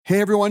Hey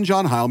everyone,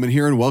 John Heilman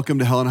here, and welcome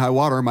to Hell and High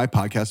Water, my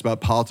podcast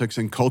about politics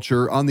and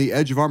culture on the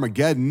edge of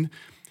Armageddon.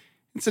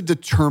 It's a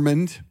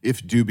determined,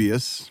 if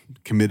dubious,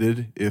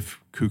 committed, if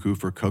cuckoo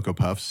for Cocoa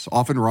Puffs,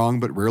 often wrong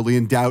but rarely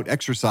in doubt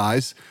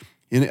exercise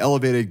in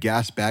elevated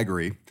gas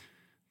baggery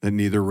that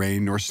neither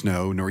rain nor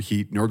snow nor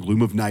heat nor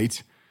gloom of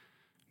night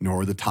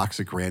nor the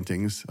toxic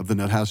rantings of the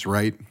nuthouse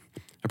right,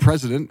 a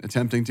president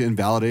attempting to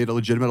invalidate a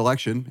legitimate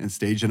election and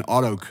stage an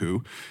auto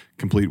coup,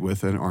 complete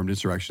with an armed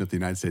insurrection at the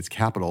United States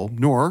Capitol,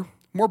 nor,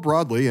 more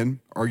broadly and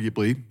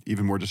arguably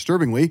even more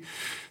disturbingly,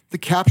 the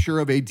capture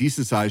of a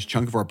decent-sized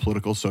chunk of our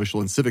political,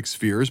 social, and civic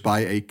spheres by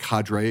a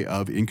cadre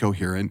of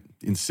incoherent,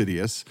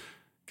 insidious,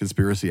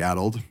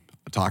 conspiracy-addled,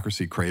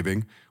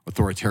 autocracy-craving,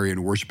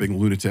 authoritarian-worshipping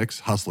lunatics,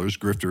 hustlers,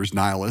 grifters,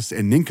 nihilists,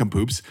 and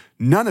nincompoops.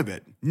 None of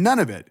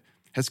it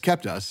has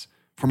kept us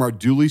from our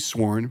duly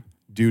sworn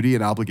duty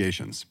and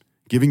obligations,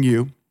 giving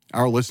you,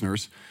 our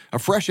listeners, a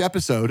fresh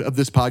episode of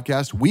this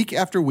podcast week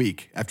after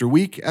week, after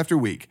week after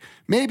week.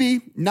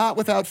 Maybe not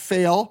without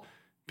fail,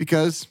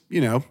 because,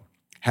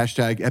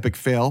 hashtag epic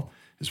fail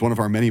is one of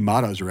our many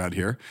mottos around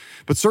here,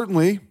 but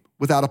certainly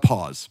without a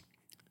pause.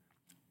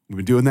 We've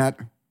been doing that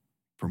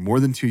for more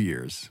than 2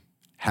 years,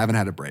 haven't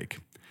had a break.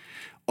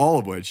 All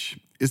of which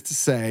is to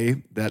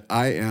say that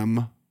I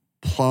am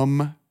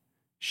plumb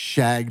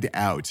shagged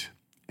out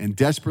and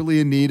desperately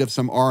in need of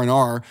some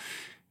R&R.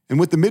 And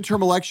with the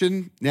midterm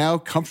election now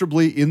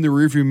comfortably in the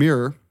rearview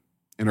mirror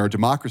and our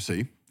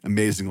democracy,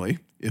 amazingly,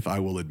 if I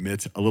will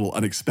admit a little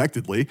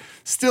unexpectedly,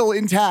 still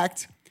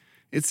intact,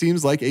 it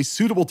seems like a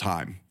suitable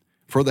time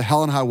for the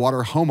Hell and High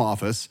Water home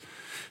office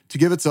to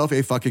give itself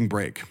a fucking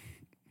break.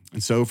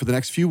 And so for the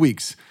next few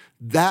weeks,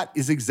 that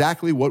is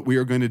exactly what we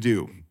are going to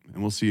do.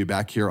 And we'll see you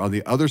back here on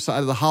the other side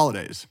of the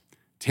holidays,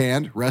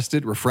 tanned,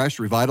 rested, refreshed,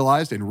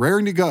 revitalized, and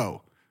raring to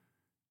go,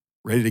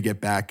 ready to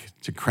get back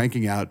to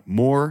cranking out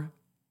more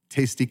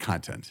tasty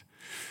content.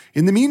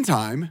 In the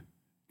meantime,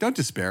 don't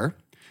despair.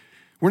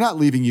 We're not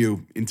leaving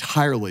you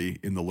entirely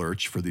in the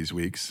lurch for these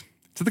weeks.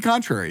 To the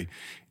contrary,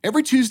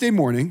 every Tuesday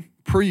morning,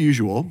 per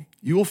usual,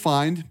 you will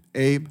find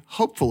a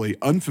hopefully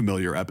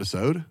unfamiliar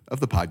episode of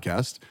the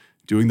podcast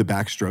doing the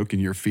backstroke in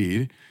your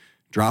feed,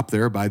 dropped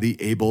there by the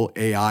able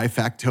AI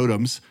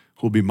factotums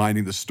who will be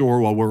minding the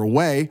store while we're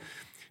away.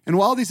 And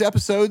while these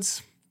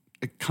episodes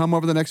that come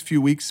over the next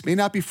few weeks may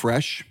not be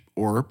fresh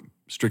or,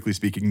 strictly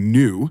speaking,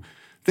 new,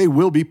 they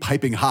will be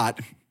piping hot,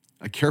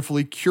 a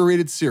carefully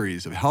curated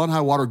series of Hell and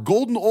High Water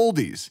golden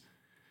oldies,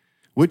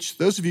 which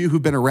those of you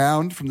who've been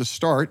around from the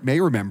start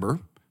may remember,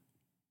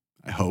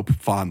 I hope,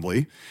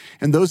 fondly,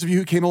 and those of you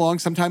who came along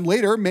sometime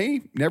later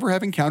may never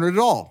have encountered at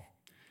all.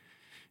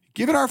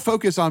 Given our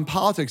focus on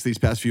politics these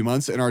past few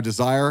months and our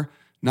desire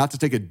not to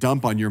take a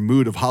dump on your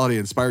mood of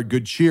holiday-inspired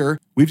good cheer,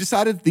 we've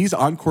decided these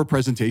encore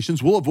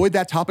presentations will avoid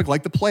that topic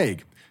like the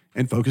plague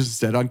and focus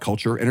instead on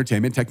culture,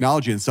 entertainment,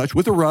 technology, and such,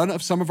 with a run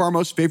of some of our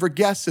most favorite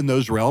guests in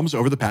those realms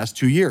over the past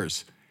 2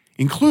 years,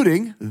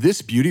 including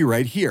this beauty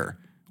right here,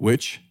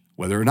 which,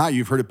 whether or not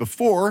you've heard it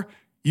before,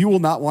 you will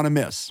not want to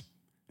miss.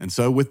 And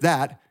so with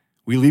that,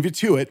 we leave you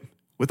to it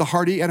with a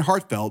hearty and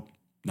heartfelt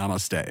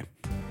namaste.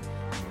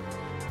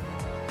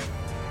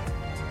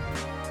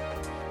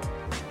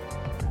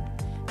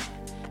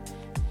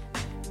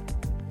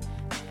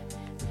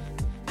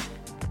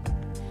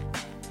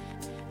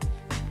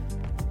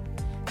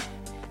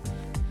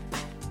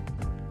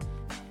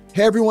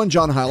 Hey everyone,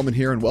 John Heilman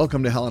here, and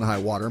welcome to Hell and High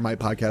Water, my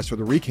podcast for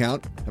the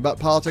recount about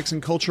politics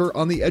and culture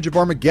on the edge of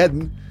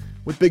Armageddon,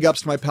 with big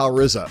ups to my pal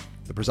RZA,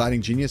 the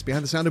presiding genius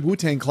behind the sound of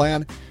Wu-Tang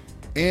Clan,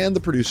 and the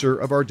producer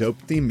of our dope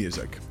theme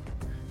music.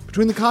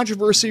 Between the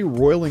controversy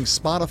roiling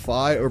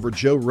Spotify over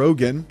Joe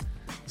Rogan,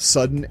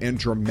 sudden and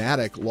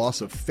dramatic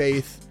loss of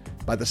faith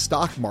by the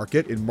stock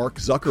market in Mark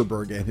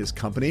Zuckerberg and his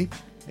company,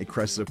 a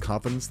crisis of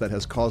confidence that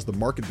has caused the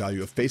market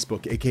value of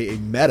Facebook, aka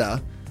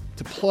Meta,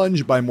 to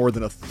plunge by more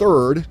than a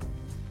third,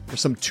 for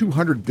some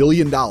 $200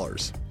 billion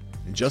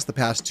in just the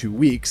past 2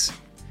 weeks,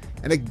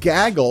 and a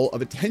gaggle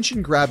of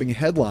attention-grabbing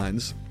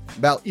headlines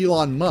about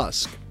Elon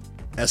Musk.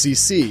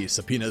 SEC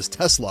subpoenas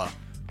Tesla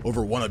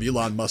over one of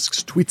Elon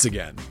Musk's tweets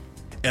again.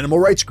 Animal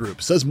rights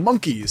group says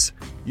monkeys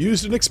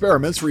used in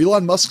experiments for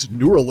Elon Musk's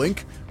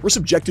Neuralink were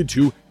subjected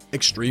to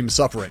extreme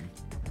suffering.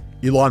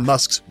 Elon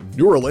Musk's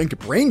Neuralink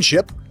brain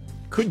chip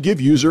could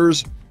give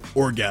users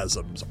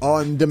orgasms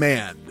on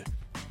demand.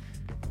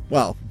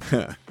 Well,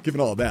 given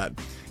all of that,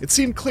 it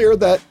seemed clear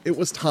that it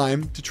was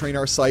time to train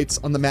our sights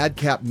on the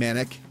madcap,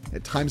 manic,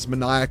 at times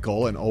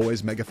maniacal, and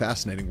always mega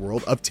fascinating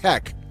world of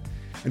tech.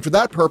 And for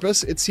that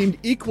purpose, it seemed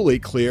equally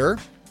clear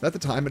that the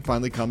time had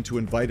finally come to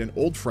invite an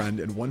old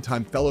friend and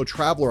one-time fellow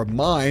traveler of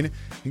mine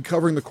in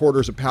covering the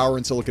quarters of power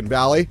in Silicon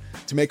Valley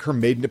to make her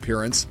maiden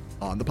appearance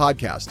on the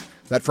podcast.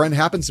 That friend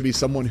happens to be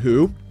someone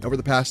who, over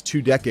the past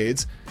 2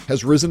 decades,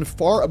 has risen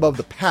far above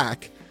the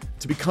pack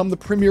to become the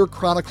premier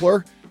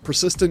chronicler,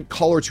 persistent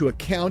caller to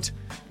account,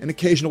 and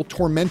occasional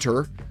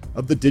tormentor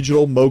of the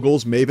digital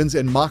moguls, mavens,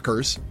 and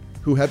mockers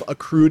who have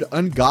accrued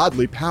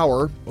ungodly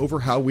power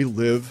over how we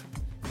live,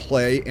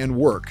 play, and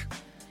work.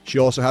 She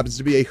also happens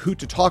to be a hoot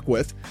to talk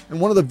with, and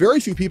one of the very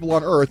few people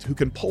on Earth who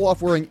can pull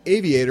off wearing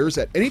aviators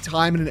at any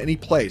time and in any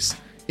place,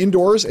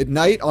 indoors, at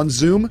night, on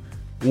Zoom,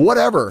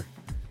 whatever,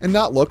 and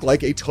not look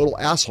like a total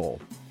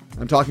asshole.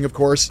 I'm talking, of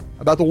course,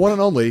 about the one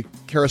and only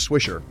Kara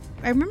Swisher.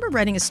 I remember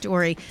writing a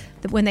story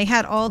that when they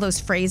had all those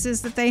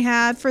phrases that they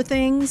had for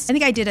things, I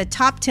think I did a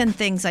top 10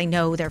 things I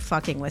know they're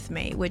fucking with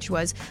me, which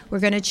was, we're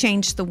going to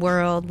change the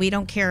world, we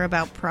don't care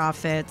about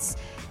profits.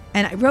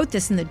 And I wrote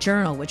this in the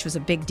journal, which was a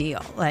big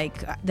deal.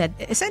 Like, that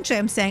essentially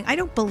I'm saying, I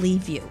don't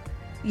believe you.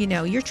 You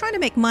know, you're trying to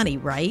make money,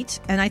 right?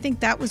 And I think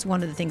that was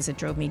one of the things that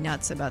drove me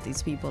nuts about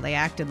these people. They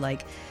acted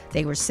like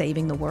they were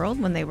saving the world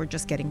when they were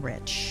just getting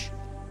rich.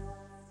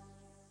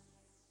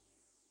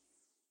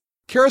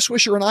 Kara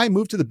Swisher and I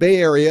moved to the Bay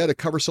Area to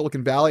cover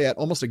Silicon Valley at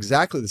almost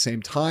exactly the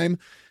same time,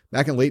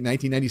 back in late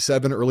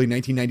 1997, early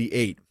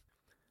 1998.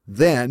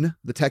 Then,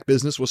 the tech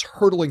business was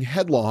hurtling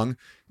headlong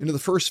into the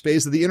first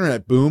phase of the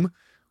internet boom,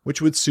 which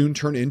would soon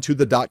turn into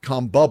the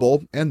dot-com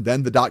bubble and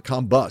then the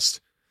dot-com bust.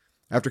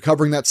 After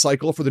covering that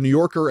cycle for The New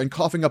Yorker and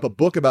coughing up a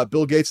book about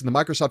Bill Gates and the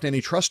Microsoft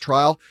antitrust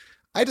trial,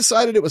 I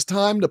decided it was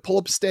time to pull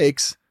up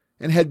stakes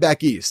and head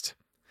back east.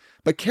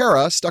 But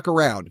Kara stuck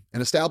around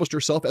and established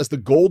herself as the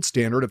gold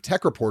standard of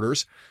tech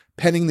reporters,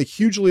 penning the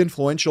hugely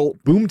influential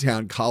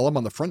Boomtown column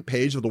on the front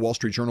page of the Wall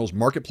Street Journal's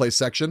Marketplace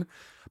section,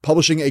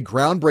 publishing a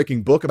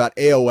groundbreaking book about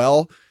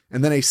AOL,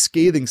 and then a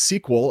scathing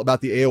sequel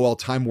about the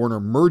AOL-Time Warner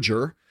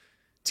merger,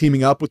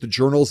 teaming up with the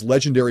journal's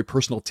legendary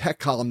personal tech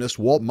columnist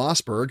Walt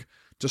Mossberg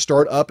to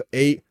start up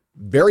a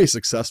very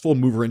successful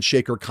mover and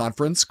shaker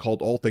conference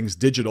called All Things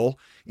Digital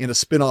and a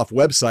spin-off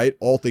website,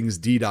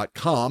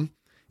 allthingsd.com,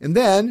 and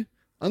then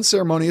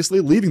unceremoniously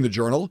leaving the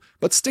journal,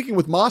 but sticking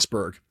with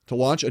Mossberg to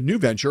launch a new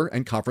venture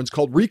and conference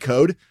called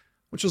Recode,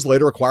 which was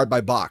later acquired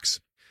by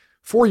Box.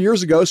 4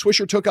 years ago,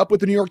 Swisher took up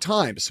with the New York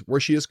Times, where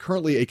she is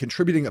currently a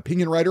contributing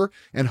opinion writer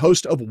and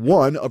host of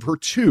one of her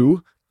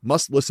two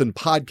must-listen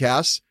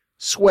podcasts,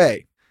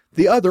 Sway.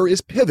 The other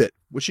is Pivot,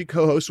 which she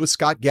co-hosts with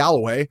Scott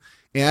Galloway,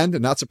 and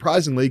not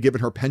surprisingly,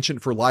 given her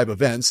penchant for live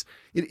events,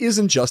 it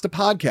isn't just a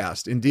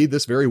podcast. Indeed,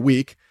 this very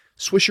week,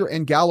 Swisher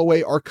and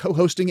Galloway are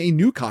co-hosting a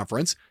new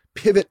conference,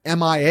 Pivot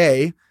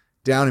MIA,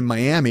 down in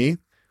Miami,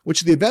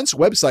 which the event's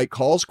website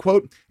calls,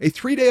 quote, a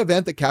 3-day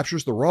event that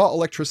captures the raw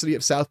electricity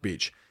of South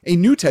Beach, a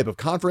new type of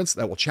conference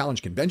that will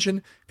challenge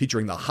convention,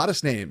 featuring the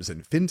hottest names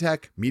in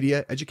fintech,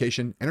 media,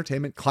 education,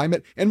 entertainment,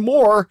 climate, and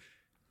more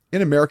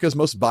in America's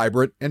most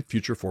vibrant and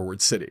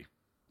future-forward city.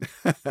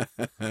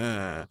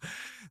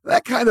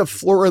 That kind of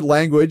florid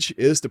language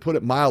is, to put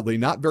it mildly,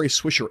 not very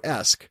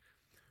Swisher-esque.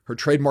 Her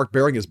trademark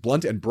bearing is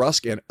blunt and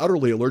brusque and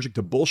utterly allergic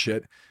to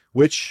bullshit,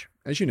 which,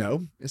 as you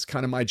know, is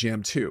kind of my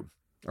jam too.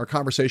 Our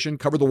conversation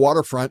covered the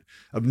waterfront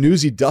of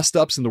newsy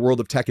dust-ups in the world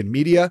of tech and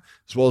media,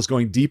 as well as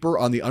going deeper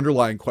on the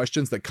underlying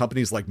questions that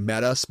companies like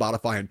Meta,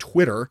 Spotify, and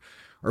Twitter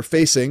are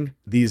facing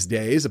these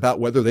days about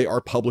whether they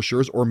are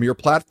publishers or mere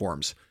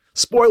platforms.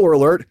 Spoiler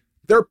alert,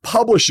 they're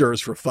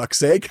publishers, for fuck's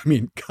sake. I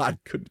mean, God,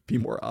 couldn't be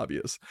more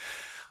obvious.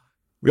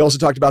 We also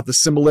talked about the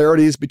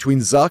similarities between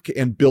Zuck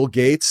and Bill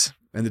Gates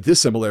and the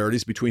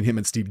dissimilarities between him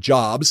and Steve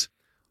Jobs,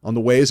 on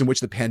the ways in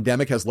which the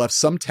pandemic has left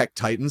some tech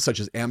titans such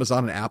as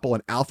Amazon and Apple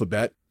and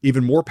Alphabet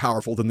even more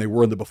powerful than they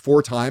were in the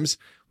before times,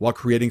 while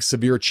creating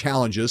severe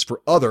challenges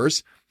for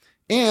others,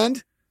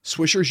 and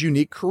Swisher's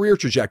unique career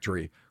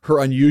trajectory, her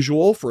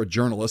unusual, for a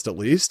journalist at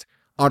least,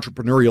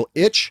 entrepreneurial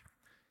itch,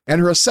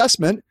 and her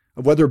assessment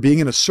of whether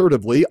being an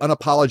assertively,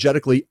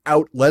 unapologetically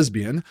out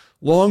lesbian,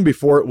 long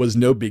before it was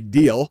no big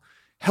deal,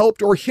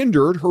 helped or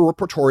hindered her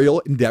reportorial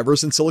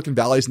endeavors in Silicon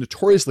Valley's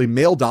notoriously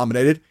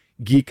male-dominated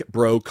geek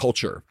bro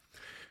culture.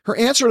 Her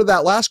answer to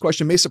that last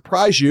question may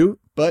surprise you,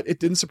 but it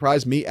didn't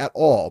surprise me at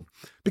all.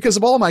 Because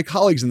of all my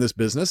colleagues in this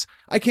business,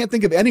 I can't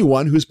think of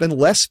anyone who's been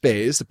less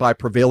fazed by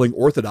prevailing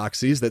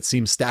orthodoxies that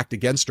seem stacked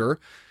against her,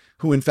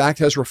 who in fact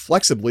has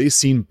reflexively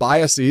seen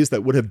biases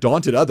that would have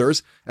daunted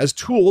others as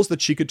tools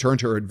that she could turn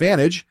to her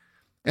advantage,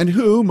 and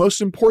who,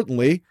 most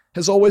importantly,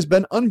 has always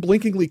been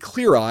unblinkingly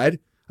clear-eyed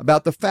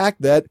about the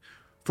fact that,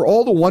 for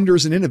all the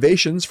wonders and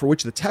innovations for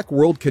which the tech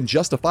world can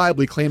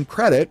justifiably claim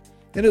credit,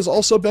 it has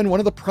also been one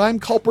of the prime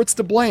culprits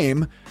to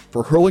blame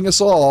for hurling us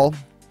all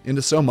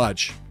into so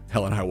much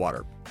hell and high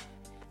water.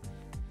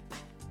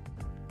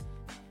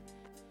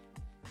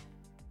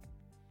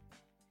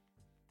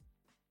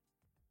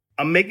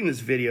 I'm making this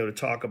video to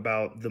talk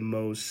about the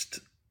most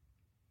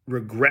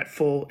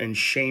regretful and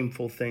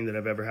shameful thing that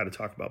I've ever had to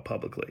talk about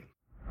publicly.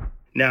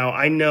 Now,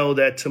 I know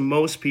that to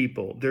most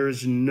people, there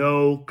is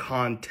no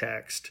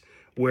context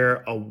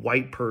where a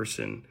white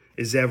person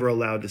is ever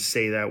allowed to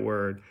say that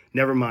word,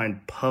 never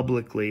mind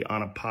publicly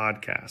on a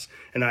podcast.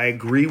 And I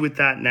agree with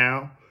that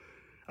now.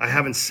 I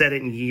haven't said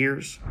it in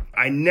years.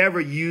 I never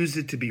used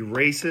it to be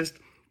racist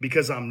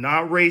because I'm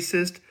not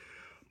racist.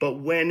 But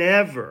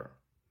whenever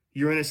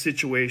you're in a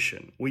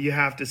situation where you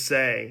have to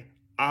say,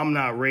 I'm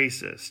not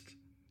racist,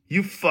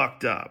 you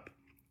fucked up.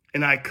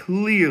 And I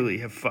clearly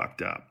have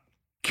fucked up.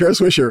 Kara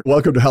Swisher,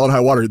 welcome to Hell and High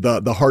Water,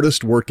 the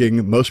hardest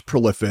working, most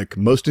prolific,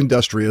 most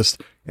industrious,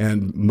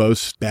 and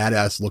most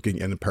badass looking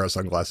in a pair of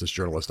sunglasses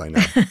journalist I know.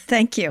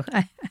 Thank you.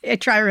 I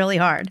try really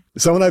hard.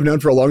 Someone I've known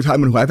for a long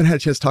time and who I haven't had a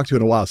chance to talk to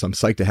in a while, so I'm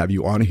psyched to have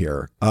you on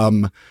here.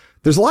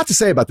 There's a lot to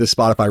say about this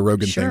Spotify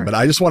Rogan thing, but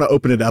I just want to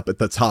open it up at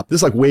the top. This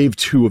is like wave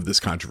 2 of this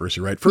controversy,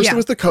 right? First, there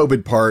was the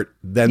COVID part,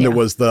 then there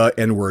was the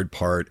N-word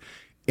part.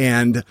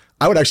 And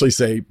I would actually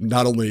say,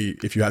 not only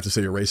if you have to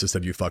say you're racist,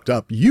 have you fucked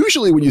up?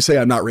 Usually when you say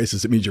I'm not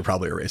racist, it means you're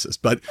probably a racist.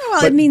 But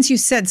it means you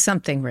said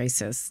something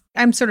racist.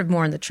 I'm sort of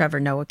more in the Trevor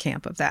Noah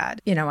camp of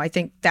that. You know, I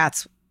think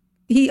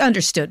he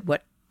understood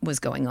what was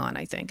going on,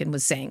 I think, and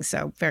was saying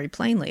so very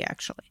plainly,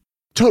 actually.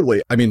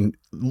 Totally. I mean,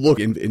 look,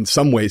 in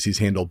some ways, he's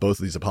handled both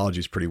of these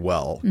apologies pretty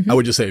well. I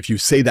would just say if you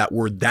say that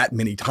word that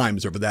many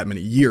times over that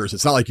many years,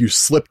 it's not like you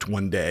slipped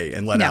one day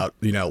and let out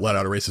a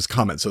racist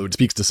comment. So it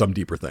speaks to some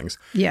deeper things.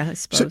 Yeah, I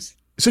suppose.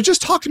 So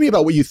just talk to me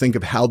about what you think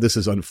of how this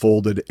has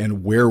unfolded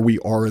and where we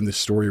are in this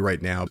story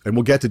right now. And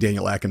we'll get to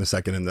Daniel Ek in a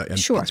second and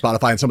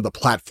Spotify and some of the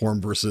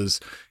platform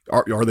versus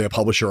are they a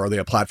publisher, are they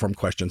a platform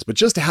questions. But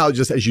just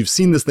as you've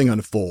seen this thing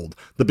unfold,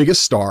 the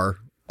biggest star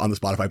on the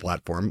Spotify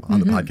platform, on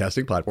the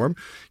podcasting platform,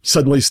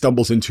 suddenly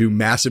stumbles into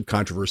massive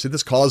controversy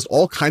that's caused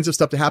all kinds of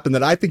stuff to happen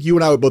that I think you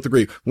and I would both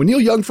agree. When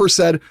Neil Young first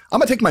said, I'm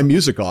going to take my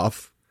music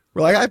off,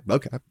 we're like,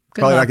 okay,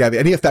 probably not going to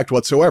have any effect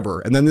whatsoever.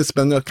 And then it's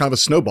been kind of a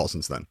snowball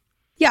since then.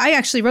 Yeah, I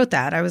actually wrote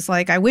that. I was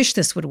like, I wish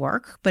this would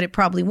work, but it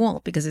probably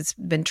won't because it's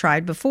been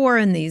tried before.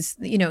 And these,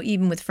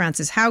 even with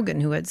Frances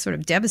Haugen, who had sort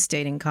of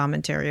devastating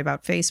commentary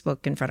about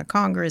Facebook in front of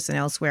Congress and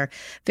elsewhere,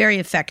 very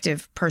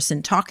effective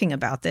person talking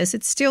about this.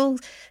 It's still,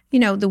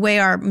 the way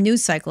our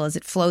news cycle is,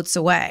 it floats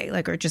away,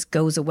 or it just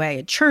goes away.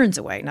 It churns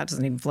away,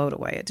 doesn't even float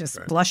away. It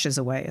just blushes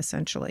away,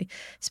 essentially.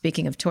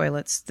 Speaking of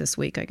toilets this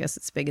week, I guess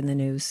it's big in the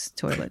news,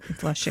 toilet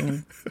flushing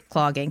and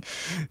clogging.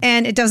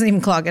 And it doesn't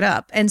even clog it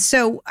up. And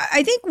so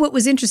I think what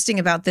was interesting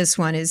about this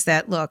one is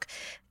that, look,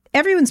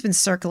 everyone's been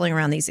circling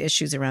around these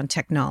issues around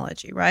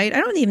technology, right? I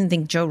don't even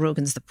think Joe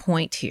Rogan's the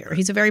point here.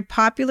 He's a very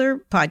popular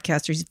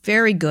podcaster. He's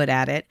very good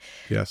at it.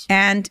 Yes.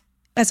 And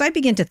as I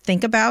began to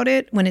think about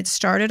it, when it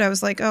started, I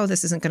was like, oh,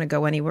 this isn't going to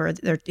go anywhere.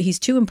 He's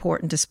too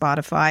important to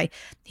Spotify.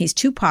 He's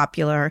too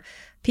popular.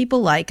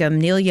 People like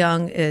him. Neil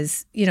Young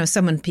is,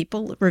 someone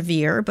people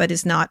revere, but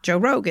is not Joe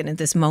Rogan at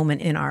this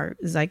moment in our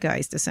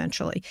zeitgeist,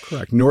 essentially.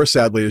 Correct. Nor,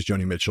 sadly, is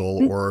Joni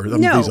Mitchell or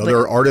these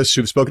other artists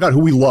who've spoken out, who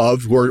we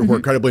love, who are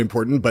incredibly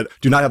important, but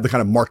do not have the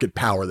kind of market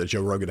power that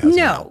Joe Rogan has.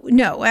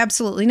 No,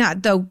 absolutely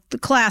not. Though the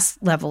class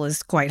level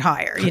is quite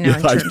higher, in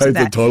terms of that.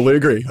 I totally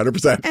agree,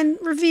 100%. And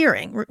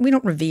revering. We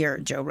don't revere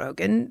Joe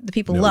Rogan. The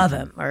people love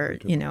him, or,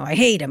 I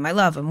hate him, I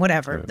love him,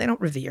 whatever. Right. They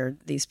don't revere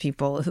these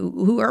people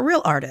who are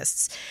real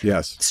artists.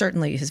 Yes.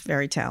 Certainly is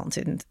very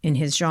talented in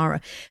his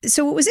genre.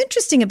 So what was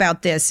interesting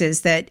about this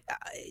is that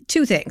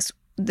two things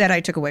that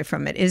I took away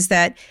from it is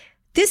that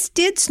this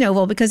did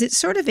snowball because it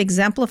sort of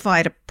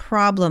exemplified a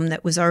problem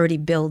that was already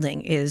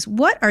building is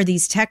what are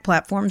these tech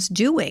platforms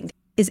doing?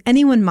 Is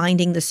anyone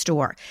minding the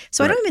store?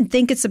 So I don't even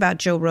think it's about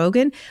Joe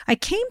Rogan. I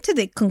came to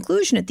the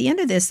conclusion at the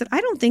end of this that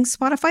I don't think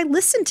Spotify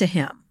listened to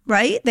him.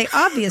 Right? They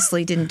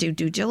obviously didn't do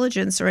due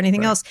diligence or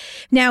anything else.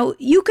 Now,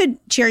 you could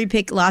cherry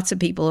pick lots of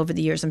people over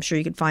the years. I'm sure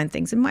you could find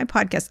things in my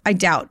podcast. I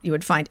doubt you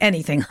would find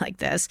anything like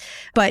this.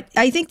 But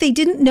I think they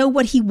didn't know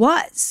what he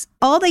was.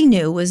 All they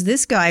knew was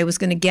this guy was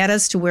going to get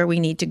us to where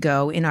we need to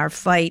go in our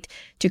fight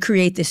to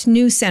create this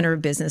new center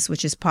of business,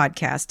 which is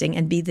podcasting,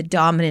 and be the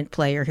dominant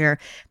player here.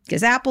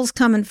 Because Apple's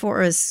coming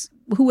for us.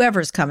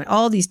 Whoever's coming,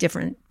 all these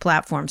different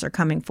platforms are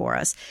coming for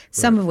us,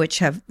 some of which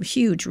have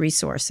huge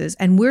resources,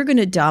 and we're going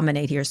to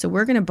dominate here. So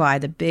we're going to buy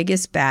the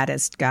biggest,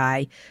 baddest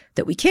guy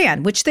that we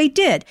can, which they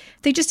did.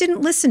 They just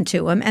didn't listen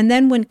to him. And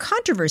then when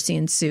controversy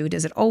ensued,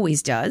 as it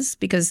always does,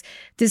 because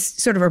this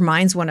sort of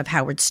reminds one of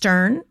Howard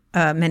Stern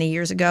many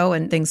years ago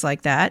and things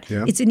like that,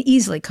 it's an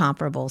easily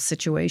comparable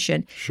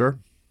situation. Sure.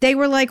 They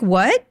were like,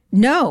 what?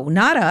 No,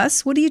 not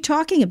us. What are you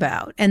talking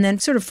about? And then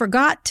sort of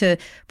forgot to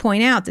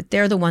point out that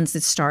they're the ones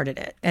that started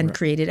it and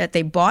created it.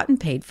 They bought and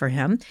paid for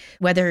him.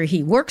 Whether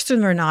he works for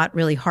them or not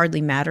really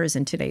hardly matters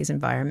in today's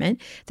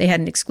environment. They had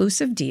an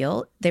exclusive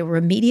deal. They were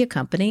a media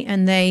company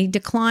and they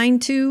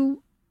declined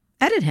to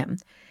edit him.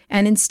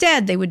 And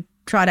instead, they would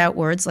trot out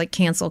words like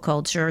cancel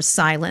culture,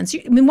 silence.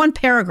 I mean, one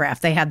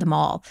paragraph, they had them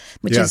all,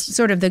 which is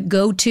sort of the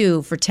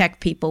go-to for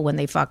tech people when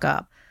they fuck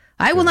up.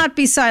 I will not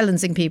be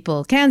silencing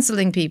people,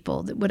 canceling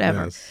people,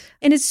 whatever. Yes.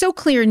 And it's so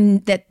clear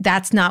that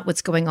that's not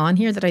what's going on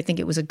here that I think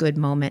it was a good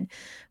moment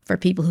for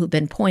people who've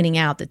been pointing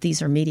out that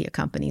these are media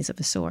companies of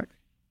a sort.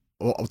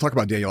 Well, I'll talk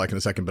about Daniel Ek in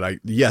a second, but I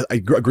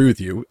agree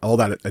with you. All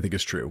that I think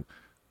is true.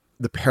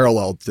 The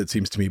parallel that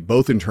seems to me,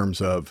 both in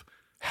terms of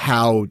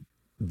how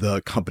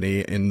the company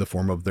in the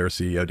form of their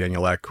CEO,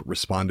 Daniel Ek,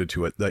 responded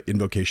to it, the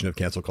invocation of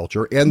cancel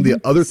culture, and the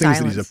other things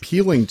that he's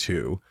appealing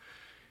to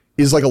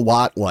is like a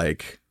lot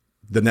like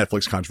the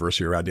Netflix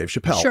controversy around Dave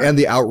Chappelle Sure. and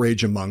the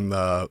outrage among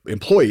the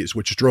employees,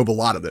 which drove a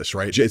lot of this,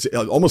 right? It's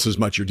almost as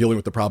much you're dealing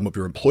with the problem of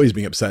your employees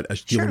being upset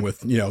as dealing Sure. with,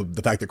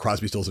 the fact that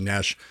Crosby, Stills, and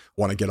Nash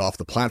want to get off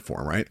the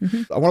platform, right?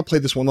 I want to play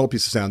this one little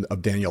piece of sound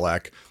of Daniel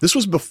Ek. This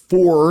was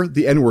before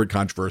the N-word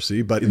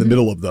controversy, but in the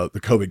middle of the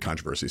COVID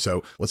controversy.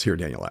 So let's hear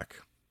Daniel Ek.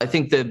 I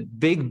think the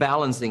big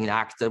balancing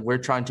act that we're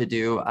trying to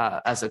do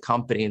as a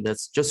company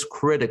that's just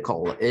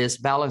critical is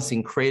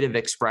balancing creative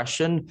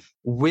expression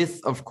with,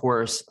 of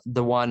course,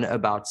 the one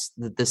about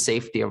the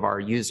safety of our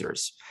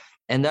users.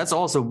 And that's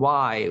also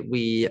why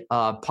we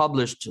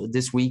published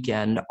this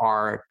weekend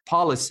our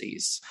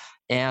policies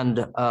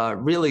and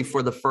really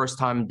for the first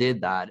time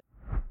did that.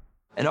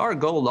 And our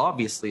goal,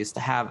 obviously, is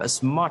to have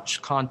as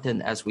much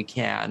content as we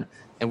can.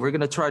 And we're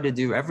going to try to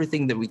do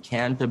everything that we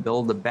can to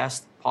build the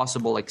best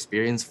possible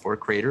experience for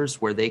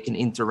creators where they can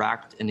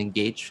interact and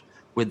engage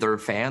with their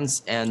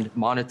fans and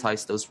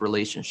monetize those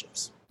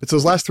relationships. It's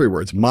those last three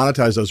words,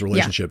 monetize those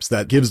relationships,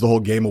 that gives the whole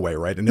game away,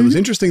 right? And it was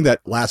interesting that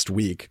last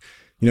week,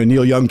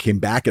 Neil Young came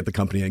back at the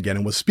company again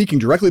and was speaking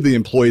directly to the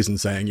employees and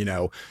saying,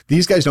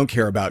 these guys don't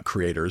care about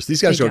creators.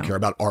 These guys don't care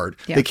about art.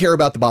 Yeah. They care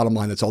about the bottom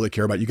line. That's all they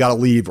care about. You got to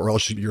leave or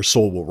else your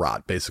soul will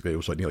rot, basically,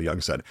 was what Neil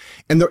Young said.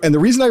 And the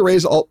reason I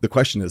raise the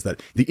question is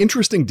that the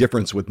interesting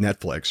difference with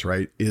Netflix,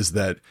 right, is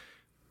that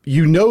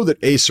that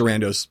A.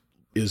 Sarandos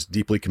is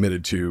deeply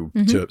committed to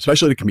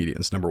especially to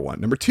comedians, number one.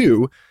 Number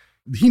two,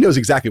 he knows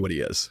exactly what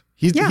he is.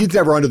 He's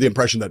never under the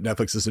impression that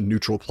Netflix is a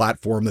neutral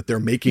platform, that they're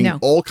making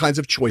all kinds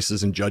of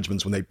choices and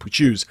judgments when they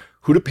choose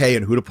who to pay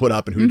and who to put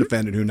up and who to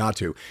defend and who not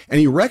to. And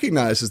he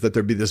recognizes that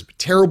there'd be this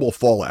terrible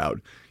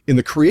fallout in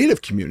the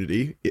creative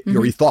community,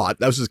 or he thought,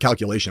 that was his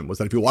calculation, was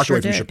that if you walked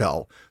away from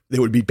Chappelle, it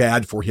would be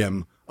bad for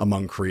him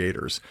among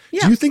creators.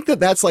 Yeah. Do you think that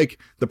that's like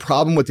the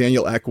problem with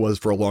Daniel Ek was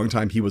for a long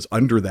time? He was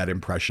under that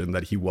impression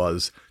that he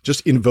was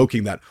just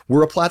invoking that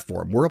we're a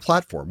platform, we're a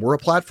platform, we're a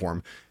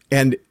platform.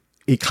 And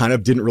he kind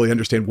of didn't really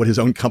understand what his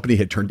own company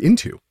had turned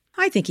into.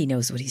 I think he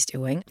knows what he's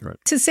doing. Right.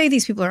 To say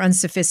these people are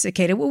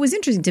unsophisticated, what was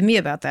interesting to me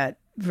about that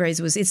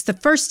phrase was it's the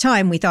first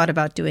time we thought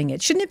about doing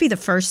it. Shouldn't it be the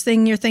first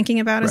thing you're thinking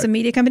about as a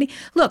media company?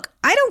 Look,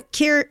 I don't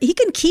care. He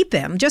can keep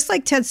him, just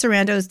like Ted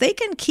Sarandos. They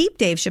can keep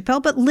Dave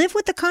Chappelle, but live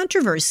with the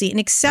controversy and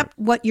accept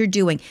what you're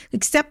doing,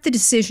 accept the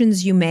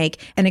decisions you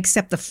make, and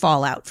accept the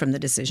fallout from the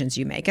decisions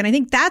you make. And I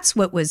think that's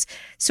what was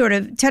sort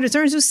of, Ted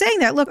Sarandos was saying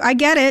that, look, I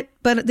get it,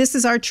 but this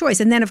is our choice.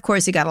 And then, of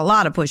course, he got a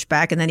lot of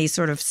pushback, and then he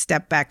sort of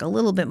stepped back a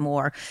little bit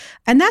more.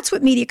 And that's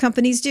what media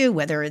companies do,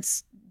 whether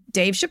it's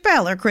Dave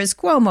Chappelle or Chris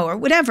Cuomo or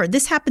whatever.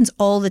 This happens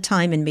all the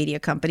time in media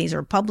companies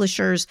or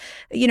publishers.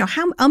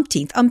 How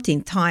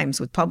umpteenth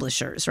times with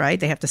publishers, right?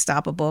 They have to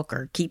stop a book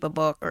or keep a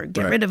book or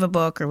get rid of a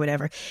book or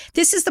whatever.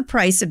 This is the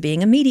price of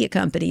being a media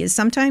company, is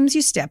sometimes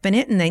you step in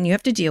it and then you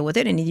have to deal with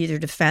it and you either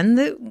defend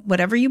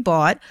whatever you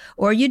bought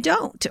or you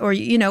don't, or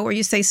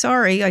you say,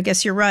 sorry, I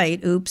guess you're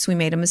right. Oops, we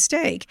made a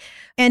mistake.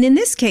 And in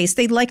this case,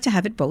 they'd like to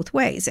have it both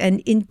ways.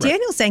 And in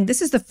Daniel saying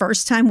this is the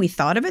first time we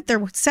thought of it, there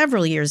were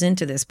several years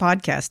into this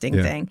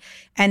podcasting thing.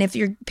 And if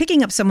you're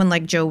picking up someone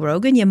like Joe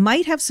Rogan, you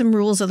might have some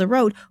rules of the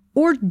road,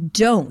 or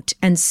don't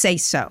and say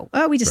so.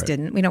 Oh, we just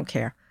didn't. We don't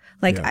care.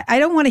 I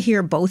don't want to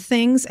hear both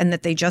things and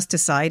that they just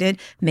decided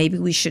maybe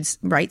we should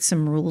write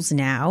some rules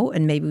now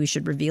and maybe we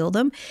should reveal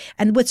them.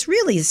 And what's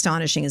really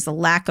astonishing is the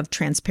lack of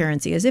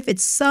transparency, as if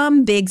it's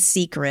some big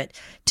secret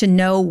to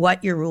know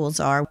what your rules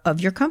are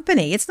of your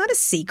company. It's not a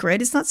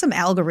secret. It's not some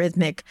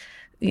algorithmic,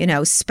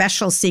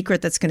 special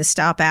secret that's going to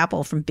stop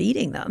Apple from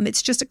beating them.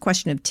 It's just a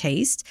question of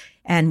taste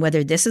and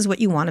whether this is what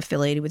you want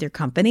affiliated with your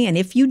company. And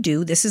if you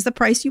do, this is the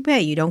price you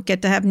pay. You don't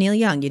get to have Neil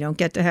Young. You don't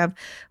get to have...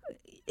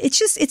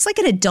 It's like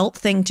an adult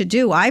thing to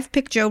do. I've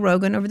picked Joe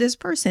Rogan over this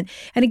person.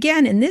 And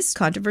again, in this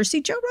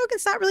controversy, Joe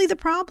Rogan's not really the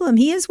problem.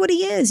 He is what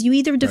he is. You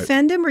either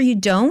defend him or you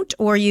don't,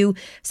 or you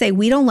say,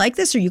 we don't like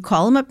this, or you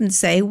call him up and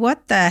say,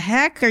 what the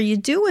heck are you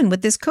doing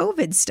with this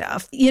COVID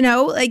stuff?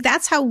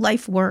 That's how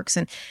life works.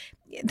 And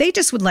they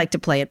just would like to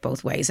play it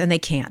both ways, and they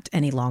can't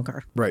any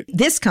longer. Right.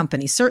 This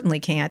company certainly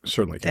can't.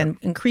 Certainly can't. And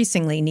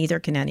increasingly, neither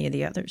can any of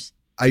the others.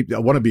 I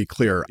want to be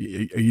clear.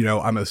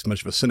 I'm as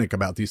much of a cynic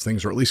about these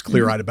things, or at least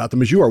clear-eyed about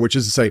them as you are, which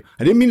is to say,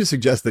 I didn't mean to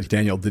suggest that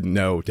Daniel Ek didn't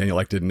know that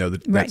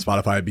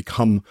Spotify had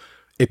become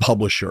a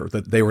publisher,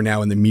 that they were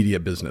now in the media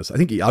business. I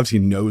think he obviously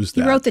knows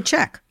that. He wrote the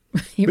check.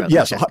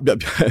 Yes,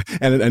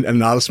 and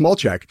not a small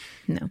check.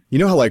 No. You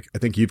know how, I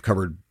think you've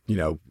covered,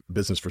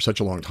 business for such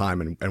a long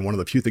time. And one of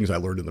the few things I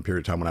learned in the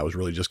period of time when I was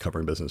really just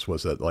covering business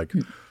was that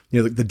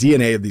the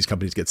DNA of these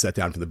companies gets set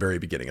down from the very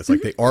beginning. It's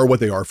like they are what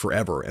they are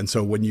forever. And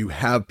so when you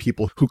have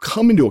people who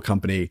come into a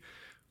company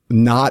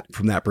not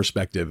from that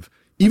perspective,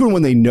 even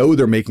when they know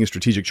they're making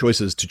strategic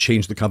choices to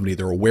change the company,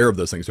 they're aware of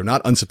those things. They're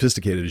not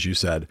unsophisticated, as you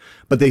said,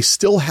 but they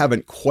still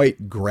haven't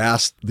quite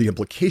grasped the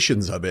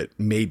implications of it,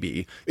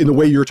 maybe, in the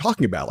way you're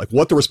talking about, like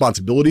what the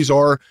responsibilities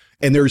are.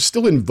 And they're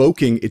still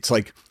invoking, it's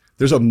like,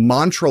 there's a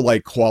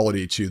mantra-like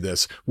quality to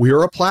this. We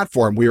are a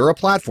platform. We are a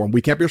platform.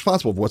 We can't be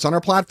responsible for what's on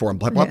our platform.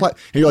 Blah, blah, blah.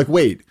 And you're like,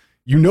 wait,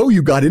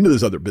 you got into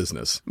this other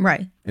business.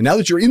 Right. And now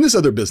that you're in this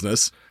other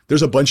business,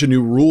 there's a bunch of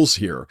new rules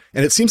here.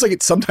 And it seems like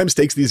it sometimes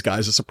takes these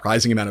guys a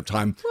surprising amount of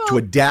time to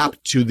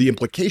adapt to the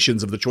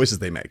implications of the choices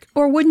they make.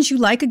 Or wouldn't you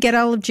like a get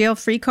out of jail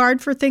free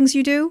card for things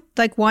you do?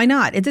 Like, why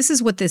not? This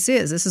is what this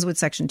is. This is what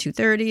Section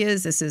 230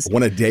 is. This is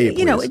one a day,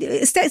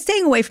 please.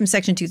 Staying away from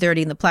Section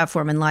 230 and the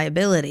platform and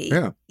liability.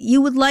 Yeah.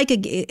 You would like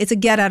it's a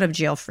get out of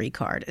jail free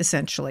card,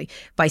 essentially,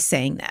 by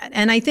saying that.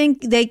 And I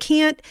think they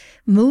can't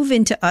move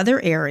into other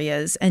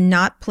areas and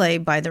not play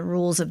by the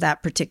rules of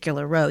that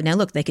particular road. Now,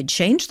 look, they could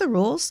change the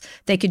rules.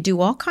 They could do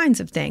all kinds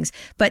of things,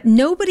 but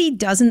nobody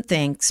doesn't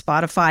think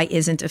Spotify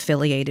isn't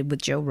affiliated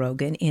with Joe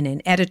Rogan in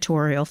an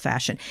editorial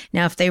fashion.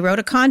 Now, if they wrote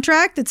a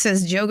contract that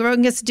says Joe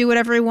Rogan gets to do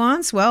whatever he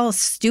wants, well,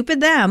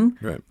 stupid them.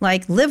 Right.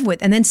 Like, live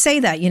with, and then say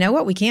that, you know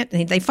what, we can't,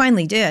 they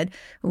finally did,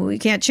 we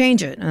can't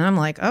change it. And I'm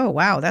like, oh,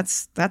 wow,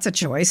 that's a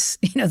choice.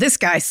 This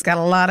guy's got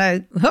a lot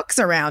of hooks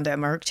around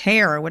him, or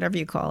hair, or whatever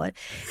you call it.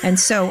 And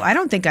so I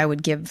don't think I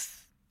would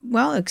give,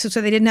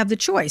 so they didn't have the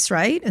choice,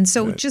 right? And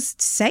so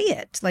just say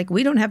it. Like,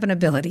 we don't have an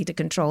ability to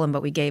control him,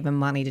 but we gave him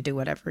money to do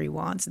whatever he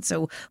wants. And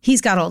so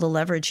he's got all the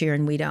leverage here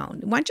and we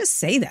don't. Why not just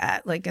say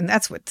that? And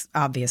that's what's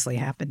obviously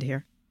happened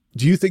here.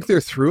 Do you think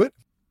they're through it?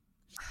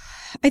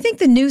 I think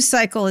the news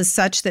cycle is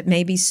such that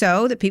maybe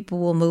so, that people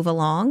will move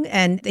along.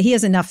 And he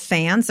has enough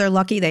fans. They're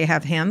lucky they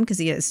have him because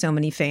he has so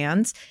many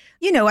fans.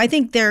 I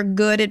think they're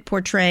good at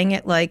portraying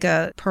it like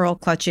a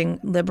pearl-clutching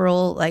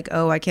liberal, like,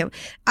 oh, I can't.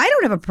 I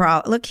don't have a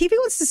problem. Look, if he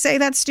wants to say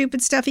that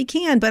stupid stuff, he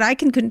can, but I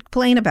can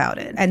complain about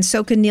it. And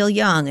so can Neil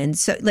Young. And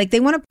so, they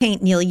want to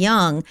paint Neil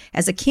Young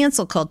as a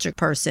cancel culture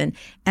person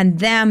and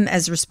them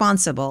as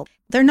responsible.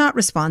 They're not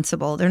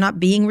responsible. They're not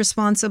being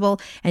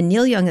responsible. And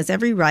Neil Young has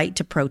every right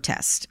to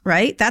protest,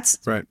 right? That's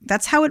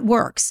how it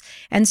works.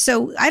 And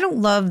so I don't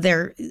love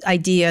their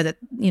idea that,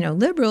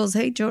 liberals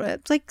hate Joe.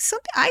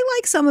 I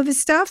like some of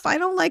his stuff. I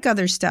don't like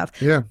other stuff.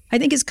 Yeah. I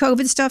think his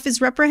COVID stuff is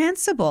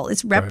reprehensible.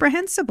 It's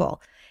reprehensible.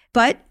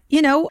 Right.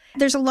 But,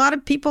 there's a lot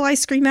of people I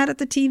scream at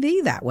the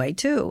TV that way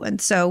too.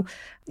 And so,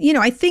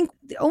 I think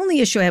the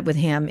only issue I have with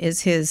him is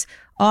his,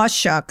 aw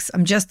shucks,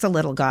 I'm just a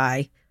little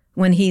guy.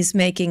 When he's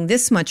making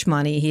this much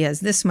money, he has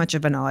this much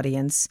of an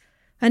audience.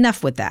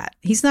 Enough with that.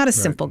 He's not a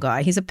simple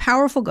guy. He's a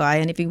powerful guy.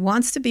 And if he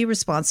wants to be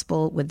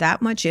responsible with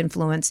that much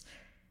influence,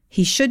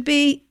 he should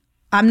be.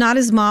 I'm not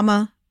his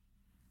mama.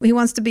 He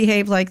wants to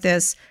behave like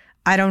this.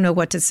 I don't know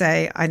what to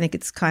say. I think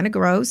it's kind of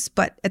gross.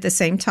 But at the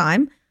same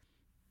time,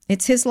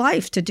 it's his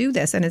life to do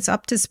this. And it's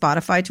up to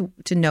Spotify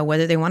to know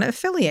whether they want to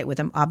affiliate with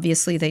him.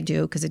 Obviously, they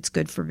do because it's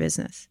good for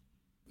business.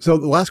 So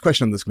the last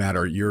question on this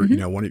matter, you have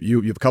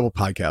a couple of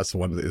podcasts.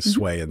 One is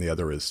Sway and the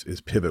other is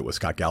Pivot with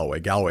Scott Galloway.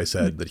 Galloway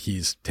said that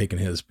he's taken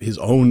his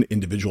own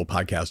individual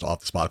podcast off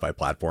the Spotify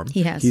platform.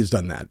 He has. He's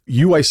done that.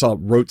 You, I saw,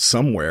 wrote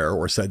somewhere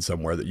or said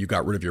somewhere that you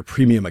got rid of your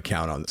premium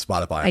account on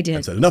Spotify. I did.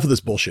 And said, enough of this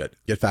bullshit.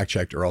 Get fact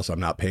checked or else I'm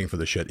not paying for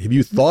this shit. Have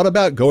you thought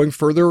about going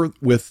further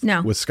with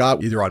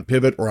Scott, either on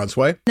Pivot or on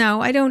Sway?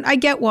 No, I don't. I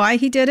get why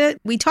he did it.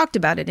 We talked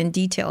about it in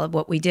detail of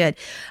what we did.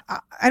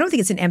 I don't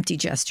think it's an empty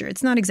gesture.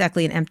 It's not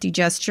exactly an empty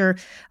gesture.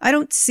 I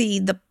don't see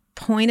the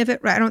point of it.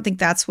 I don't think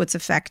that's what's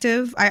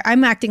effective.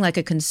 I'm acting like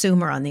a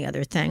consumer on the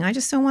other thing. I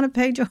just don't want to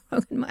pay Joe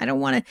Rogan. I don't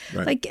want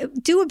to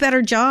do a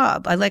better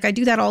job. I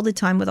do that all the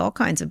time with all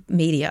kinds of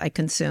media I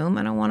consume.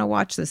 I don't want to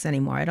watch this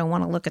anymore. I don't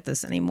want to look at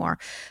this anymore.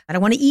 I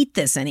don't want to eat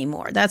this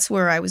anymore. That's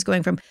where I was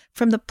going from.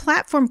 From the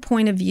platform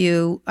point of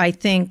view, I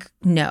think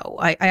no.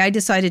 I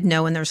decided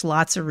no, and there's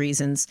lots of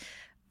reasons.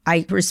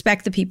 I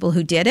respect the people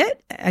who did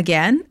it,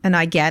 again, and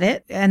I get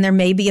it. And there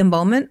may be a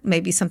moment,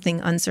 maybe something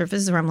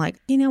unsurfaces where I'm like,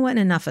 you know what,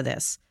 enough of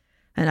this,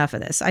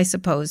 I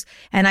suppose.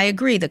 And I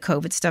agree, the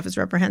COVID stuff is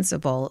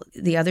reprehensible.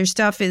 The other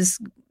stuff is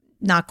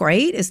not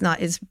great,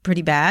 is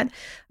pretty bad,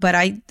 but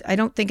I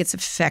don't think it's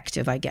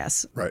effective, I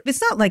guess. Right.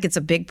 It's not like it's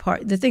a big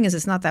part. The thing is,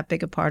 it's not that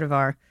big a part of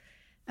our,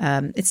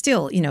 it's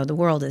still, the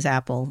world is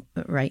Apple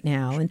right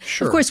now. And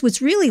of course,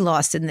 what's really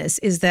lost in this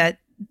is that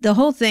the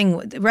whole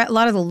thing, a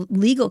lot of the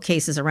legal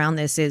cases around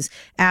this is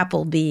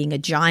Apple being a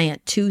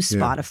giant to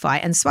Spotify,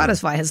 and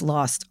Spotify has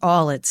lost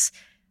all its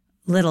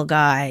little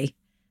guy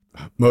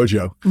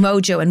mojo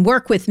and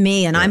work with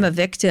me, and I'm a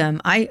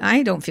victim.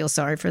 I don't feel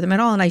sorry for them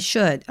at all, and I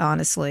should,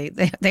 honestly.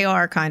 They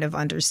are kind of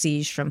under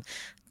siege from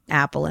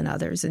Apple and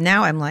others, and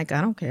now I'm like,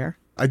 I don't care.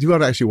 I do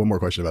have actually one more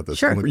question about this.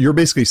 Sure. You're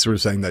basically sort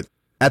of saying that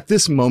at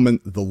this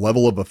moment, the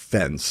level of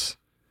offense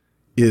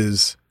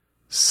is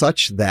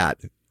such that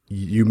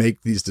you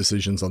make these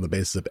decisions on the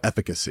basis of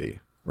efficacy,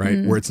 right?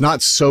 Mm-hmm. Where it's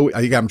not so,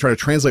 I'm trying to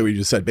translate what you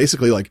just said.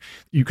 Basically, like,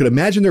 you could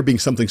imagine there being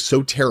something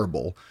so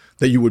terrible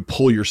that you would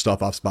pull your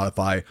stuff off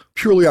Spotify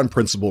purely on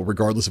principle,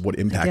 regardless of what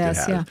impact it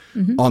had. Yeah.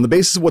 Mm-hmm. On the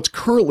basis of what's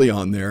currently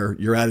on there,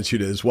 your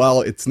attitude is, well,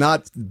 it's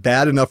not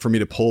bad enough for me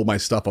to pull my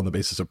stuff on the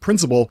basis of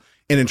principle.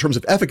 And in terms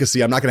of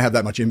efficacy, I'm not going to have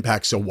that much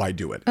impact, so why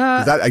do it?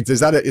 Is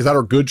that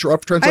a good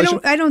rough translation?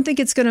 I don't think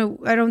it's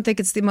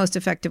the most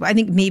effective. I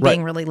think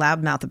being really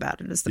loudmouth about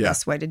it is the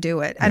best way to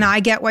do it. And I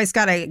get why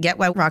I get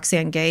why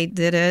Roxane Gay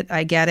did it.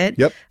 I get it.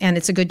 Yep. And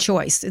it's a good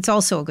choice. It's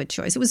also a good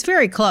choice. It was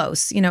very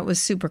close. It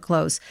was super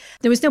close.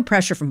 There was no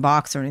pressure from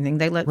Vox or anything.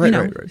 They let,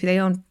 they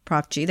own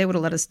Prop G. They would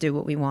have let us do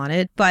what we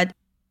wanted. But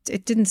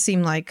it didn't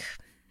seem like,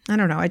 I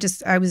don't know.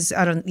 I was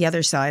out on the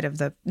other side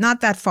of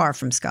not that far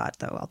from Scott,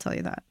 though, I'll tell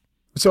you that.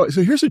 So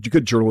here's a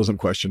good journalism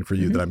question for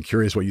you that I'm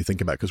curious what you think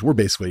about, because we're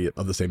basically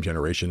of the same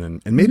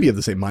generation and maybe of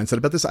the same mindset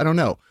about this. I don't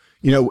know.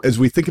 As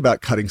we think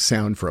about cutting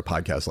sound for a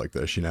podcast like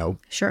this,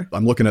 Sure.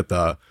 I'm looking at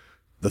the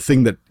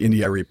thing that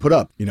India Arie put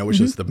up, which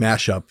is the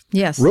mashup.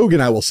 Yes. Rogan,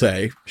 I will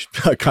say,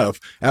 kind of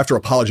after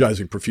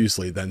apologizing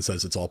profusely, then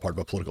says it's all part of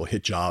a political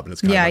hit job and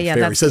it's kind of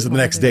unfair. He says it the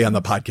next day on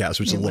the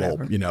podcast, which is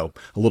a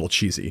little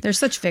cheesy. They're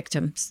such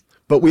victims.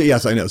 But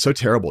yes, I know. So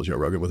terrible, Joe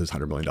Rogan with his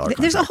 $100 million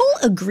contract. There's a whole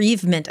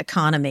aggrievement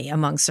economy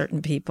among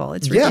certain people.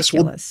 It's ridiculous.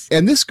 Yes, well,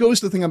 and this goes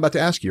to the thing I'm about to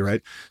ask you,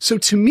 right? So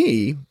to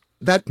me,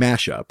 that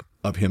mashup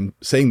of him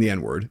saying the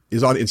N-word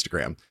is on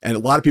Instagram, and a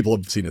lot of people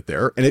have seen it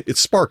there, and it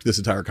sparked this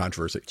entire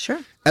controversy.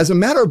 Sure. As a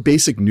matter of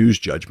basic news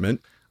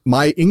judgment,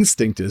 my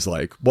instinct is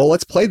like, well,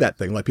 let's play that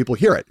thing. Let people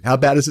hear it. How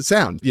bad does it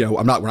sound?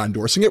 We're not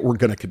endorsing it. We're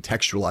going to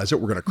contextualize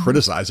it. We're going to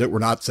criticize it. We're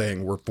not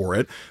saying we're for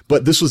it.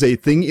 But this was a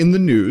thing in the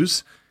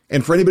news.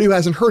 And for anybody who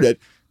hasn't heard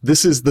it,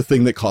 this is the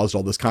thing that caused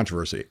all this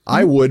controversy.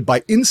 I would,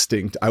 by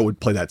instinct, I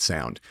would play that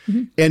sound.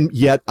 And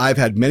yet I've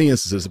had many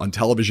instances on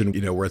television,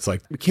 where it's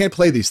like, we can't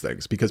play these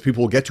things because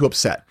people will get too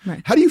upset.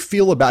 Right. How do you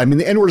feel about,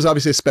 the N-word is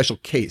obviously a special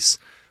case,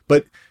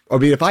 but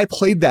if I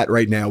played that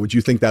right now, would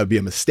you think that would be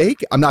a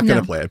mistake? I'm not going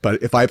to play it,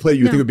 but if I played it,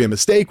 you think it would be a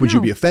mistake? Would you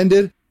be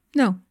offended?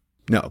 No.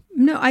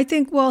 I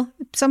think,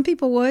 some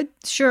people would,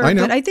 sure. I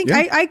know. But I think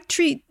I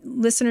treat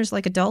listeners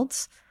like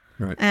adults.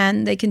 Right.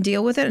 And they can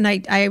deal with it. And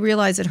I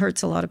realize it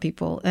hurts a lot of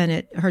people and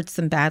it hurts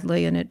them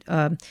badly. And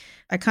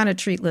I kind of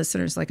treat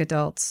listeners like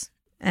adults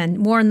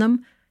and warn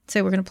them,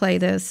 say, we're going to play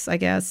this, I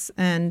guess.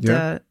 And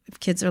if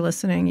kids are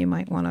listening, you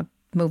might want to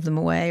move them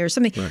away or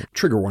something. Right.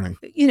 Trigger warning.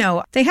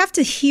 They have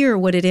to hear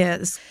what it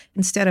is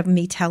instead of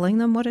me telling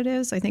them what it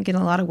is. I think in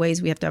a lot of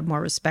ways we have to have more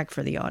respect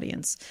for the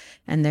audience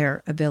and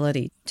their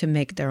ability to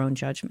make their own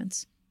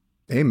judgments.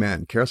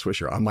 Amen. Kara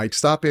Swisher. I'm like,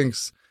 stop being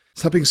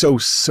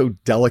so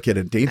delicate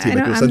and dainty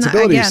with your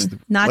sensibilities.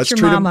 Not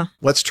your mama.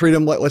 Let's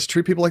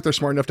treat people like they're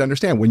smart enough to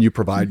understand when you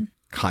provide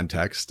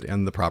context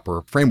and the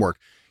proper framework.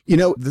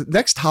 The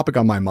next topic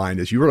on my mind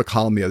is you wrote a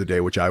column the other day,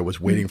 which I was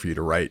waiting for you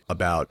to write,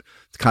 about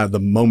kind of the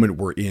moment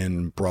we're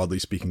in, broadly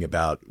speaking,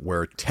 about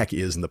where tech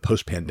is in the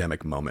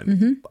post-pandemic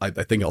moment. I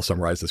think I'll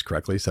summarize this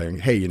correctly, saying,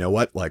 hey, you know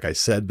what? Like I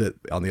said that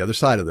on the other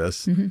side of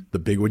this, the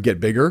big would get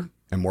bigger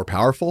and more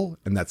powerful,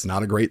 and that's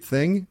not a great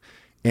thing.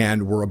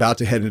 And we're about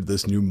to head into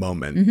this new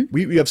moment.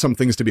 We have some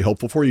things to be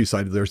hopeful for. You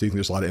cited there's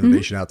a lot of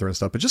innovation out there and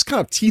stuff, but just kind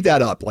of tee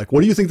that up. Like,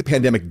 what do you think the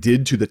pandemic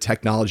did to the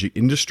technology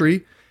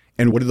industry?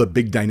 And what are the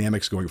big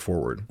dynamics going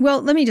forward?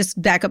 Well, let me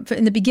just back up.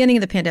 In the beginning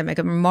of the pandemic,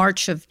 in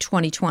March of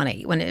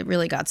 2020, when it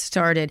really got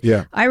started,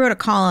 I wrote a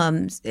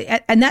column.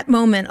 At that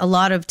moment, a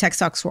lot of tech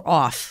stocks were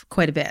off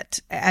quite a bit.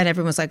 And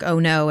everyone was like, oh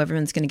no,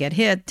 everyone's going to get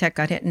hit. Tech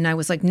got hit. And I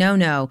was like,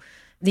 no,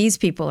 these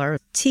people are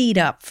teed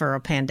up for a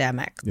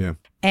pandemic. Yeah.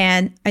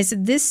 And I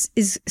said, this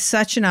is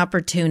such an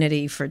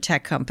opportunity for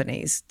tech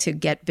companies to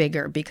get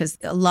bigger because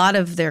a lot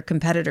of their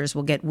competitors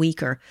will get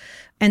weaker.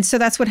 And so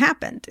that's what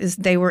happened, is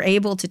they were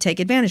able to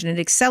take advantage, and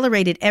it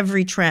accelerated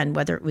every trend,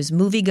 whether it was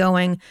movie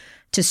going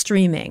to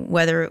streaming,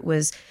 whether it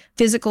was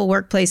physical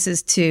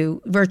workplaces to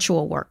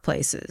virtual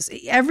workplaces.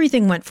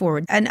 Everything went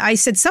forward. And I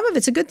said some of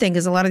it's a good thing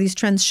because a lot of these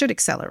trends should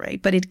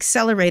accelerate, but it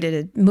accelerated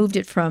it, moved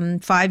it from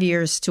 5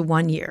 years to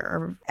 1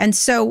 year. And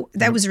so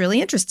that was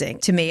really interesting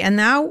to me. And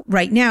now,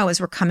 right now,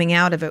 as we're coming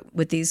out of it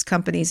with these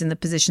companies in the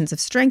positions of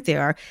strength they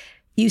are,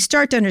 you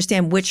start to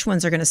understand which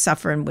ones are going to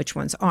suffer and which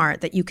ones aren't,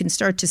 that you can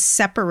start to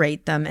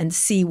separate them and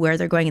see where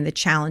they're going and the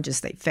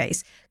challenges they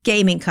face.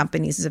 Gaming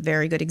companies is a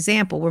very good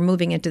example. We're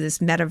moving into this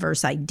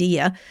metaverse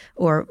idea,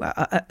 or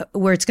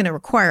where it's going to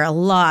require a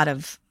lot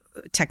of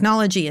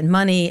technology and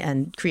money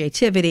and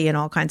creativity and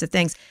all kinds of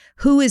things.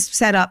 Who is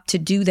set up to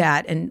do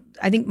that? And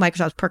I think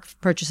Microsoft's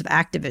purchase of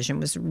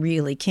Activision was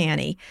really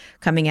canny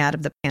coming out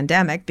of the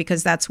pandemic,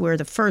 because that's where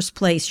the first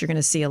place you're going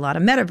to see a lot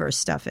of metaverse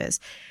stuff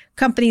is.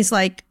 Companies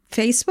like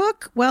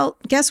Facebook, well,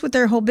 guess what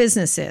their whole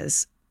business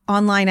is?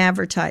 Online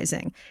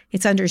advertising.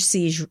 It's under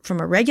siege from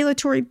a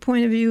regulatory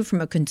point of view, from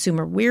a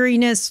consumer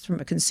weariness, from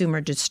a consumer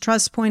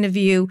distrust point of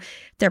view.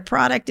 Their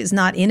product is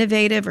not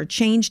innovative or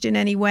changed in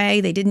any way.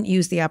 They didn't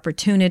use the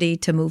opportunity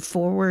to move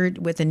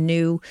forward with a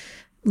new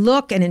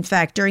look. And in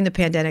fact, during the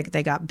pandemic,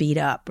 they got beat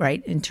up,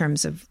 right, in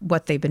terms of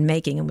what they've been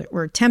making. And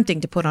we're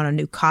attempting to put on a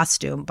new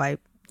costume by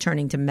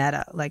turning to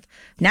Meta. Like,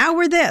 now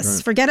we're this,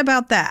 right, forget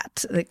about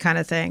that kind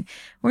of thing.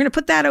 We're going to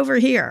put that over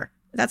here.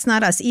 That's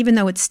not us, even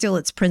though it's still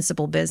its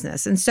principal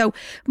business. And so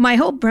my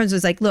whole premise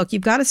was like, look,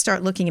 you've got to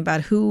start looking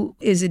about who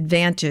is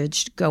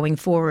advantaged going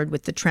forward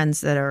with the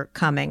trends that are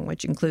coming,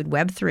 which include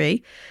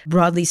Web3.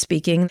 Broadly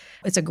speaking,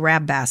 it's a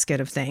grab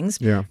basket of things.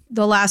 Yeah.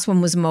 The last one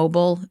was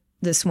mobile.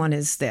 This one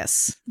is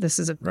this. This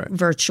is a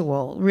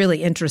virtual,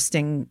 really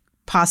interesting,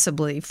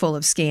 possibly full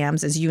of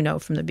scams, as you know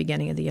from the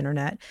beginning of the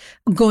internet.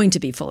 Going to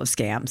be full of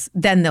scams.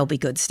 Then there'll be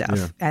good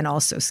stuff and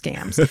also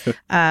scams.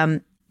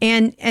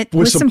 And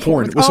with some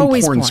porn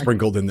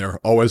sprinkled in there.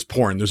 Always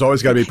porn. There's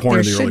always got to be porn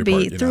in the early part.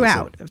 There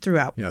should be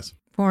throughout. Yes.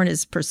 Porn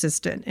is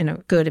persistent in a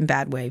good and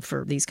bad way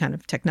for these kind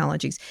of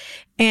technologies.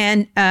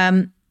 And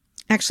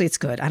actually, it's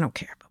good. I don't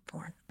care about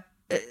porn.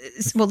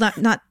 Well,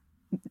 not.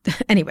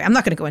 Anyway, I'm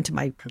not going to go into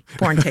my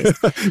porn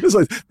taste.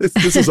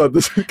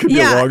 this could be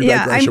a long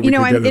digression.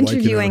 I'm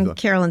interviewing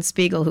Carolyn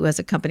Spiegel, who has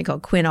a company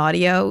called Quinn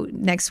Audio,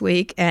 next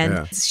week,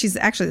 and she's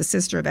actually the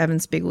sister of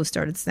Evan Spiegel, who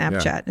started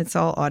Snapchat. Yeah. It's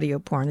all audio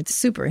porn. It's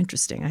super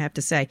interesting, I have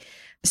to say.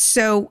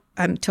 So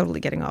I'm totally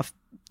getting off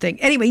thing.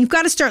 Anyway, you've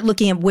got to start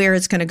looking at where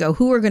it's going to go,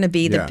 who are going to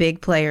be the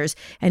big players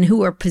and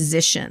who are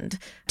positioned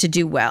to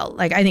do well.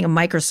 Like, I think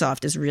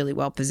Microsoft is really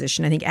well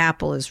positioned. I think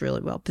Apple is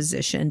really well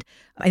positioned.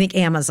 I think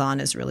Amazon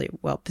is really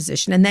well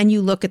positioned. And then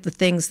you look at the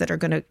things that are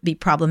going to be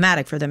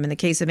problematic for them. In the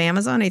case of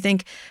Amazon, I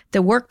think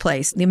the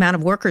workplace, the amount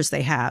of workers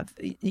they have,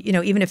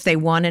 even if they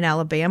won in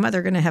Alabama,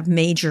 they're going to have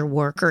major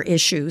worker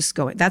issues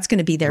going. That's going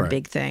to be their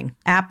big thing.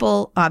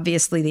 Apple,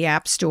 obviously the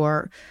App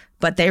Store,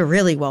 but they're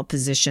really well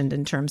positioned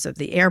in terms of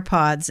the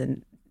AirPods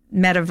and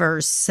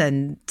metaverse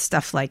and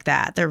stuff like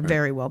that. They're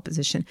very well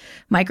positioned.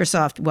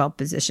 Microsoft, well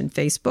positioned.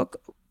 Facebook,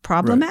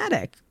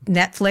 problematic.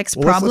 Netflix,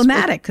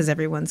 problematic because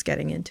everyone's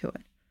getting into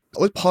it.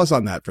 Let's pause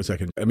on that for a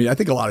second. I mean, I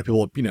think a lot of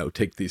people,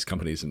 take these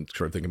companies and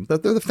sort of think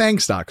that they're the FANG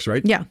stocks,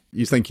 right? Yeah.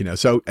 You think,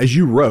 so as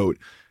you wrote,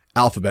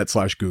 Alphabet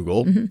 /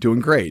 Google,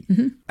 doing great.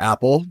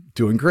 Apple,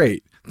 doing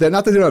great.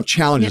 Not that they don't have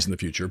challenges in the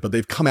future, but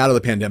they've come out of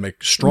the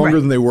pandemic stronger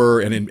than they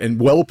were and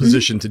well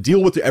positioned to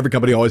deal with every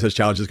company always has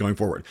challenges going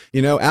forward.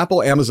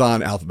 Apple,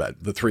 Amazon, Alphabet,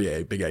 the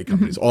 3A, big A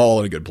companies, all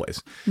in a good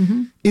place.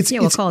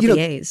 We'll call it the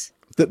A's.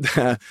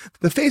 The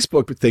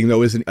Facebook thing,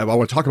 though, I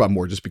want to talk about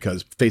more just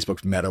because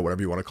Facebook's Meta,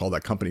 whatever you want to call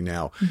that company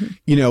now,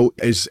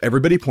 as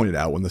everybody pointed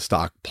out when the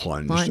stock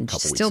plunged a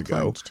couple weeks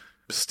ago,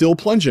 still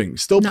plunging.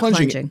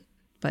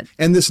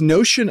 And this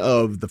notion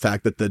of the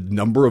fact that the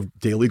number of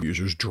daily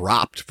users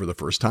dropped for the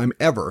first time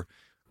ever,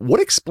 what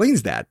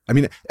explains that? I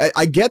mean,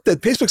 I get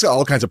that Facebook's got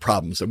all kinds of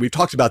problems, and we've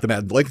talked about them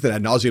at length and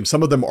ad nauseum.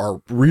 Some of them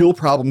are real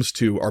problems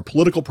too, are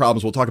political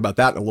problems. We'll talk about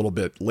that in a little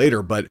bit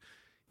later. But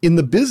in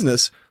the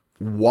business,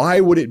 why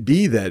would it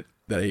be that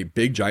a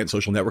big, giant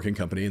social networking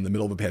company in the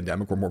middle of a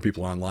pandemic where more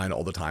people are online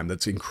all the time,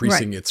 that's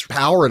increasing its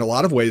power in a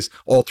lot of ways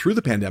all through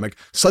the pandemic,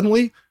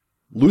 suddenly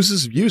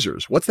loses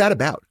users? What's that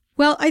about?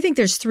 Well, I think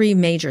there's three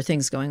major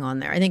things going on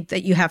there. I think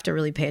that you have to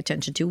really pay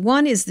attention to.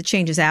 One is the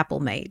changes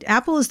Apple made.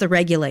 Apple is the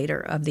regulator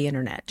of the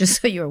internet,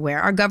 just so you're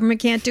aware. Our government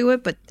can't do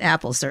it, but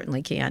Apple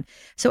certainly can.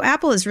 So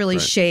Apple has really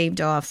shaved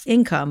off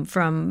income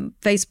from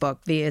Facebook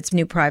via its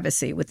new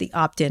privacy with the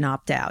opt-in,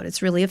 opt-out.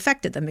 It's really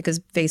affected them because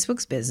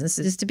Facebook's business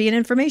is to be an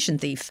information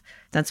thief.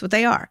 That's what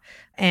they are.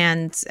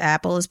 And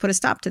Apple has put a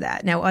stop to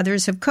that. Now,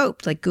 others have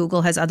coped, like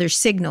Google has other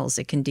signals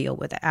it can deal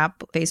with.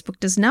 Facebook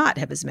does not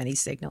have as many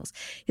signals.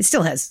 It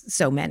still has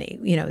so many,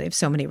 they have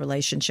so many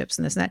relationships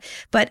and this and that.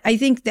 But I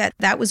think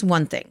that was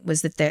one thing,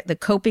 was that the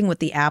coping with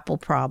the Apple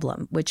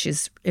problem, which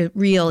is a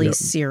really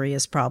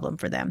serious problem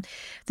for them.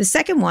 The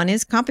second one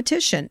is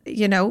competition,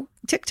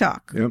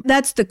 TikTok.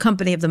 That's the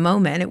company of the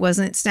moment. It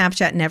wasn't,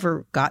 Snapchat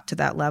never got to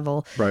that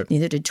level. Right.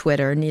 Neither did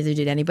Twitter, neither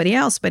did anybody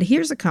else. But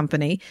here's a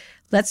company,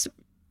 let's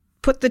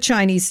put the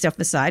Chinese stuff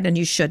aside, and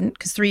you shouldn't,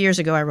 because 3 years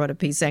ago I wrote a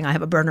piece saying I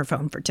have a burner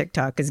phone for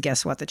TikTok because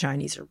guess what? The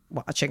Chinese are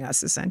watching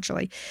us,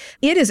 essentially.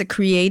 It is a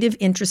creative,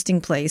 interesting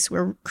place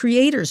where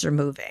creators are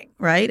moving,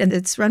 right? And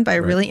it's run by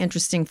a really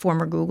interesting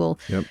former Google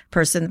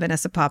person,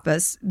 Vanessa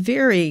Pappas,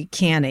 very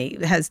canny,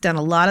 has done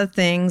a lot of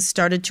things,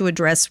 started to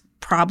address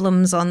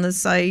problems on the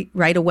site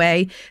right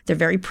away. They're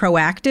very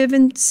proactive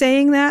in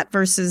saying that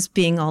versus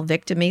being all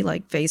victim-y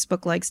like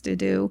Facebook likes to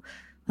do.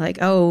 Like,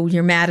 oh,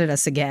 you're mad at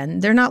us again.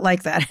 They're not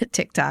like that at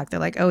TikTok. They're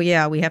like, oh,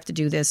 yeah, we have to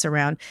do this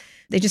around.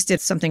 They just did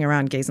something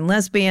around gays and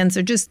lesbians.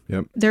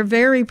 They're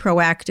very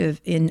proactive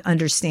in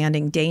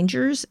understanding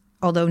dangers,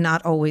 although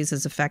not always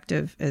as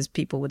effective as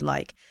people would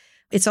like.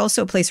 It's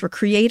also a place where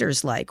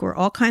creators where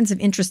all kinds of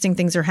interesting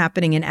things are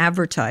happening in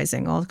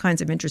advertising. All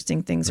kinds of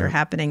interesting things are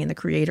happening in the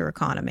creator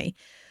economy.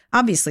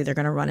 Obviously, they're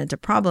going to run into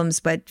problems,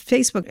 but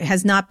Facebook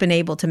has not been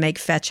able to make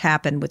fetch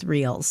happen with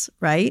Reels,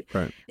 right?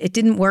 It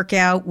didn't work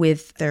out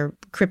with their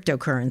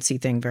cryptocurrency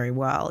thing very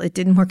well. It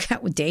didn't work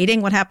out with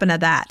dating. What happened to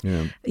that?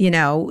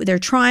 They're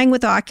trying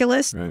with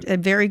Oculus, a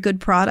very good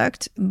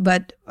product,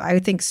 but I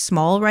think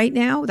small right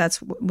now. That's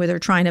where they're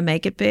trying to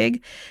make it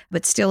big,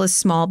 but still a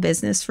small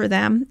business for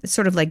them. It's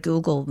sort of like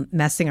Google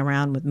messing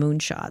around with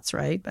moonshots,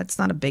 right? That's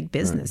not a big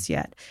business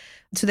yet.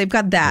 So they've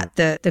got that,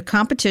 the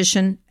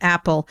competition,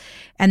 Apple,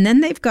 and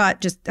then they've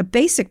got just a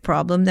basic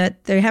problem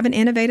that they haven't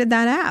innovated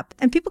that app.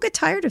 And people get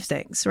tired of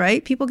things,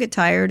 right? People get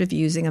tired of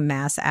using a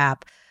mass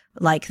app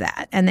like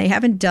that. And they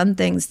haven't done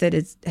things that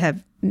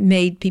have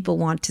made people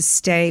want to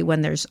stay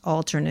when there's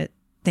alternate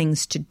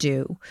things to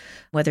do,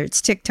 whether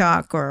it's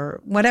TikTok or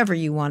whatever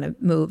you want to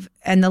move.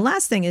 And the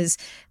last thing is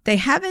they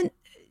haven't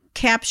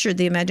captured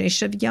the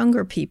imagination of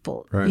younger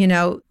people.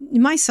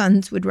 My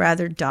sons would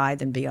rather die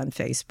than be on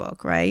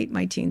Facebook, right?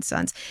 My teen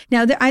sons.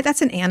 Now,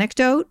 that's an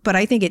anecdote, but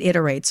I think it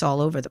iterates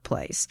all over the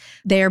place.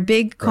 Their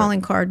big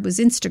calling card was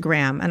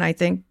Instagram, and I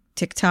think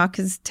TikTok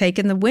has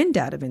taken the wind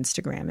out of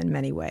Instagram in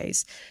many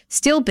ways.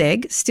 Still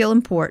big, still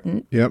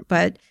important,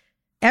 but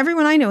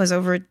Everyone I know is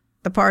over at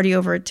the party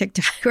over at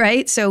TikTok,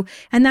 right? So,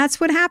 and that's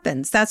what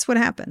happens. That's what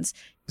happens.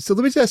 So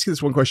let me just ask you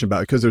this one question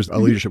about, because there's a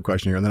leadership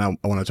question here, and then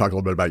I want to talk a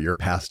little bit about your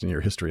past and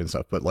your history and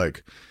stuff. But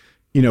like,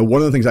 you know,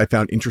 one of the things I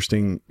found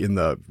interesting in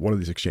one of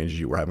these exchanges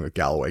you were having with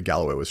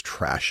Galloway was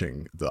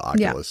trashing the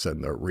Oculus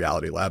and the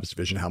Reality Labs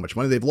division, how much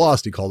money they've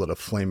lost. He called it a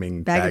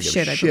flaming bag of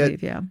shit. I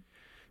believe, yeah.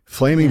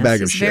 Flaming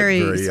bag of shit.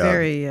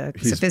 Very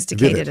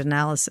sophisticated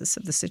analysis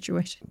of the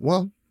situation.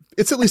 Well,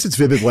 at least it's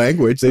vivid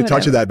language. They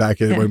taught you that back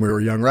when we were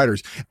young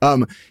writers.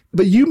 But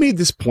you made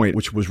this point,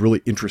 which was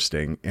really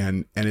interesting.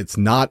 And it's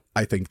not,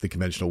 I think, the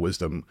conventional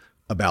wisdom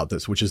about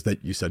this, which is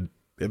that you said,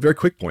 a very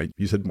quick point,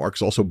 you said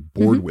Mark's also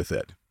bored with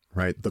it,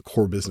 right? The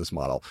core business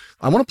model.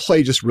 I want to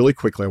play just really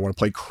quickly. I want to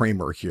play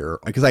Kramer here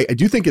because I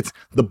do think it's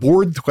the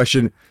board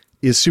question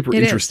is super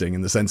interesting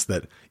in the sense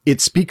that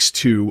it speaks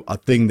to a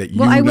thing that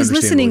you understand really well. I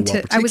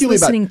was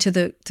listening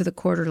to the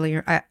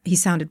quarterly. He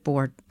sounded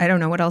bored. I don't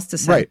know what else to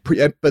say.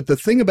 Right. But the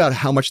thing about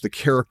how much the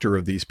character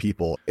of these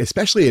people,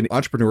 especially in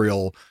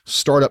entrepreneurial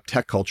startup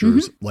tech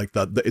cultures, like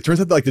it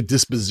turns out like the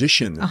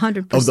disposition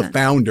 100%. Of the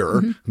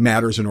founder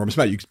matters enormous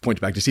amount. You can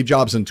point back to Steve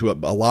Jobs and to a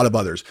lot of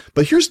others.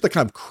 But here's the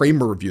kind of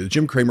Kramer view, the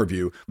Jim Cramer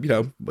view. You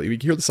know, you can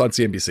hear this on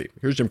CNBC.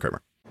 Here's Jim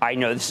Cramer. I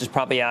know this is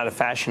probably out of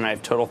fashion. I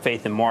have total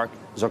faith in Mark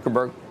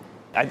Zuckerberg.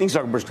 I think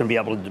Zuckerberg's going to be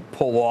able to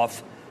pull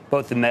off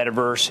both the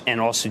metaverse and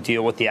also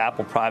deal with the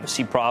Apple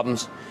privacy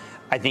problems.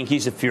 I think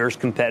he's a fierce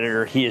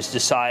competitor. He has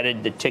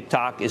decided that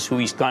TikTok is who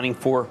he's gunning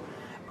for.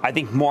 I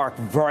think Mark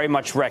very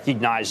much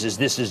recognizes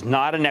this is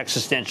not an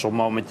existential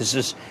moment. This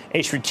is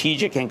a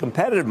strategic and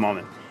competitive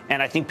moment.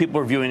 And I think people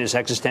are viewing this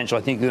existential.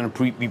 I think they're going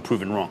to be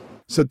proven wrong.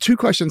 So two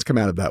questions come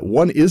out of that.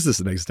 One, is this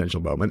an existential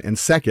moment? And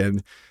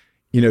second,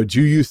 you know,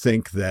 do you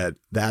think that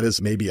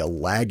is maybe a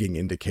lagging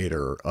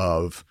indicator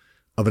of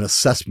an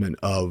assessment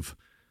of,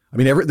 I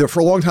mean,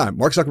 for a long time,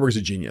 Mark Zuckerberg is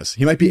a genius.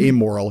 He might be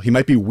amoral. He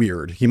might be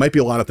weird. He might be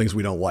a lot of things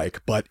we don't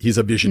like, but he's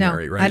a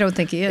visionary, right? I don't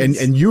think he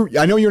is. And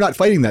I know you're not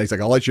fighting that. He's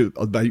like, I'll let you,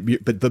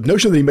 but the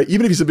notion that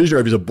even if he's a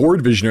visionary, if he's a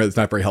bored visionary, that's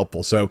not very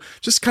helpful. So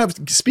just kind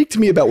of speak to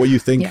me about what you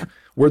think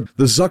were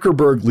the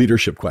Zuckerberg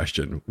leadership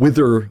question,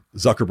 whether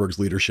Zuckerberg's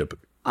leadership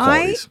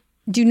qualities.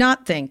 I do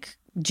not think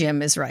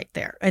Jim is right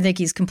there. I think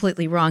he's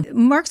completely wrong.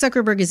 Mark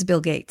Zuckerberg is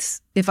Bill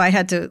Gates. If I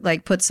had to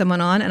put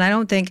someone on, and I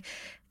don't think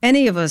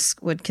any of us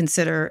would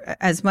consider,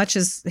 as much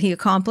as he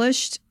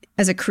accomplished,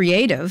 as a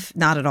creative,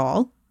 not at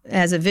all.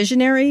 As a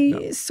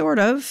visionary, sort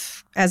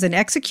of. As an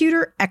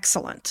executor,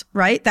 excellent,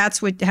 right? That's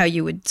how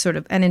you would sort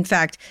of, and in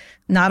fact,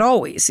 not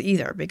always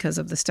either, because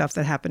of the stuff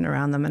that happened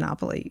around the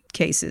monopoly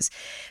cases.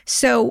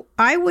 So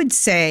I would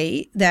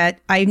say that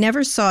I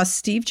never saw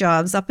Steve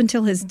Jobs, up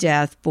until his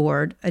death,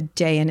 bored a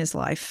day in his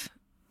life.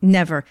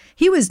 Never.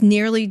 He was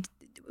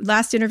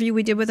last interview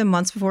we did with him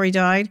months before he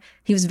died,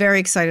 he was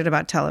very excited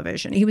about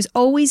television. He was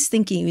always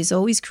thinking, he was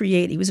always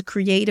creative. He was a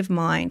creative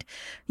mind.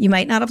 You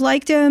might not have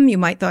liked him. You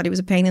might thought he was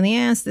a pain in the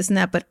ass, this and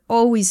that, but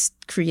always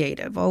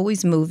creative,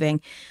 always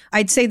moving.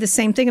 I'd say the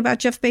same thing about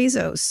Jeff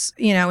Bezos,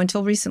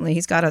 until recently.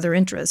 He's got other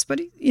interests,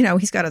 but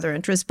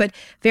but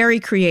very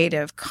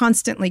creative,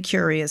 constantly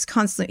curious,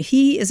 constantly.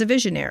 He is a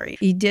visionary.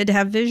 He did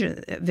have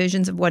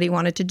visions of what he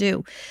wanted to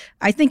do.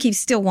 I think he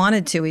still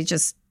wanted to.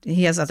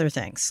 He has other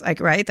things,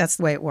 right? That's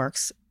the way it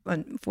works.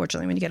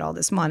 Unfortunately, when you get all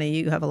this money,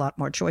 you have a lot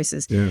more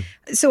choices. Yeah.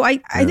 So I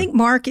think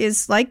Mark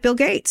is like Bill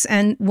Gates.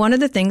 And one of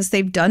the things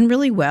they've done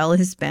really well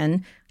has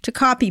been to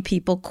copy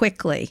people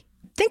quickly.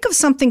 Think of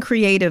something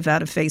creative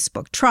out of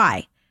Facebook.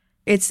 Try.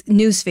 It's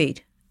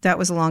newsfeed. That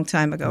was a long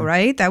time ago,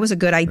 right? That was a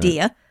good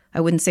idea. Right.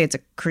 I wouldn't say it's a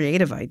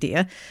creative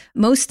idea.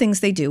 Most things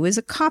they do is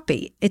a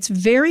copy. It's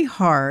very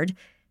hard.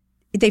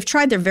 They've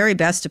tried their very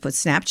best to put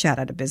Snapchat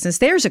out of business.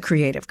 There's a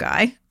creative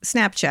guy,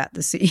 Snapchat,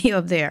 the CEO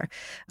of there.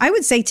 I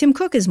would say Tim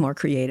Cook is more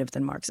creative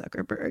than Mark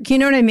Zuckerberg. You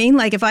know what I mean?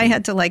 Like if I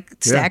had to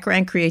stack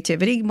rank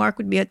creativity, Mark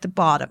would be at the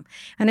bottom.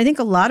 And I think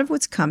a lot of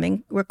what's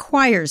coming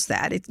requires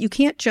that. You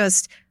can't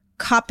just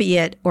copy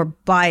it or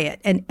buy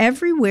it. And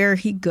everywhere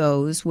he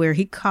goes, where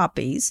he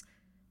copies,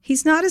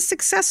 he's not as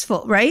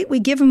successful, right? We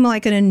give him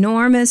an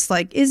enormous,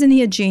 isn't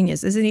he a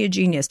genius? Isn't he a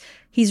genius?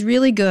 He's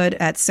really good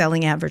at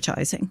selling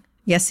advertising.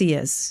 Yes, he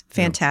is.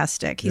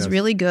 Fantastic. He's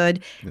really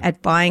good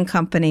at buying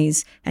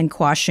companies and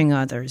quashing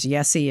others.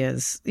 Yes, he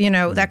is.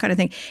 That kind of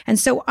thing. And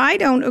so I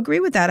don't agree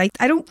with that.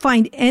 I don't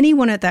find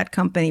anyone at that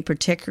company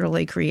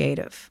particularly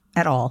creative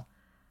at all.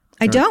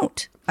 I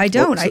don't.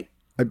 Well, I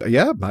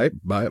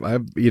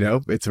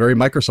it's very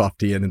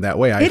Microsoftian in that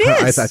way. It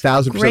is. I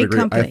 1,000% agree.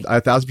 Company. I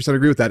 1,000%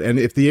 agree with that. And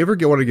if they ever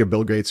want to give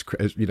Bill Gates,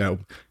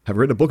 have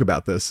written a book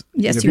about this.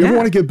 Yes, if you ever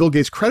want to give Bill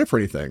Gates credit for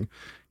anything,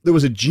 there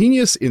was a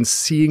genius in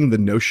seeing the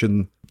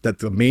notion that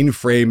the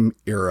mainframe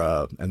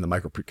era and the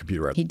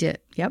microcomputer era, he did,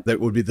 yep. That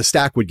would be the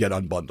stack would get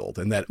unbundled,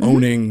 and that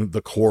owning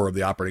the core of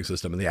the operating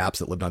system and the apps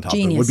that lived on top of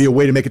it would be a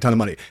way to make a ton of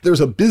money. There's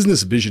a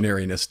business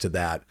visionariness to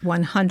that.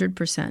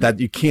 100%.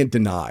 That you can't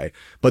deny.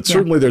 But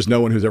certainly there's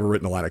no one who's ever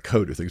written a line of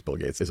code who thinks Bill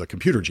Gates is a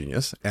computer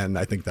genius. And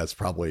I think that's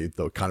probably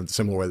the kind of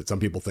similar way that some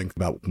people think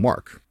about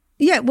Mark.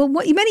 Yeah, well,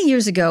 many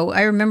years ago,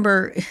 I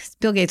remember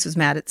Bill Gates was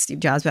mad at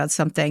Steve Jobs about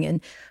something, and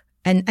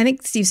And I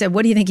think Steve said,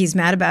 what do you think he's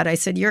mad about? I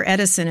said, you're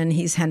Edison and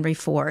he's Henry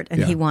Ford.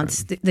 And he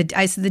wants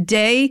I said, the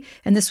day,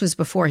 and this was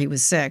before he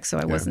was sick, so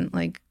I wasn't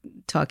like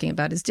talking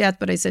about his death,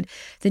 but I said,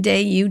 the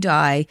day you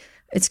die,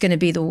 it's going to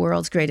be the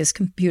world's greatest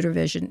computer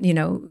vision,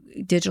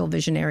 digital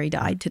visionary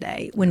died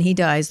today. When he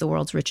dies, the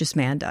world's richest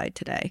man died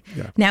today.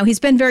 Yeah. Now, he's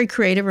been very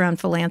creative around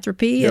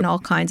philanthropy and all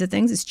kinds of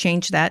things. It's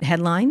changed that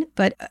headline.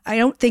 But I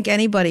don't think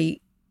anybody,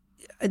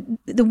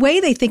 the way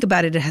they think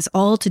about it, it has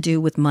all to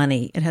do with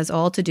money. It has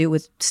all to do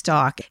with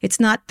stock. It's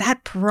not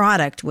that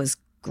product was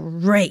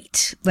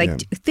great.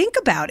 Think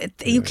about it.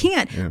 You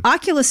can't. Yeah.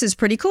 Oculus is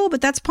pretty cool,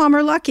 but that's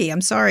Palmer Luckey. I'm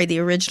sorry, the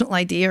original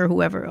idea or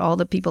whoever, all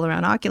the people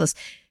around Oculus.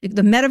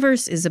 The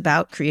metaverse is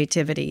about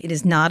creativity. It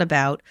is not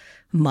about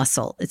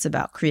muscle. It's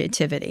about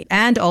creativity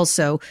and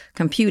also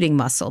computing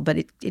muscle, but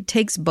it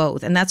takes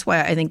both. And that's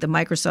why I think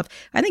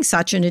I think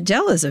Satya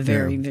Nadella is a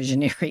very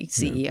visionary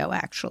CEO,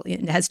 actually,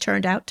 and has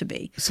turned out to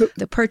be. So,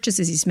 the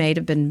purchases he's made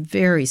have been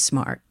very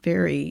smart,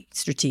 very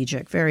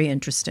strategic, very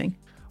interesting.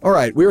 All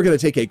right, we are going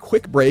to take a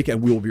quick break,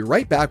 and we will be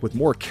right back with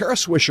more Kara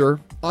Swisher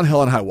on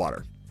Hell and High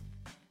Water.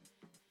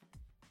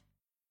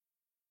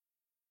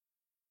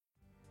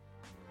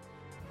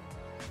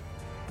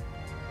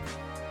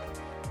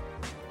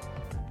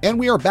 And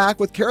we are back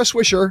with Kara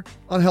Swisher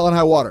on Hell and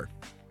High Water.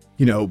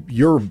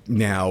 You're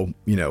now,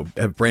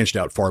 have branched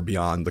out far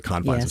beyond the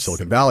confines of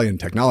Silicon Valley and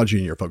technology,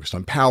 and you're focused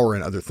on power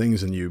and other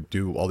things, and you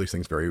do all these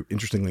things very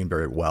interestingly and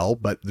very well.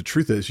 But the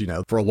truth is,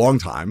 for a long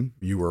time,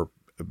 you were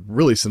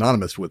really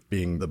synonymous with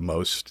being the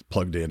most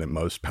plugged in and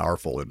most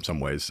powerful in some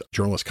ways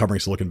journalist covering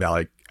Silicon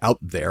Valley out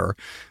there.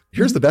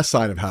 Here's the best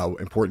sign of how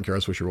important Kara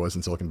Swisher was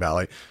in Silicon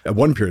Valley at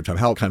one period of time,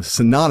 how kind of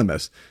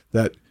synonymous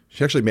that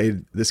she actually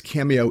made this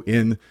cameo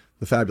in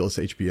the fabulous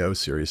HBO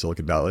series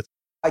Silicon Valley.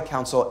 I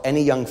counsel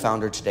any young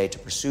founder today to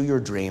pursue your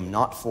dream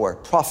not for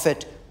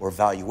profit or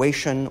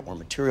valuation or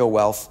material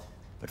wealth,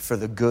 but for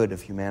the good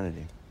of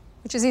humanity.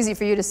 Which is easy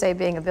for you to say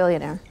being a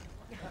billionaire.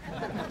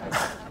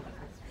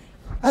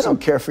 I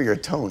don't care for your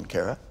tone,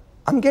 Kara.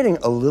 I'm getting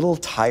a little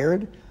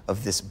tired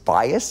of this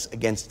bias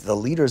against the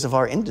leaders of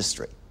our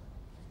industry.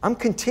 I'm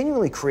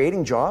continually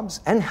creating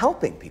jobs and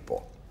helping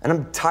people, and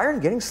I'm tired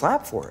of getting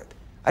slapped for it.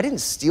 I didn't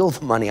steal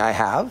the money I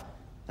have,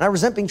 and I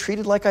resent being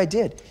treated like I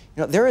did.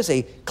 There is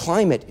a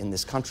climate in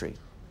this country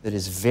that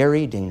is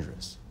very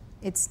dangerous.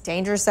 It's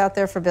dangerous out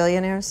there for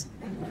billionaires?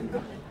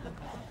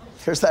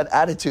 There's that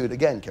attitude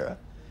again, Kara.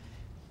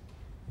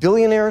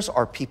 Billionaires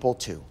are people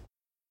too.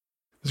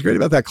 What's great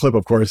about that clip,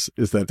 of course,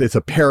 is that it's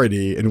a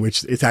parody in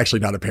which it's actually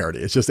not a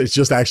parody. It's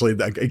just actually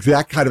the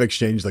exact kind of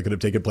exchange that could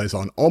have taken place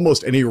on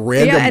almost any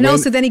random. Yeah, and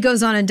also then he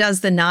goes on and does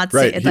the Nazi,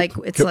 right.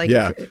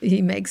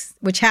 He makes,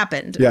 which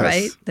happened,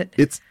 right?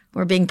 That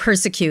we're being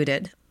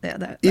persecuted.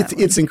 Yeah,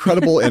 it's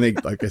incredible,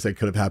 and like I said,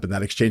 could have happened.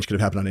 That exchange could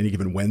have happened on any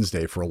given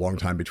Wednesday for a long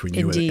time between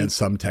you and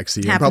some tech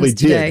CEO. Happens probably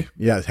today. Did.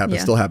 Yeah, it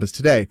happens. Still happens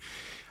today.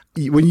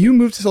 When you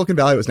moved to Silicon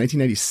Valley, it was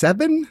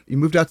 1997? You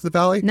moved out to the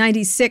Valley?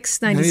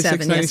 96,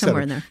 97,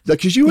 somewhere in there.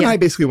 Because you and I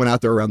basically went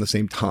out there around the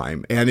same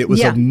time. And it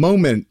was a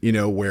moment,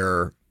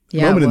 where,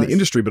 moment in the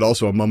industry, but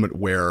also a moment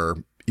where,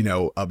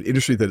 an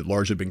industry that had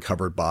largely been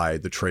covered by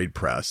the trade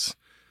press.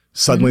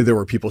 Suddenly there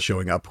were people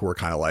showing up who were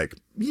kind of like,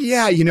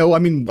 I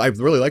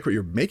really like what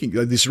you're making.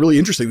 This is really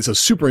interesting. This is a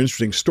super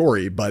interesting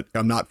story, but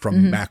I'm not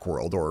from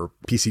Macworld or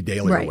PC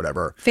Daily or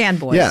whatever.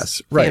 Fanboys. Yes,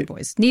 right.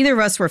 Fanboys. Neither of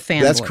us were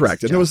fanboys. That's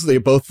correct. And they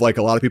both, like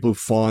a lot of people who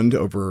fawned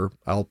over,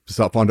 I'll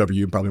stop fawned over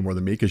you probably more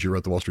than me because you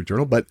wrote the Wall Street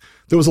Journal, but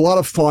there was a lot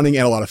of fawning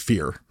and a lot of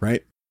fear,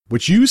 right?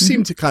 Which you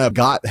seem to kind of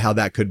got how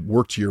that could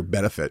work to your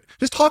benefit.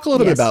 Just talk a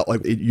little bit about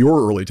like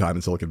your early time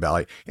in Silicon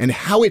Valley and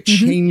how it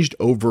changed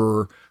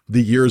over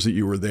the years that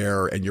you were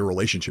there and your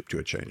relationship to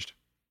it changed.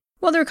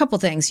 Well, there are a couple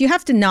things. You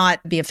have to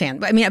not be a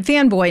fan. I mean,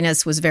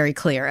 fanboyness was very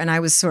clear, and I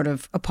was sort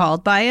of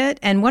appalled by it.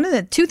 And one of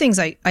the two things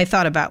I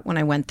thought about when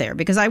I went there,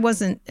 because I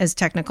wasn't as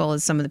technical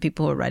as some of the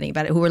people who were writing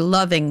about it, who were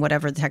loving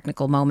whatever the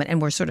technical moment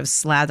and were sort of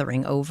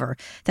slathering over,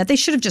 that they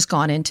should have just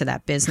gone into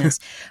that business.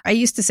 I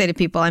used to say to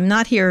people, I'm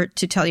not here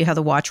to tell you how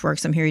the watch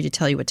works. I'm here to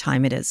tell you what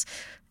time it is.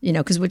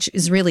 Which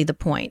is really the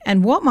point.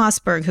 And Walt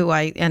Mossberg, who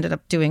I ended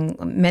up doing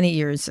many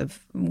years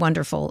of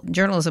wonderful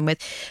journalism with,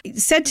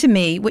 said to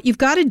me, what you've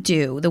got to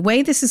do, the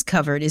way this is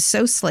covered is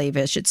so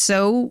slavish, it's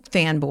so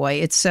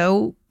fanboy, it's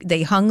so,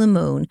 they hung the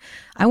moon.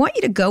 I want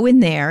you to go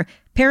in there,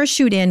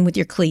 parachute in with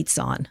your cleats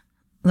on.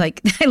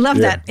 Like, I love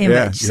that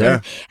image.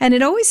 And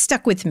it always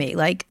stuck with me.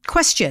 Like,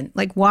 question,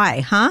 like,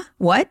 why? Huh?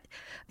 What?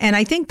 And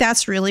I think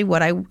that's really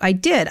what I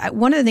did.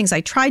 One of the things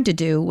I tried to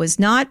do was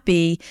not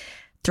be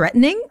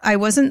threatening. I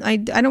wasn't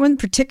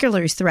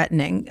particularly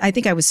threatening. I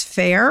think I was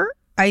fair.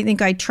 I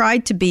think I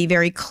tried to be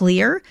very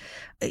clear.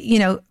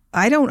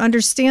 I don't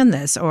understand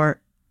this, or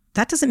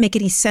that doesn't make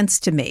any sense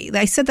to me.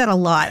 I said that a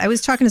lot. I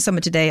was talking to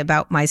someone today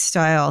about my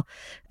style,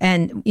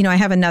 and, I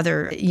have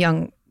another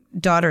young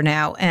daughter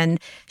now, and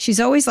she's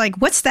always like,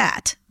 "What's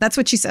that?" That's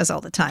what she says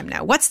all the time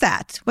now. "What's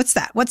that? What's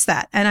that? What's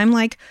that?" And I'm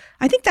like,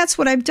 I think that's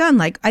what I've done.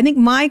 Like, I think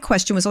my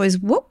question was always,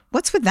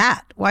 what's with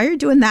that? Why are you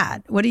doing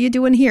that? What are you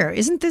doing here?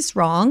 Isn't this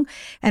wrong?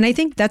 And I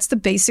think that's the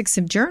basics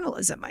of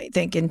journalism, I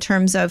think, in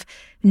terms of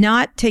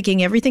not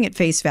taking everything at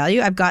face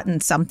value. I've gotten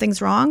some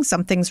things wrong,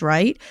 some things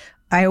right.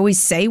 I always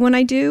say when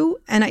I do,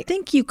 and I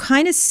think you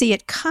kind of see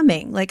it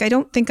coming. Like, I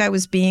don't think I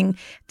was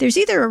there's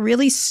either a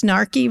really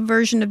snarky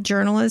version of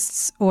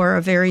journalists or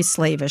a very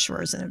slavish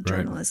version of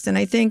journalists. And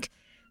I think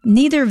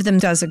neither of them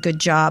does a good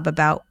job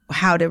about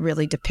how to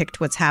really depict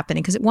what's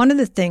happening. Because one of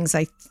the things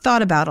I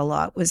thought about a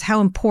lot was how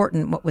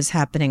important what was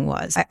happening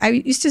was. I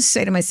used to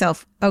say to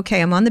myself,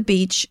 okay, I'm on the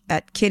beach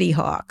at Kitty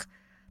Hawk,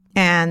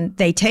 and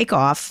they take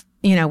off,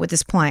 with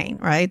this plane,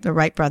 right? The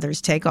Wright brothers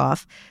take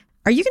off.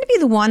 Are you going to be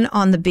the one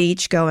on the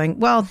beach going,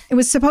 well, it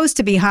was supposed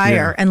to be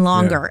higher and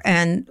longer,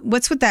 and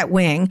what's with that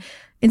wing?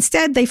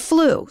 Instead, they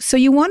flew. So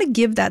you want to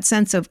give that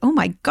sense of, oh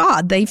my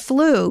God, they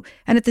flew.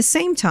 And at the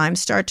same time,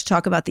 start to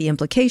talk about the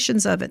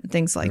implications of it and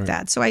things like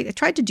that. So I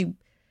tried to do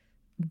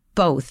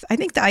both. I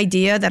think the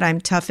idea that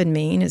I'm tough and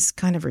mean is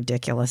kind of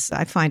ridiculous.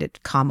 I find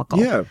it comical.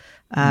 Yeah.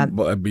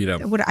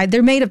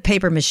 They're made of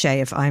paper mache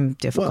if I'm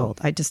difficult.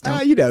 I just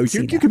don't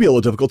you could be a little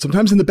difficult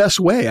sometimes in the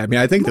best way. I mean,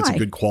 I think that's a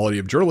good quality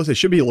of journalists. They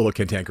should be a little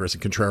cantankerous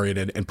and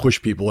contrarian and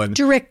push people. And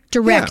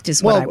direct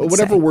is what I would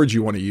whatever say. words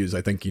you want to use.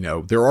 I think,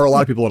 there are a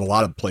lot of people in a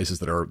lot of places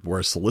that are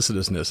where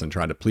solicitousness and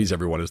trying to please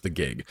everyone is the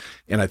gig.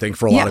 And I think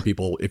for a lot of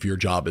people, if your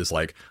job is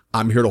like,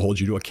 I'm here to hold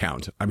you to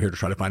account, I'm here to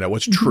try to find out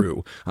what's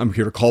true, I'm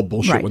here to call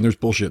bullshit when there's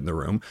bullshit in the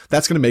room,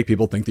 that's going to make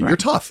people think that you're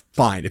tough.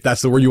 Fine. If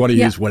that's the word you want to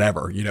use,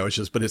 whatever, it's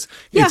just, but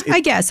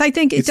I guess. I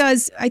think it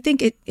does. I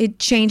think it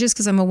changes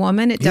because I'm a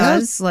woman. It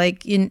does.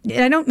 Like, and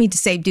I don't mean to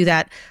say do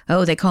that.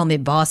 Oh, they call me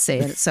bossy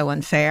and it's so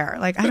unfair.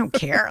 Like, I don't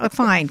care.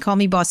 Fine, call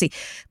me bossy.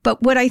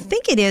 But what I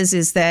think it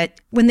is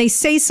that when they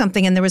say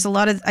something, and there was a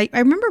lot of, I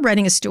remember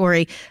writing a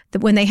story that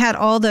when they had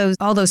all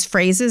those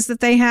phrases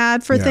that they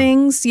had for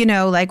things,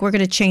 like, we're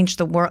going to change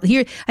the world.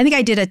 Here, I think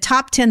I did a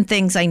top 10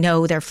 things I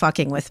know they're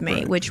fucking with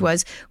me, which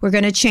was, we're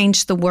going to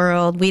change the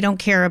world. We don't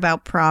care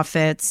about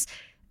profits.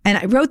 And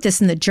I wrote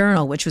this in the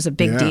Journal, which was a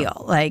big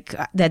deal. Like,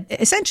 that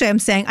essentially I'm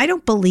saying, I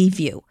don't believe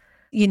you.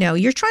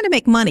 You're trying to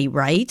make money,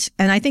 right?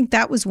 And I think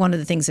that was one of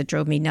the things that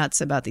drove me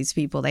nuts about these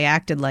people. They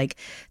acted like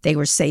they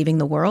were saving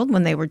the world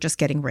when they were just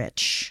getting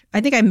rich.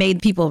 I think I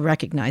made people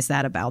recognize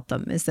that about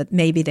them, is that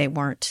maybe they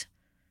weren't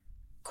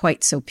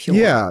quite so pure.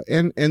 Yeah.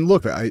 And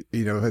look, I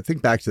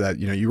think back to that,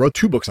 you wrote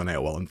 2 books on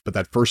AOL, but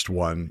that first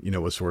one,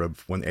 was sort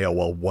of when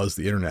AOL was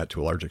the internet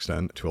to a large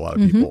extent to a lot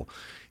of people.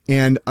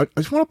 And I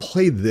just want to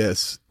play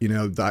this, I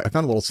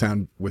found a little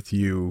sound with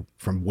you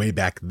from way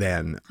back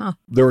then.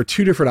 There were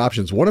 2 different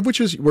options, one of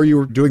which is where you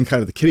were doing kind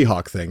of the Kitty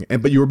Hawk thing,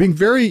 but you were being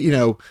very,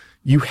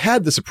 you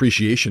had this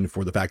appreciation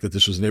for the fact that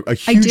this was a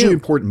hugely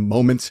important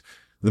moment,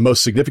 the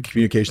most significant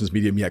communications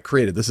medium yet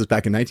created. This is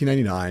back in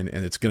 1999,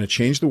 and it's going to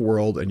change the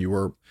world. And you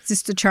were... Is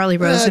this the Charlie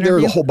Rose interview? There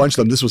were a whole bunch of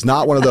them. This was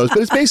not one of those, but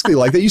it's basically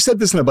like that. You said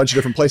this in a bunch of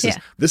different places.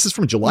 Yeah. This is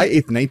from July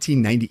 8th,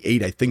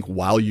 1998, I think,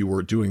 while you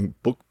were doing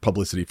book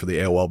publicity for the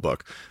AOL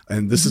book.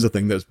 And this is a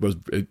thing that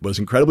was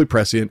incredibly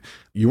prescient.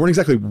 You weren't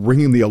exactly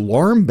ringing the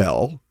alarm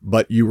bell,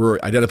 but you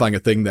were identifying a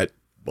thing that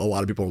a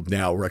lot of people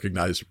now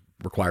recognize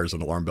requires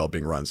an alarm bell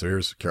being run. So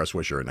here's Kara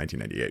Swisher in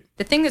 1998.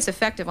 The thing that's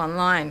effective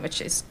online,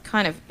 which is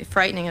kind of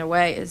frightening in a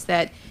way, is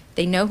that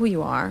they know who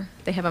you are.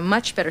 They have a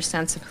much better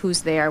sense of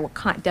who's there,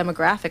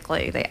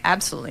 demographically. They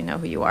absolutely know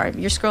who you are. If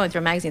you're scrolling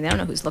through a magazine, they don't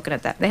know who's looking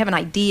at that. They have an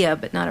idea,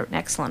 but not an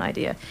excellent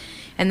idea.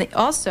 And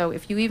also,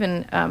 if you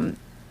even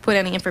put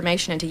any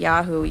information into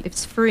Yahoo,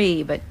 it's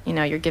free, but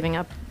you're giving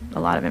up a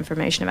lot of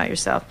information about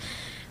yourself.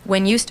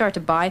 When you start to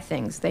buy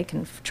things, they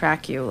can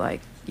track you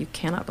like you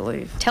cannot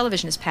believe.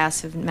 Television is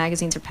passive,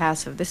 magazines are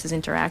passive, this is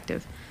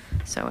interactive.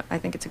 So I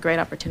think it's a great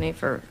opportunity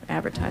for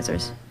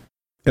advertisers.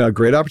 A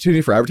great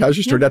opportunity for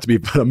advertisers turned out to be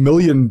about a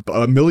million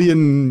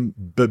bajillion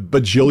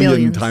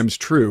times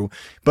true.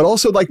 But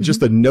also just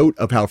the note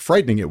of how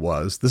frightening it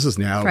was. This is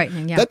now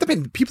frightening. Yeah.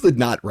 People did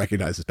not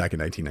recognize this back in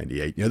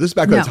 1998. This is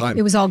back at the time.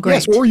 It was all great.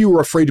 Yes, or you were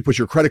afraid to put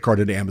your credit card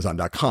into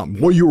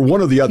Amazon.com. Or you were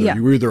one or the other. Yeah.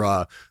 You were either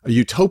a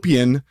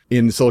utopian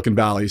in Silicon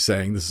Valley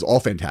saying this is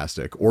all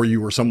fantastic, or you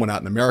were someone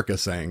out in America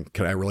saying,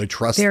 can I really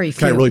trust? Very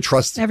few. Can I really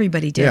trust?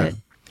 Everybody did it.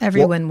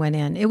 Everyone went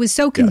in. It was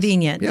so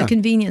convenient. The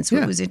convenience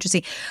was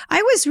interesting.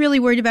 I was really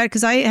worried about it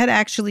because I had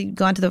actually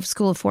gone to the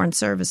School of Foreign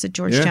Service at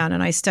Georgetown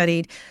and I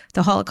studied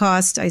the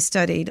Holocaust. I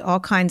studied all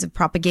kinds of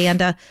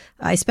propaganda.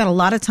 I spent a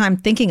lot of time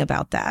thinking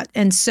about that.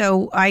 And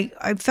so I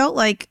felt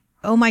like,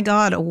 oh my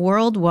God, a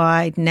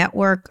worldwide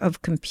network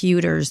of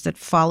computers that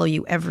follow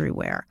you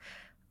everywhere.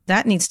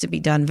 that needs to be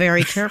done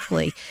very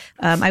carefully.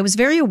 I was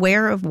very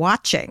aware of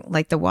watching,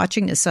 like the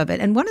watchingness of it.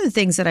 And one of the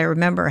things that I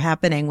remember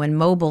happening when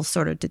mobile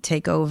started to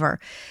take over,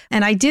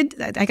 and I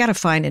got to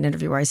find an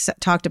interview where I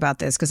talked about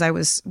this,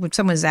 because when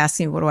someone was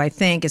asking me, what do I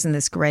think? Isn't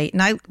this great?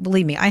 And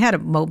believe me, I had a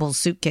mobile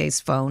suitcase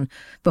phone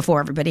before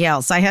everybody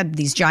else. I had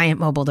these giant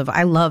mobile devices.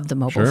 I love the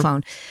mobile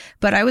phone.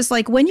 But I was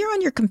like, when you're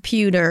on your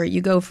computer,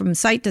 you go from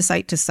site to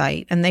site to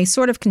site, and they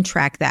sort of can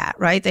track that,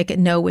 right? They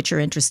can know what you're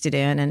interested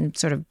in and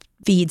sort of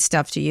feed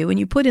stuff to you, and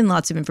you put in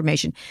lots of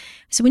information.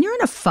 So when you're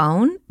on a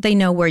phone, they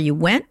know where you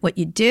went, what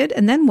you did,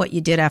 and then what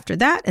you did after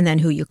that, and then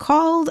who you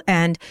called,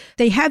 and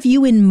they have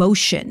you in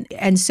motion.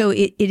 And so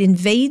it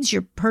invades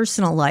your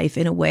personal life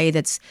in a way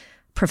that's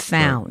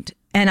profound.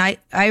 Right. And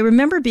I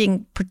remember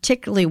being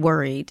particularly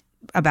worried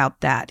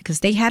about that, because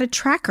they had a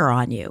tracker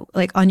on you,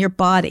 like on your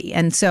body.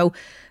 And so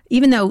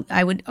even though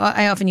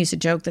I often used to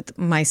joke that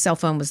my cell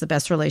phone was the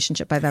best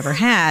relationship I've ever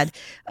had,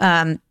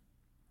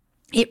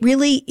 it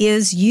really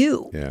is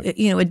you,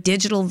 a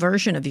digital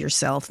version of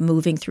yourself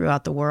moving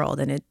throughout the world.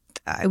 And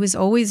I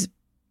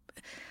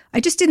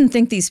just didn't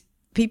think these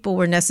people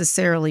were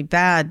necessarily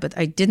bad, but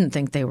I didn't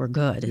think they were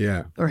good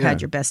or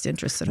had your best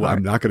interests at heart.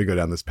 I'm not going to go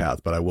down this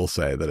path, but I will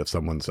say that if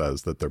someone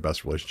says that their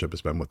best relationship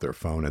has been with their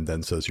phone and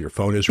then says your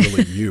phone is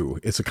really you,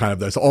 it's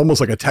that's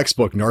almost like a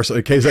textbook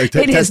narcissist.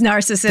 It is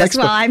narcissist.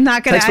 Well, I'm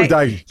not going to, I'm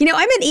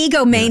an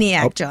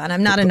egomaniac, John.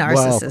 I'm not a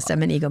narcissist.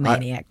 I'm an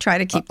egomaniac. Try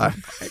to keep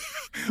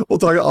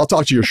I'll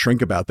talk to your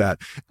shrink about that.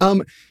 I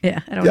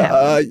don't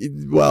have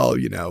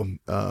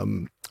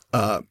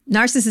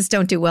narcissists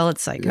don't do well at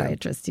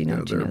psychiatrists.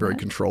 They're very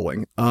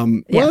controlling.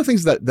 One of the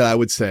things that I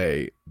would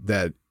say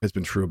that has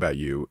been true about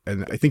you,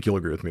 and I think you'll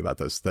agree with me about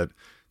this, that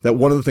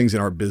one of the things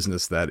in our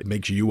business that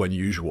makes you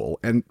unusual,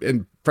 and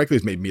frankly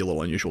has made me a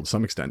little unusual to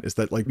some extent, is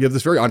that like you have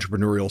this very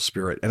entrepreneurial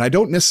spirit. And I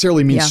don't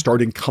necessarily mean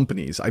starting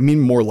companies. I mean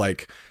more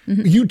like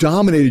you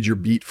dominated your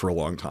beat for a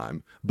long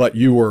time, but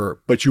you were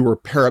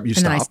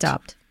then I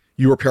stopped.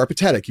 You were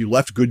peripatetic. You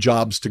left good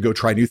jobs to go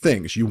try new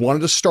things. You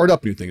wanted to start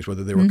up new things,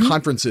 whether they were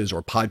conferences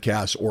or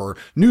podcasts or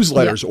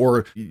newsletters,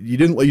 or you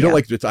don't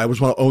like to, I always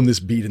want to own this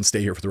beat and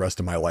stay here for the rest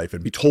of my life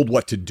and be told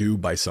what to do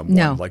by someone.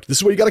 No. Like, this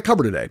is what you got to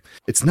cover today.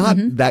 It's not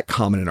that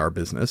common in our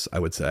business, I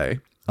would say.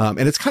 And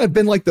it's kind of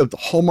been like the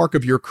hallmark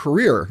of your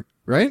career,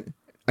 right?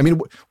 I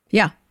mean,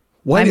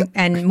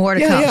 and more to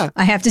come. Yeah.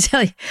 I have to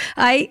tell you,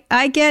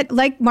 I get,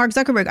 like Mark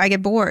Zuckerberg, I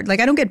get bored. Like,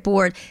 I don't get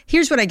bored.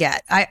 Here's what I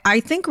get. I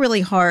think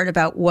really hard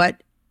about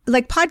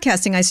like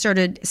podcasting, I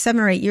started 7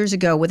 or 8 years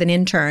ago with an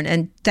intern,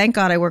 and thank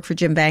God I work for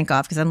Jim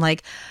Bankoff, because I'm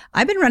like,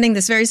 I've been running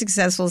this very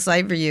successful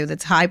site for you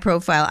that's high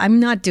profile. I'm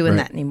not doing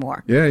that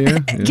anymore.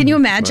 Can you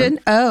imagine?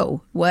 Right.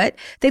 Oh, what?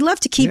 They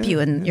love to keep you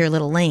in your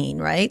little lane,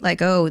 right?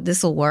 Like, oh,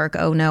 this will work.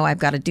 Oh, no, I've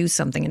got to do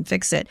something and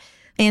fix it.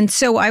 And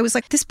so I was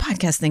like, this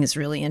podcast thing is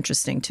really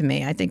interesting to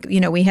me. I think,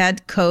 we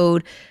had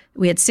code.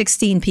 We had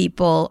 16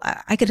 people.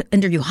 I could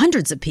interview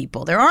hundreds of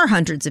people. There are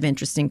hundreds of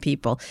interesting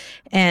people.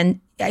 And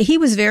he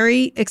was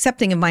very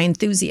accepting of my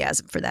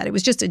enthusiasm for that. It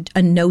was just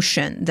a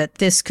notion that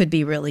this could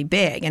be really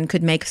big and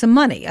could make some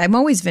money. I've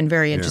always been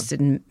very interested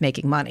in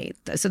making money.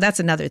 So that's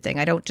another thing.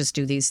 I don't just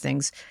do these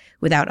things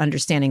without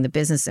understanding the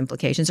business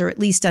implications, or at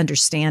least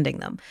understanding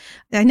them.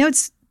 I know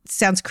it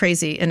sounds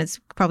crazy and it's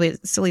probably a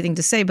silly thing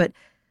to say, but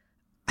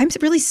I'm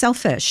really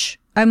selfish.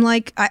 I'm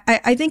like,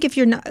 I think if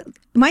you're not,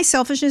 my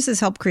selfishness has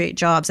helped create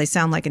jobs. I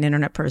sound like an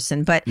internet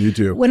person, but you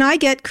do. When I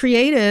get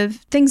creative,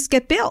 things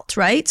get built,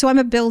 right? So I'm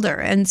a builder.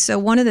 And so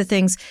one of the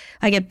things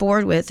I get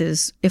bored with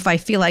is if I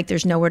feel like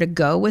there's nowhere to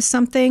go with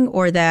something,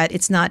 or that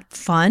it's not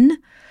fun.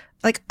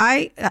 Like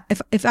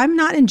if I'm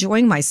not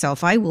enjoying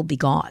myself, I will be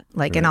gone.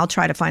 Like, and I'll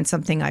try to find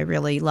something I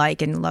really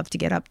like and love to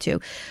get up to.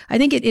 I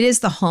think it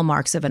is the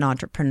hallmarks of an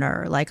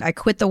entrepreneur. Like, I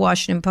quit the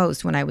Washington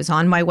Post when I was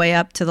on my way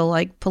up to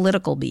the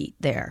political beat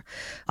there.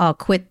 I'll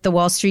quit the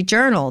Wall Street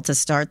Journal to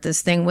start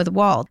this thing with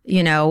Walt.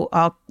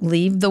 I'll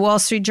leave the Wall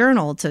Street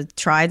Journal to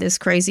try this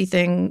crazy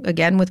thing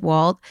again with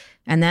Walt.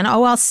 And then,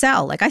 I'll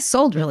sell. Like, I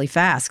sold really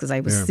fast because I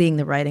was seeing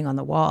the writing on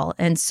the wall.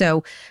 And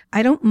so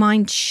I don't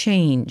mind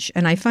change.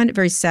 And I find it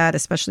very sad,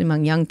 especially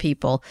among young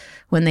people,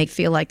 when they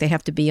feel like they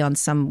have to be on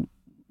some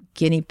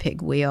guinea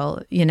pig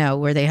wheel,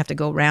 where they have to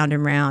go round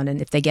and round.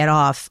 And if they get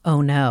off,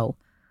 oh no.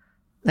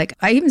 Like,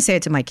 I even say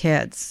it to my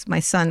kids. My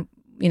son,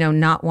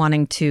 not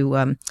wanting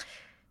to,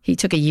 he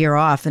took a year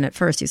off, and at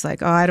first he's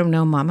like, oh, I don't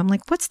know, Mom. I'm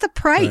like, what's the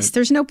price? Right.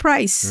 There's no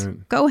price.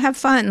 Right. Go have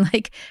fun.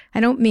 Like, I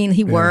don't mean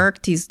he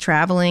worked, he's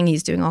traveling,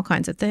 he's doing all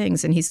kinds of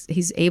things, and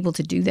he's able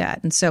to do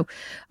that. And so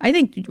I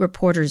think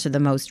reporters are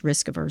the most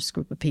risk-averse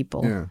group of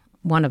people. Yeah.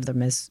 One of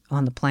them is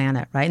on the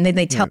planet, right? And then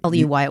they tell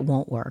you why it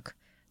won't work.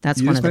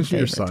 That's one of the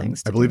favorite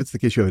things. I believe it's the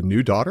case you have a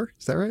new daughter.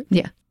 Is that right?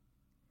 Yeah.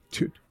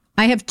 Two.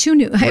 I have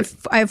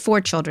I have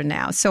 4 children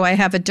now. So I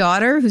have a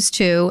daughter who's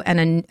 2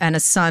 and a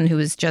son who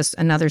is just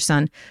another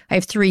son. I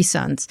have 3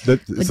 sons.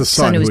 It's a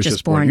son who was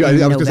just born. I was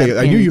going to say,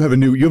 I knew you have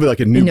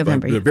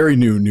a very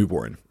new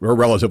newborn, or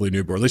relatively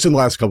newborn, at least in the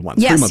last couple of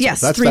months. Yes, 3 months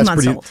yes, old. 3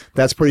 months old.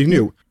 That's pretty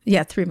new.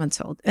 Yeah, 3 months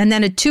old. And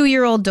then a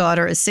 2-year-old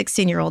daughter, a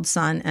 16-year-old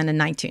son, and a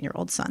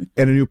 19-year-old son.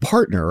 And a new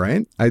partner,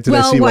 right?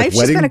 Wife,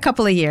 she's been a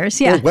couple of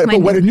years. Yeah.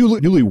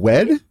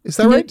 Newlywed? Is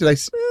that right? Did I...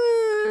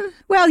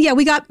 Well, yeah,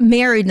 we got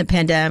married in the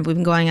pandemic. We've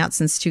been going out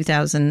since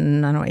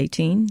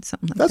 2018,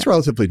 something like that. That's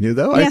relatively new,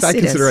 though. Yes, I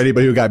consider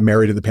anybody who got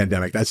married in the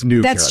pandemic, that's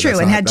new. That's Kara.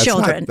 true, and had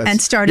children and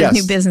started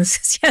new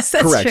businesses. Yes,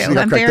 that's correct. true.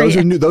 Correct. Those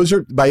are new. Those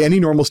are, by any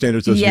normal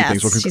standards, those are new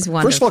things. Well, she's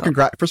wonderful.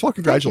 First of all,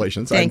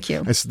 congratulations. Thank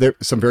you. There's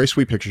some very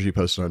sweet pictures you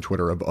posted on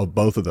Twitter of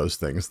both of those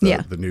things,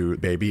 the new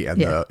baby and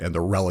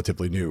the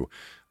relatively new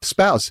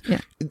spouse.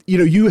 Yeah.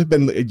 You have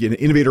been an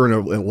innovator in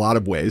a lot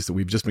of ways that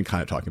we've just been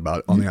kind of talking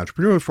about on the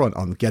entrepreneurial front,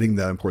 on getting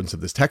the importance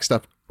of this tech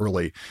stuff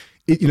early.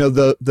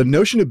 The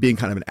notion of being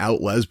kind of an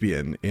out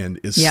lesbian and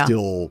is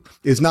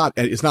not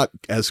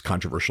as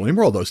controversial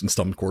anymore, although in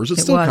some quarters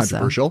it's still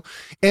controversial.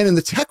 And in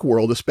the tech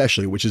world,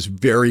 especially, which is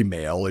very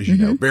male, as you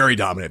know, very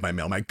dominated by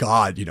male. My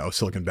God,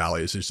 Silicon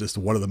Valley is just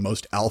one of the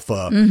most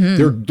alpha.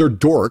 They're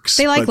dorks.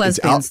 They like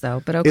lesbians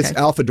though, but okay. It's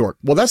alpha dork.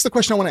 Well, that's the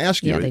question I want to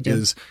ask you. Yeah, they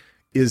do.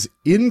 Is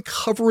in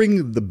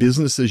covering the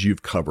businesses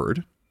you've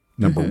covered,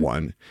 number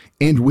one,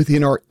 and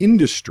within our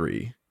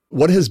industry,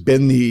 what has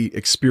been the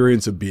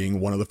experience of being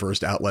one of the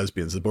first out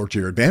lesbians? Has it worked to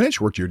your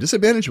advantage, worked to your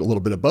disadvantage, a little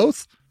bit of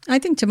both? I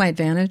think to my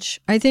advantage.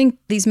 I think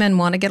these men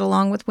want to get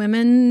along with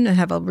women,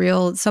 have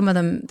some of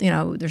them,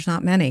 there's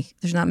not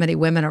many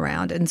women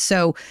around. And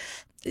so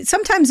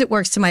sometimes it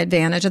works to my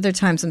advantage. Other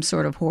times I'm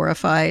sort of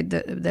horrified,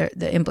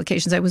 the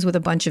implications. I was with a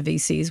bunch of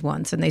VCs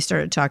once and they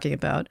started talking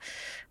about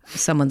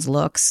someone's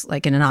looks,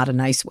 like in a not a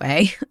nice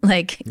way,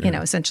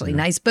 essentially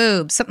nice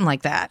boobs, something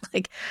like that.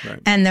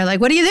 And they're like,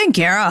 "What do you think,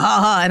 Kara?"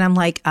 And I'm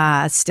like,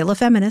 still a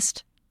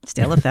feminist,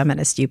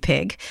 you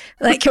pig.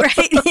 Right?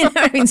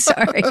 I mean,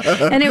 sorry.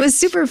 And it was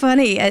super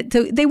funny.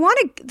 They want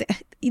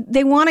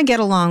to get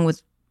along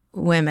with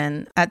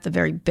women at the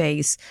very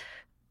base.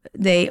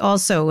 They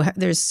also,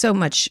 there's so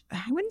much,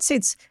 I wouldn't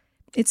say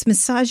it's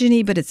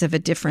misogyny, but it's of a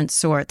different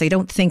sort. They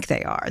don't think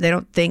they are. They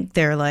don't think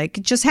they're like,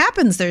 it just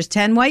happens. There's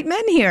 10 white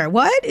men here.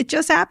 What? It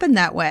just happened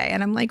that way.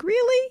 And I'm like,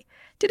 really?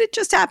 Did it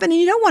just happen?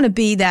 And you don't want to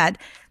be that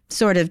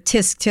sort of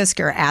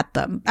tisk-tisker at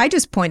them. I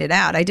just pointed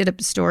out, I did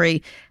a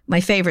story, my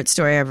favorite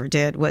story I ever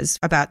did was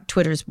about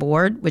Twitter's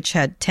board, which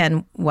had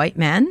 10 white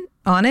men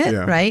on it,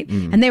 right?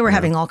 And they were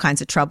having all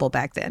kinds of trouble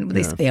back then.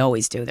 They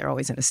always do. They're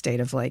always in a state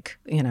of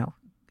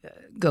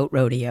goat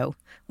rodeo.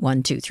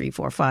 1, 2, 3,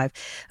 4, 5.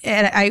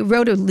 And I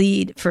wrote a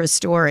lead for a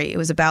story. It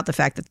was about the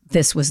fact that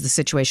this was the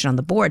situation on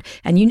the board.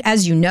 And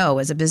as you know,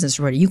 as a business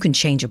writer, you can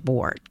change a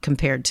board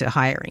compared to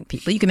hiring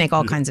people. You can make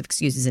all kinds of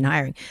excuses in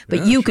hiring,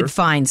 but you could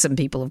find some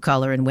people of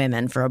color and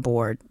women for a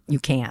board. You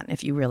can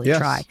if you really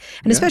try.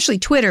 And especially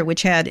Twitter,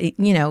 which had,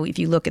 if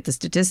you look at the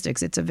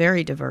statistics, it's a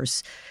very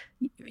diverse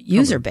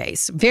user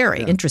base,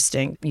 very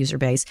interesting user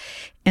base.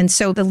 And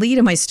so the lead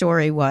of my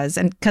story was,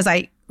 and because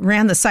I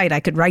ran the site,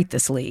 I could write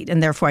this lead,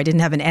 and therefore I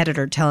didn't have an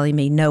editor telling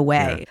me no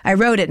way. Yeah. I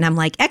wrote it, and I'm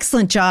like,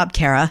 excellent job,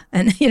 Kara,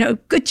 and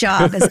good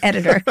job as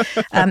editor.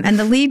 And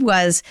the lead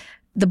was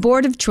the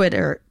board of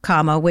Twitter,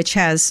 which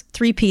has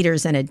 3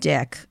 Peters and a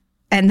Dick,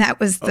 and that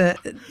was the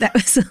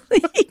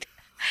lead.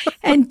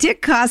 And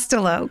Dick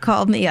Costello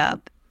called me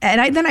up.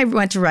 And then I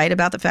went to write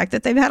about the fact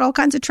that they've had all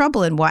kinds of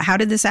trouble. And how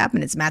did this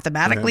happen? It's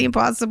mathematically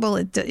impossible.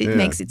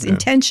 It's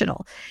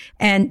intentional.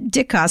 And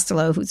Dick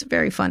Costello, who's a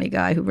very funny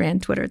guy who ran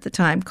Twitter at the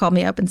time, called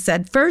me up and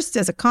said, first,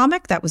 as a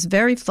comic, that was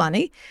very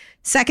funny.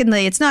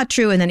 Secondly, it's not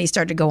true. And then he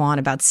started to go on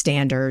about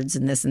standards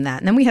and this and that.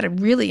 And then we had a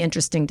really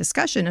interesting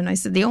discussion. And I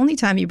said, the only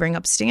time you bring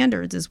up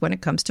standards is when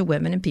it comes to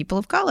women and people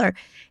of color.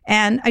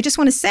 And I just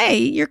want to say,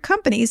 your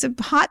company is a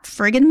hot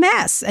friggin'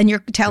 mess. And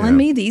you're telling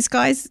me these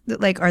guys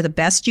are the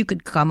best you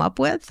could come up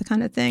with, the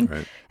kind of thing.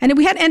 Right. And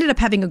we ended up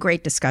having a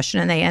great discussion,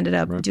 and they ended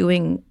up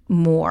doing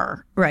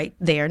more right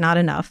there, not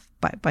enough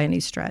by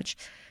any stretch.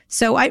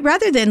 So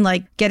rather than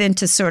get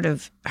into sort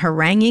of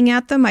haranguing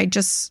at them,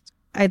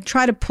 I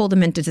try to pull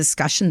them into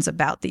discussions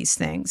about these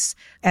things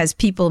as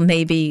people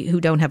maybe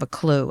who don't have a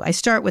clue. I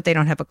start with they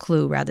don't have a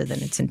clue rather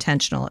than it's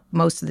intentional.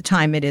 Most of the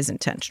time it is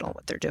intentional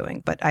what they're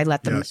doing, but I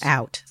let them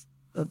out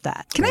of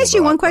that. Can I ask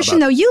you one question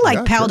though? You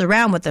palled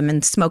around with them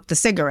and smoked the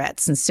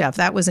cigarettes and stuff.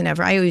 That was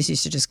never, I always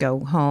used to just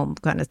go home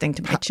kind of thing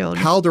to my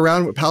children. Palled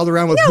around with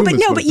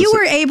but you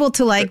were able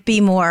to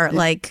be more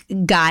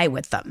guy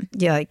with them.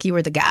 Yeah, you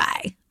were the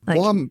guy.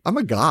 I'm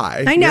a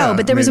guy. I know,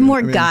 but there was a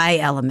more guy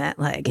element.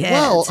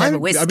 Let's have a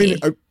whiskey.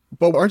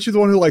 But aren't you the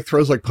one who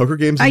throws poker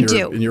games in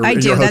your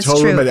hotel That's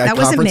room true. at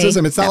conferences?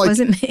 I mean, it's not that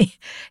wasn't me.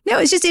 No,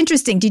 it's just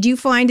interesting. Did you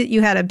find that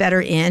you had a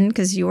better in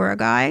because you were a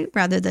guy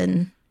rather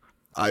than?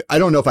 I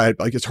don't know if I had,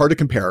 it's hard to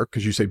compare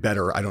because you say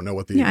better. I don't know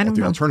what the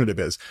alternative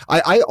is.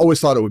 I always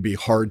thought it would be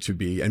hard to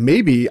be, and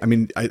maybe, I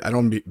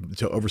don't mean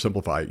to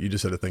oversimplify. You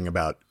just said a thing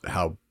about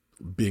how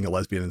being a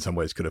lesbian in some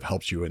ways could have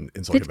helped you in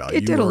Silicon Valley.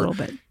 It did a little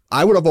bit.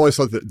 I would have always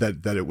thought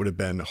that it would have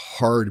been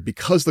hard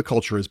because the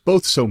culture is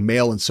both so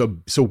male and so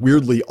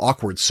weirdly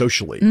awkward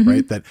socially,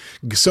 right? That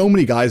so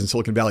many guys in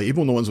Silicon Valley,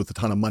 even the ones with a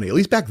ton of money, at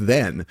least back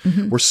then,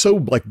 were so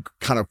like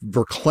kind of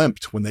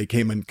verklempt when they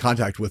came in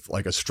contact with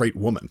like a straight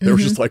woman. They were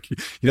just like,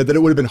 that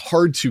it would have been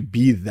hard to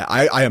be that.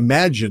 I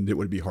imagined it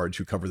would be hard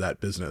to cover that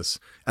business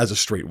as a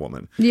straight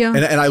woman. Yeah.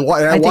 And I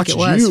watched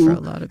you, for a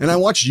lot of and I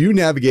watched you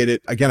navigate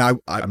it. Again,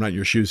 I'm not in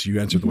your shoes, so you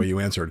answered the way you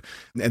answered.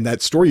 And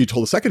that story you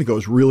told a second ago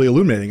is really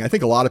illuminating. I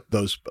think a lot of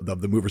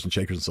the movers and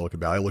shakers in Silicon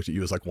Valley looked at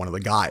you as like one of the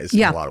guys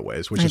in a lot of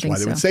ways, which is why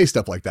they would say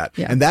stuff like that.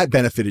 Yeah. And that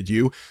benefited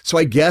you. So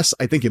I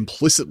think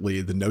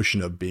implicitly the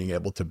notion of being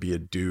able to be a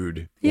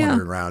dude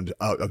wandering around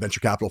a venture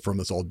capital firm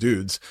that's all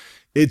dudes,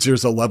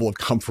 there's a level of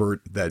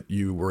comfort that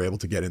you were able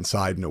to get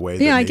inside in a way.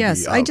 Yeah, I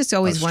guess. I just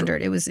always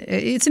wondered.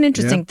 It's an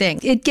interesting thing.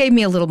 It gave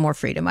me a little more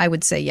freedom. I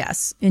would say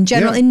yes. In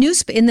general, in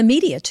the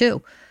media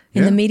too.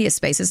 In the media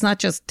space, it's not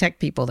just tech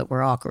people that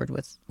were awkward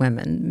with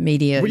women.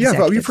 Media,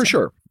 for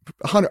sure.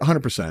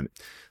 100%.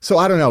 So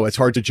I don't know. It's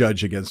hard to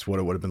judge against what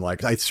it would have been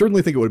like. I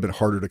certainly think it would have been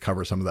harder to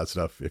cover some of that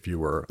stuff if you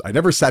were. I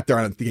never sat there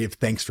and gave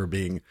thanks for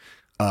being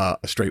a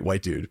straight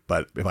white dude,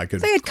 but if I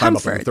could, they had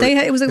comfort.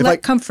 It was a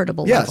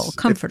comfortable level.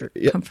 Comfort.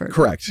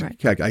 Correct.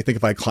 Right. I think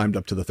if I climbed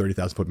up to the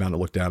 30,000 foot mountain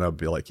and looked down, I'd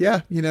be like, you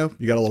got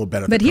a little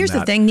benefit. But here's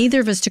the thing: neither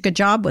of us took a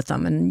job with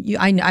them, and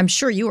I'm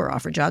sure you were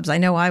offered jobs. I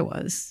know I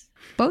was.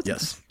 Both.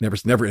 Yes.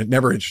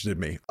 Never interested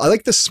me. I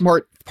like the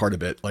smart part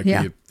of it, like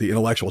the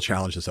intellectual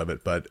challenges of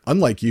it. But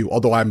unlike you,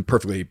 although I'm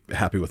perfectly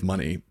happy with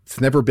money,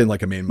 it's never been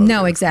like a main motive.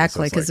 No,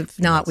 exactly. Because if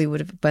not, we would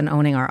have been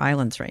owning our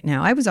islands right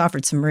now. I was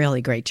offered some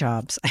really great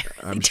jobs.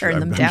 I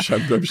turned them down.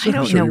 I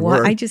don't know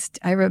why.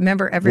 I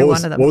remember every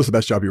one of them. What was the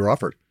best job you were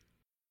offered?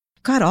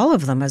 God, all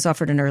of them. I was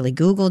offered an early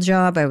Google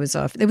job. It was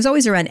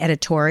always around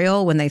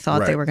editorial when they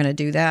thought they were going to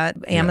do that.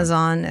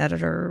 Amazon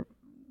editor.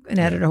 An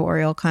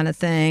editorial kind of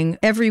thing.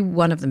 Every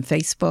one of them,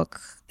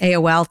 Facebook,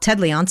 AOL, Ted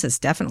Leonsis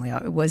definitely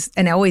was,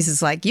 and always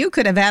is like, you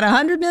could have had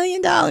 $100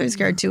 million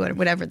compared to it,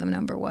 whatever the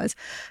number was.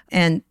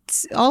 And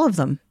all of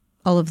them.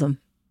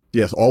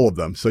 Yes, all of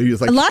them. So you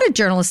was like, a lot of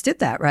journalists did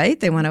that, right?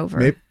 They went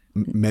over.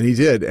 Many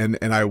did. And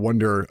I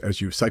wonder, as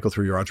you cycle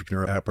through your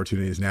entrepreneurial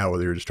opportunities now,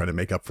 whether you're just trying to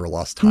make up for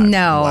lost time.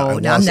 No,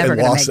 I'm never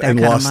going to make that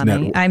kind of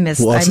money. I missed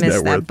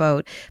that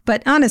boat.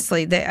 But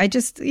honestly,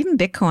 even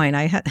Bitcoin,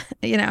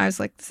 I was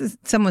like,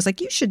 someone was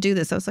like, you should do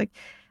this. I was like,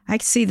 I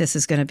see this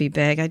is going to be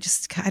big. I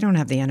don't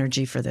have the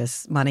energy for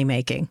this money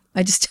making.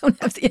 I just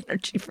don't have the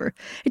energy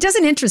it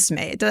doesn't interest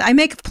me. I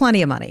make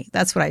plenty of money.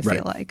 That's what I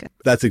feel like.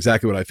 That's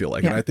exactly what I feel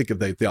like. Yeah. And I think of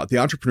the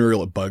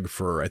entrepreneurial bug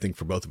for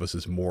both of us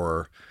is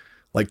more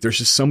like there's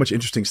just so much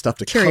interesting stuff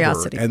to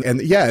Curiosity. cover.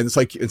 And it's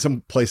like in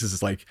some places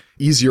it's like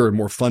easier and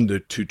more fun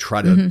to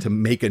try to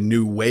make a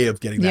new way of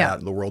getting that out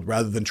in the world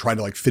rather than trying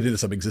to like fit into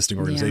some existing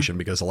organization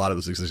because a lot of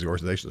those existing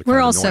organizations are We're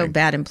kind of also annoying.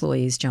 bad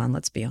employees, John,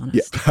 let's be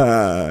honest.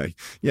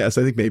 Yes,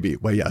 I think maybe.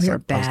 Well, yes. We're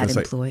bad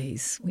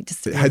employees. We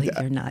just really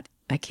are not.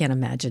 I can't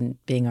imagine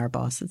being our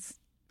bosses.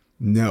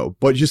 No,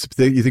 but you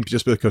think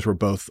just because we're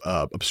both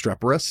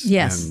obstreperous?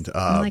 Yes. And,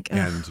 I'm like,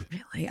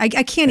 really?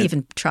 I can't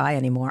even try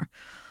anymore.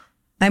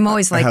 I'm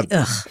always like,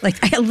 ugh.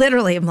 Like I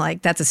literally am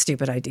like, that's a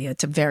stupid idea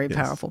to very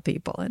powerful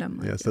people, and I'm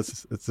like, yes,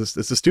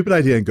 it's a stupid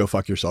idea, and go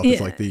fuck yourself. It's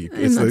like the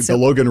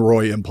Logan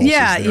Roy impulse.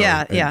 Yeah.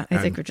 I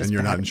think we're just and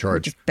you're not in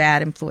charge. We're just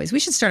bad employees. We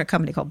should start a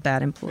company called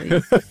Bad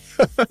Employees.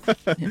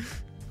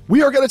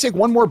 We are going to take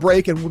one more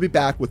break, and we'll be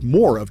back with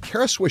more of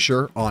Kara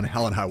Swisher on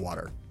Hell and High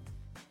Water.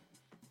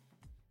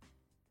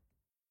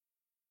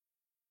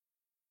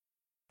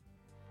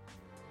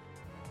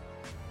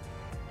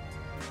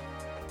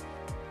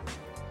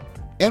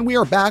 And we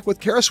are back with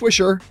Kara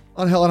Swisher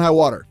on Hell and High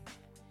Water.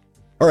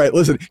 All right,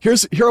 listen,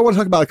 here I want to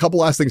talk about a couple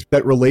last things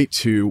that relate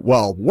to,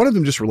 well, one of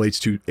them just relates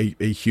to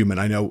a human.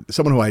 I know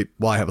someone who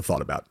I have a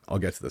thought about. I'll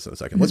get to this in a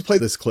second. Let's play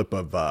this clip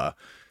of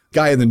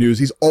guy in the news.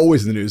 He's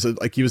always in the news.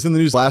 Like he was in the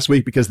news last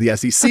week because of the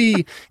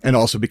SEC and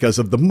also because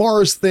of the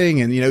Mars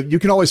thing. And, you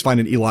can always find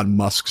an Elon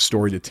Musk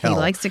story to tell. He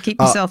likes to keep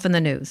himself in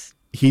the news.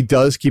 He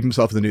does keep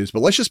himself in the news,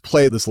 but let's just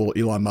play this little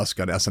Elon Musk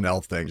on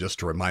SNL thing just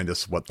to remind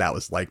us what that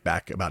was like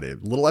back about a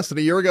little less than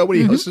a year ago when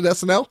he hosted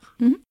SNL.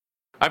 Mm-hmm.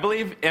 I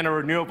believe in a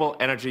renewable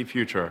energy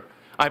future.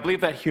 I believe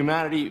that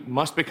humanity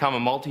must become a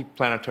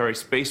multi-planetary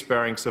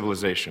space-faring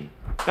civilization.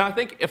 Now, I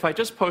think if I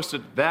just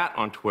posted that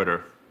on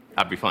Twitter,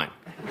 I'd be fine.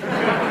 But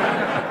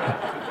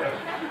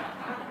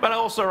I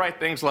also write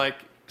things like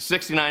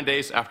 69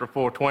 days after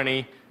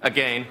 420,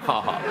 again,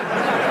 haha.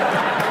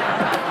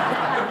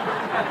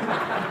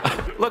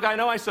 Look, I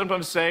know I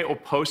sometimes say or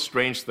post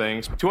strange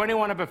things. To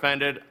anyone I've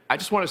offended, I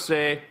just want to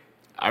say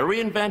I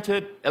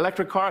reinvented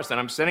electric cars and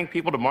I'm sending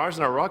people to Mars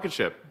in a rocket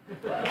ship.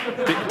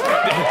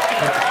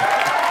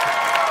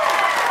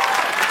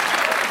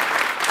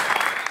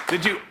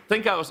 Did you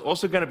think I was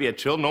also going to be a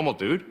chill, normal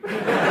dude? It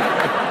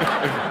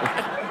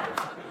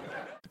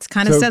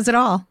kind of says it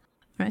all.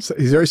 Right. So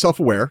he's very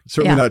self-aware,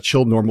 certainly not a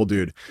chill, normal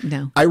dude.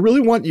 No. I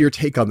really want your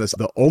take on this.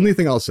 The only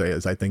thing I'll say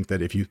is I think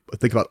that if you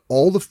think about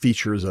all the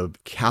features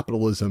of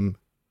capitalism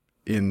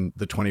in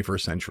the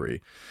 21st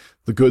century,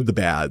 the good, the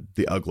bad,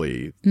 the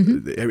ugly,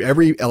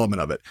 every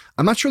element of it.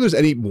 I'm not sure there's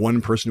any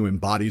one person who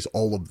embodies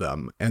all of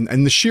them.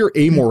 And the sheer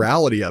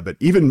amorality of it,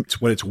 even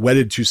when it's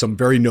wedded to some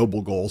very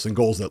noble goals and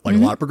goals that like a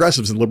lot of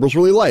progressives and liberals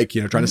really like,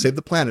 you know, trying to save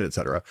the planet, et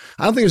cetera.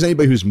 I don't think there's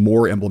anybody who's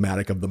more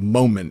emblematic of the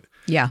moment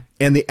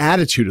and the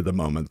attitude of the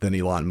moment than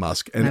Elon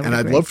Musk. And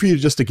I'd love for you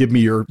just to give me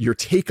your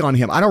take on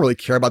him. I don't really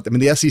care about them. I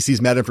mean, the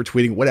SEC's mad at him for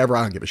tweeting, whatever.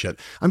 I don't give a shit.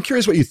 I'm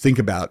curious what you think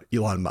about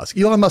Elon Musk.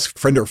 Elon Musk,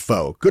 friend or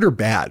foe, good or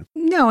bad?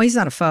 No, he's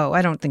not a foe.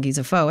 I don't think he's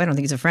a foe. I don't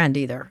think he's a friend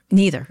either.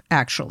 Neither,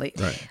 actually.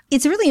 Right.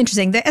 It's really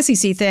interesting. The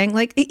SEC thing,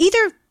 like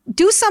either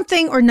do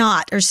something or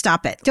not, or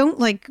stop it. Don't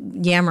like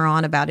yammer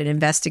on about it,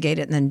 investigate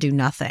it, and then do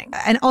nothing.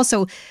 And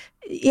also,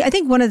 I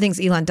think one of the things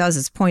Elon does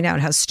is point out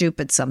how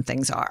stupid some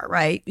things are,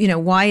 right? You know,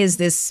 why is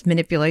this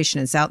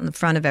manipulation? It's out in the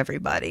front of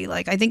everybody.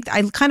 Like, I think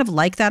I kind of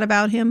like that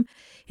about him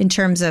in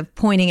terms of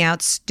pointing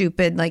out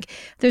stupid, like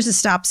there's a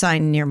stop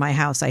sign near my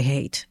house I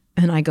hate,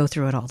 and I go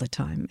through it all the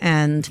time.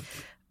 And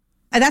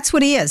that's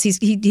what he is.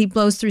 He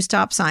blows through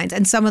stop signs,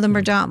 and some of them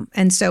are dumb.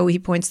 And so he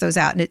points those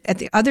out. And at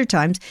the other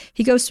times,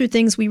 he goes through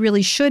things we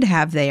really should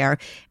have there.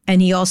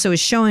 And he also is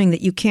showing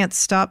that you can't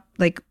stop,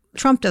 like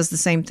Trump does the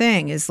same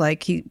thing, is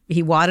like he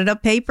wadded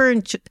up paper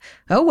and,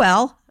 oh,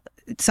 well,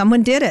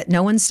 someone did it.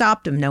 No one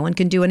stopped him. No one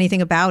can do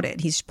anything about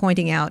it. He's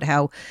pointing out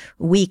how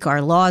weak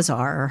our laws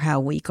are, or how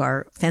weak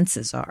our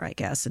fences are, I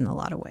guess, in a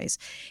lot of ways.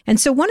 And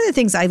so one of the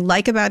things I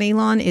like about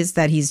Elon is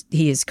that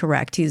he is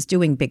correct. He is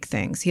doing big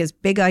things. He has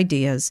big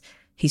ideas.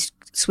 He's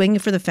swinging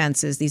for the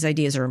fences. These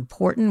ideas are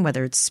important,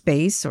 whether it's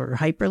space or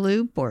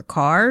Hyperloop or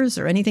cars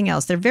or anything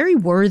else. They're very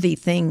worthy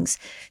things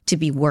to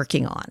be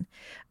working on.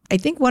 I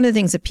think one of the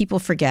things that people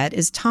forget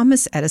is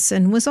Thomas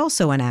Edison was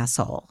also an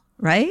asshole,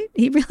 right?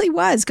 He really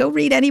was. Go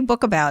read any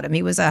book about him.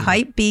 He was a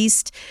hype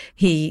beast.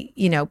 He,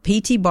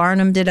 P.T.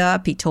 Barnum did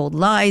up. He told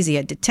lies. He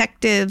had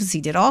detectives. He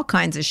did all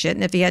kinds of shit.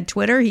 And if he had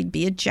Twitter, he'd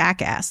be a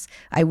jackass.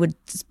 I would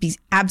be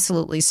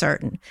absolutely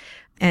certain.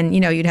 And,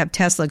 you'd have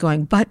Tesla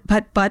going, but,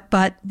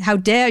 how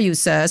dare you,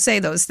 sir, say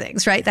those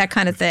things, right? That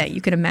kind of thing. You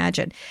can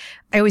imagine.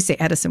 I always say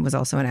Edison was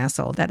also an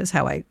asshole. That is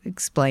how I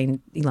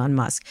explain Elon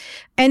Musk.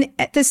 And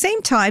at the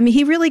same time,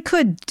 he really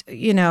could,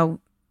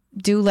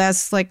 do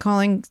less, like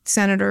calling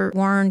Senator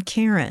Warren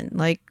Karen.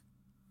 Like,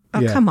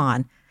 come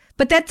on.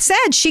 But that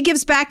said, she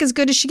gives back as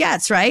good as she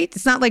gets, right?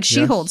 It's not like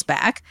she holds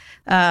back.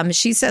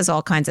 She says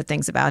all kinds of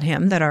things about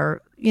him that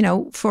are,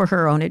 for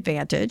her own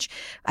advantage.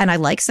 And I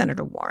like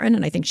Senator Warren,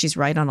 and I think she's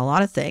right on a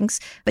lot of things.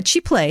 But she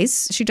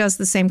does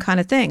the same kind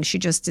of thing. She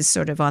just is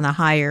sort of on a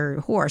higher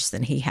horse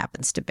than he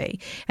happens to be.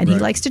 And he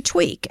likes to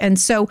tweak. And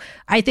so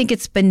I think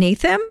it's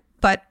beneath him,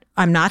 but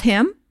I'm not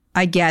him.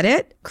 I get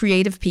it.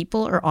 Creative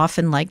people are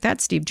often like that.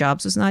 Steve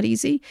Jobs was not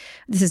easy.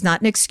 This is not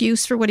an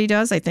excuse for what he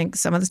does. I think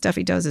some of the stuff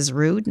he does is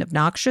rude and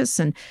obnoxious.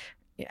 And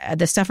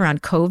the stuff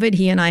around COVID,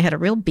 he and I had a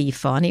real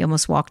beef on. He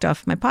almost walked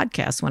off my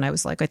podcast when I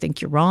was like, I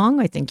think you're wrong.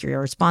 I think you're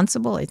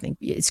irresponsible. I think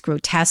it's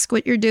grotesque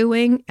what you're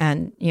doing.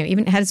 And,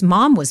 even his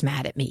mom was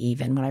mad at me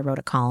even when I wrote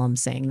a column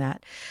saying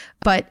that.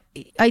 But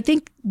I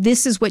think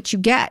this is what you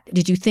get.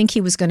 Did you think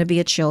he was going to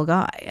be a chill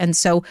guy? And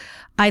so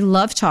I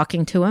love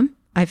talking to him.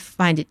 I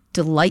find it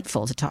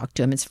delightful to talk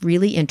to him. It's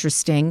really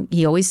interesting.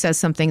 He always says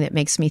something that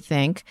makes me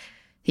think.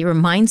 He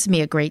reminds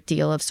me a great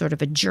deal of sort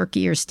of a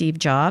jerkier Steve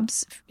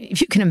Jobs,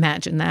 if you can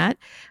imagine that.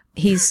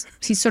 He's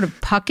sort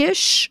of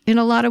puckish in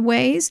a lot of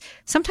ways.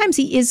 Sometimes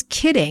he is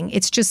kidding.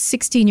 It's just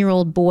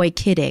 16-year-old boy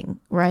kidding,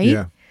 right?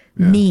 Yeah.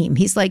 Meme.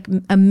 He's like,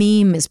 a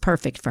meme is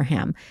perfect for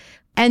him.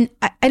 And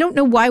I don't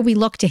know why we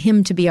look to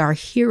him to be our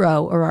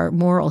hero or our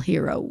moral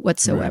hero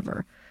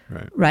whatsoever.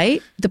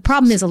 Right? The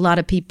problem is a lot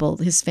of people,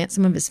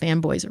 some of his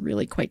fanboys are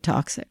really quite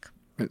toxic.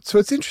 So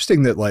it's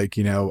interesting that,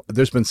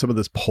 there's been some of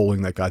this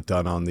polling that got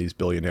done on these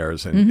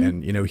billionaires,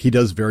 and he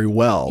does very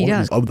well. He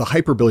does. Of the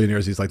hyper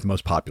billionaires, he's like the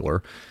most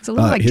popular. It's a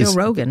little like Joe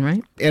Rogan,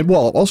 right? And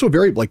also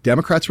very,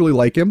 Democrats really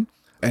like him,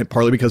 and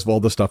partly because of all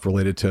the stuff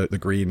related to the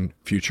green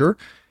future.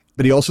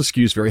 But he also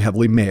skews very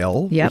heavily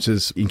male, which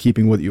is in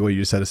keeping with what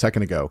you said a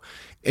second ago.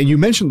 And you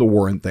mentioned the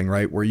Warren thing,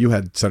 right? Where you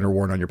had Senator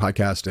Warren on your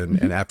podcast,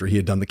 and after he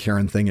had done the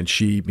Karen thing, and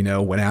she,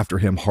 went after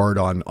him hard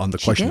on the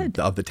question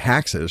of the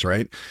taxes,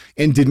 right?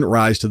 And didn't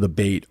rise to the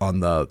bait on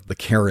the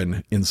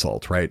Karen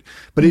insult, right?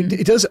 But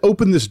it does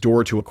open this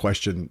door to a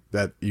question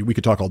that we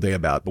could talk all day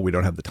about, but we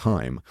don't have the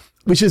time,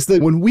 which is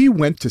that when we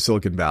went to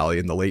Silicon Valley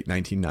in the late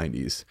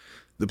 1990s,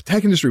 the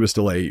tech industry was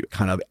still a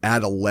kind of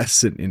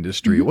adolescent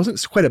industry. It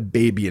wasn't quite a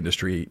baby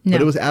industry,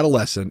 but it was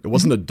adolescent. It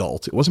wasn't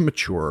adult. It wasn't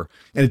mature.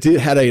 And it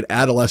had an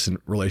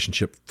adolescent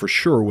relationship for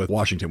sure with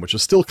Washington, which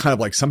is still kind of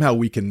like somehow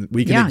we can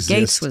exist.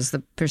 Gates was the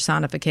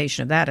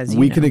personification of that, as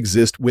we can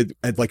exist with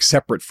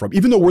separate from,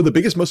 even though we're the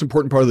biggest, most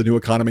important part of the new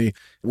economy,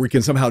 we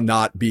can somehow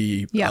not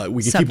be,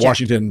 we can keep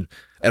Washington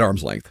at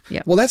arm's length.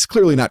 Yeah. Well, that's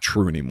clearly not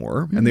true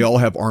anymore. And they all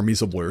have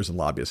armies of lawyers and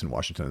lobbyists in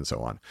Washington and so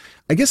on.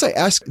 I guess I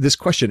ask this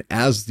question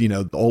as,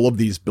 all of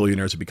these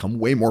billionaires have become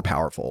way more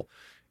powerful.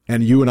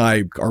 And you and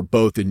I are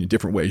both in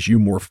different ways. You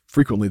more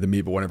frequently than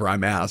me, but whenever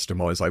I'm asked,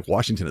 I'm always like,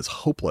 Washington is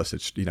hopeless.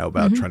 It's,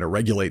 about trying to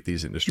regulate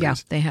these industries. Yeah,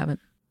 they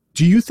haven't.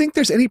 Do you think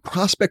there's any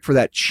prospect for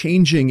that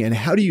changing, and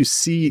how do you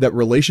see that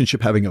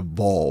relationship having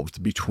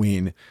evolved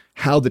between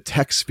how the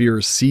tech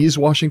sphere sees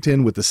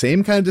Washington with the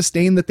same kind of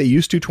disdain that they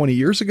used to 20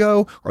 years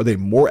ago? Are they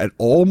at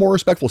all more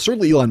respectful?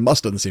 Certainly Elon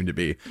Musk doesn't seem to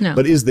be. No.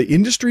 But is the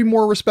industry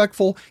more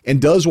respectful?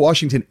 And does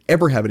Washington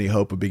ever have any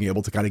hope of being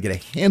able to kind of get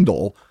a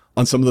handle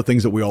on some of the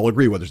things that we all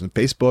agree, whether it's in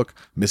Facebook,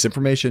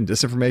 misinformation,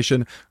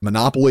 disinformation,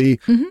 monopoly,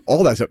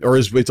 all that stuff? Or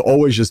is it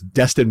always just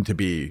destined to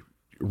be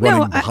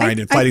running behind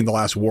and fighting the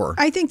last war?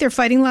 I think they're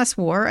fighting last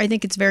war. I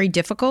think it's very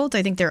difficult.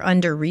 I think they're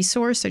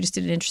under-resourced. I just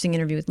did an interesting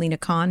interview with Lena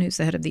Khan, who's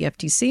the head of the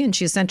FTC, and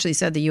she essentially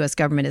said the U.S.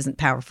 government isn't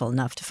powerful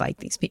enough to fight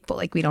these people.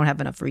 Like, we don't have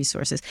enough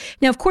resources.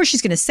 Now, of course,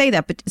 she's going to say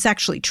that, but it's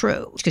actually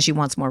true because she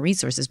wants more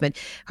resources. But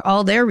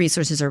all their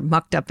resources are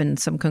mucked up in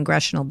some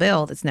congressional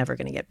bill that's never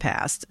going to get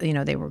passed. You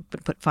know, they were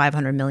put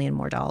 $500 million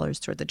more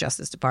toward the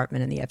Justice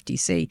Department and the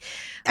FTC.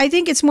 I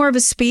think it's more of a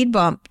speed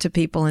bump to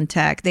people in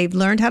tech. They've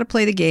learned how to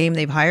play the game.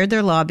 They've hired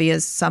their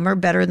lobbyists. Some are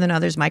better than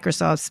others.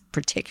 Microsoft's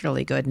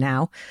particularly good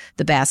now,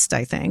 the best,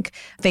 I think.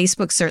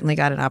 Facebook certainly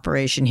got an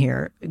operation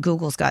here.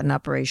 Google's got an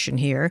operation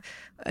here.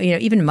 You know,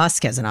 even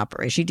Musk has an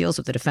operation. He deals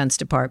with the Defense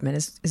Department.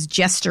 As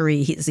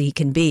gestury as he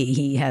can be,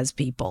 he has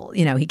people.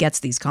 You know, he gets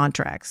these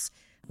contracts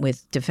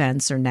with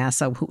Defense or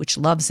NASA, which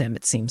loves him,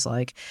 it seems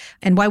like.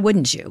 And why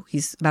wouldn't you?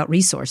 He's about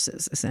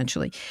resources,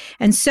 essentially.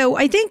 And so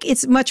I think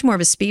it's much more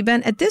of a speed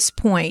bump. At this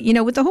point, you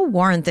know, with the whole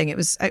Warren thing, it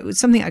was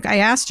something I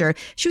asked her.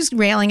 She was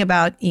railing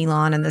about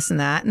Elon and this and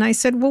that. And I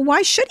said, well,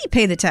 why should he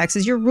pay the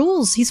taxes? Your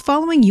rules. He's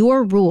following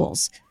your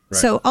rules. Right.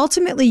 So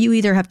ultimately, you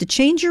either have to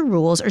change your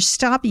rules or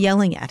stop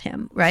yelling at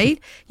him, right?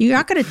 You're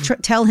not going to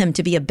tell him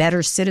to be a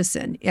better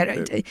citizen.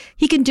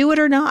 He can do it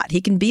or not.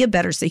 He can be a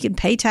better citizen. He can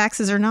pay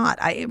taxes or not.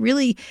 I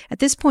really, at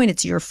this point,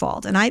 it's your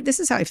fault. And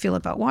this is how I feel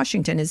about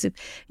Washington, is if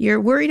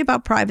you're worried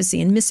about privacy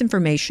and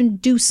misinformation,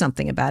 do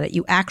something about it.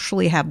 You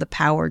actually have the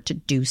power to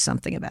do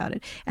something about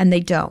it. And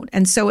they don't.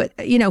 And so,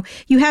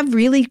 you have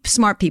really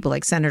smart people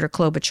like Senator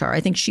Klobuchar.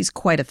 I think she's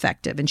quite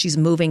effective, and she's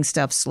moving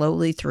stuff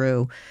slowly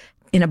through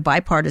in a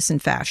bipartisan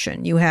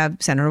fashion. You have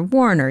Senator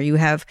Warner, you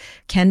have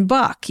Ken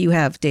Buck, you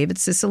have David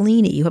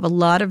Cicilline, you have a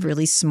lot of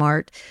really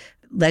smart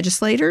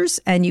legislators,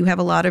 and you have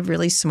a lot of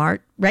really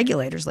smart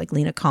regulators like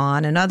Lena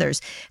Khan and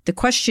others. The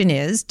question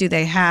is, do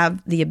they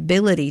have the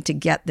ability to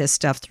get this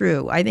stuff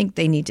through? I think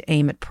they need to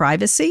aim at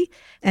privacy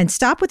and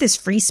stop with this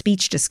free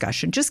speech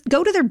discussion. Just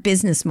go to their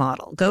business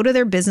model. Go to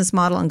their business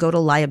model and go to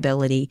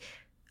liability.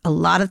 A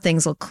lot of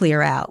things will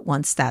clear out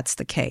once that's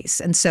the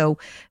case. And so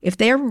if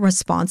they're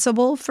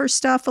responsible for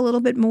stuff a little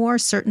bit more,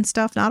 certain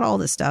stuff, not all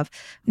this stuff,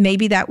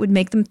 maybe that would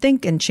make them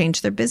think and change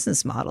their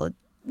business model.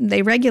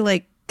 They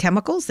regulate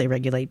chemicals, they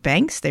regulate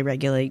banks, they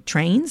regulate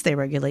trains, they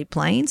regulate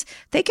planes.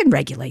 They can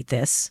regulate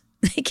this.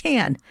 They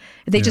can.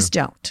 They just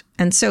don't.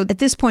 And so at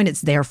this point,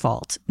 it's their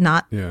fault,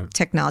 not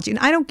technology.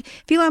 And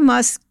if Elon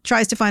Musk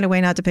tries to find a way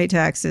not to pay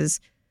taxes,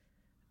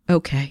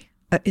 okay.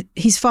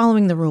 He's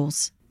following the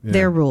rules. Yeah.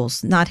 Their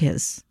rules, not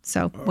his.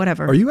 So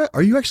whatever. Are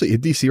you actually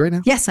in DC right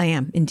now? Yes, I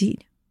am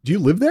indeed. Do you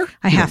live there?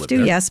 I have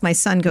to. Yes, my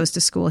son goes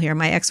to school here.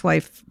 My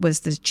ex-wife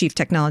was the chief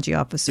technology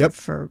officer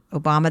for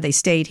Obama. They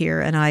stayed here,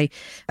 and I'm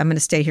going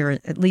to stay here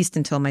at least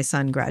until my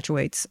son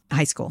graduates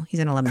high school. He's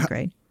in 11th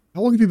grade. How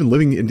long have you been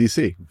living in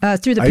DC?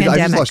 Through the pandemic. I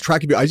just lost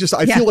track of you. I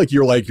feel like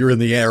you're in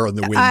the air on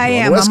the wind. I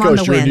am. I'm on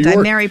the wind.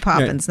 I'm Mary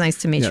Poppins.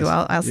 Nice to meet you.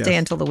 I'll stay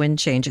until the wind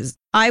changes.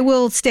 I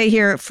will stay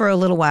here for a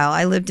little while.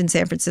 I lived in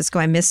San Francisco.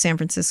 I miss San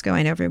Francisco.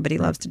 I know everybody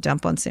loves to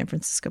dump on San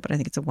Francisco, but I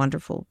think it's a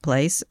wonderful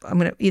place. I'm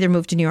going to either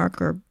move to New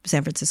York or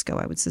San Francisco,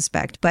 I would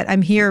suspect. But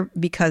I'm here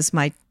because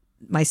my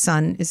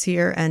son is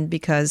here, and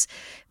because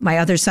my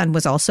other son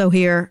was also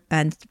here.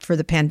 And for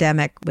the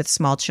pandemic with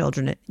small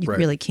children, you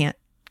really can't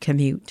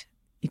commute.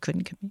 You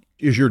couldn't commute.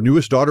 Is your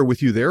newest daughter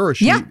with you there? Or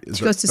she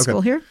goes to school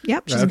here.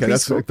 Yep, she's in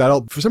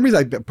preschool. For some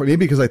reason, maybe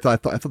because I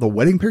thought the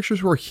wedding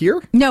pictures were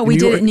here. No, we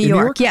did it in New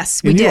York.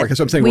 Yes, we did. That's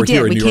what I'm saying. We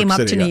did. We came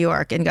up to New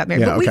York and got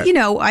married. But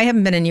I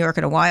haven't been in New York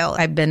in a while.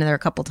 I've been there a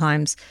couple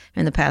times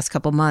in the past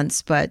couple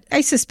months, but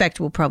I suspect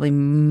we'll probably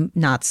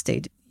not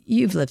stay.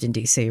 You've lived in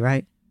D.C.,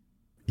 right?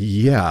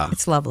 Yeah,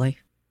 it's lovely.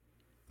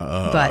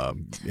 But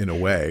in a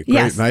way,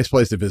 great, nice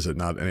place to visit.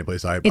 Not any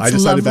place I decided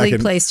a lovely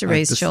place to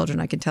raise children.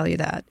 I can tell you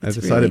that. I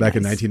decided back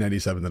in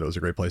 1997 that it was a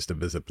great place to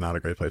visit, but not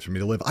a great place for me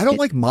to live. I don't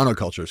like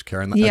monocultures,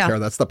 Karen.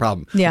 Karen, that's the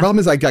problem. Yeah. The problem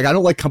is I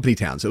don't like company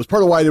towns. It was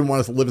part of why I didn't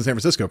want to live in San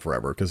Francisco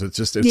forever, because it's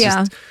just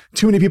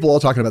too many people all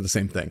talking about the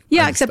same thing.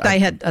 Yeah, I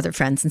had other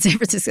friends in San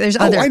Francisco. There's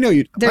other. I know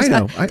you.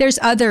 There's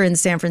other in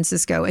San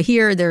Francisco.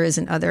 Here there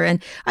isn't other,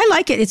 and I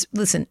like it.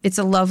 It's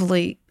a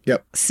lovely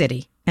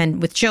city,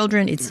 and with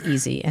children, it's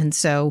easy, and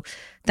so.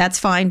 That's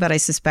fine, but I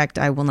suspect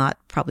I will not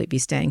probably be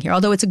staying here.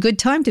 Although it's a good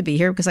time to be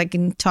here because I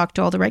can talk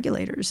to all the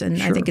regulators. And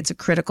I think it's a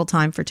critical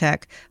time for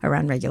tech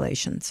around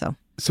regulation. So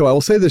I will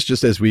say this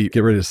just as we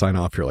get ready to sign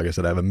off here. Like I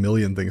said, I have a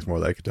million things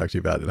more that I could talk to you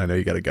about, and I know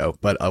you got to go.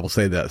 But I will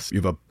say this.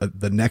 You have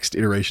the next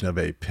iteration of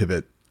a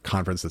pivot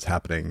conference that's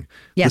happening.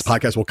 Yes. This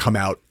podcast will come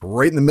out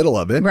right in the middle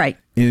of it. Right.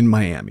 In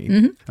Miami.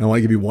 And I want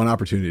to give you one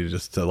opportunity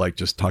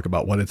to talk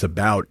about what it's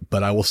about.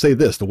 But I will say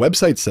this, the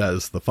website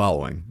says the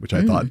following, which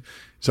I thought,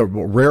 so a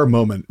rare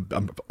moment.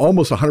 I'm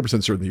almost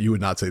 100% certain that you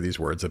would not say these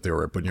words if they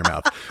were put in your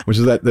mouth, which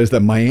is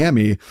that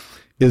Miami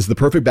is the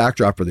perfect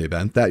backdrop for the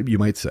event, that you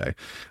might say.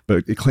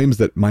 But it claims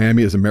that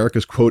Miami is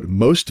America's, quote,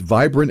 most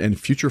vibrant and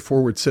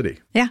future-forward city.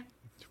 Yeah.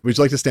 Would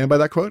you like to stand by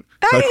that quote?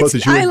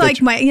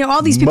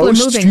 All these people are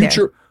moving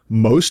there.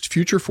 Most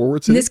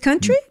future-forward city? In this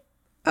country?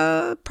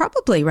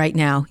 Probably right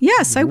now.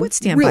 Yes, I would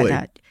stand by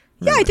that.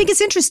 Yeah, I think it's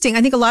interesting.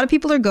 I think a lot of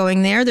people are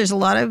going there. There's a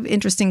lot of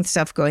interesting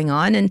stuff going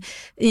on. And,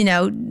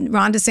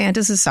 Ron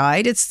DeSantis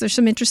aside, there's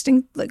some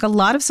interesting, a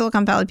lot of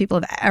Silicon Valley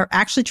people are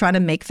actually trying to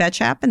make fetch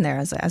happen there,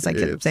 as I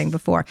kept saying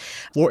before.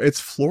 It's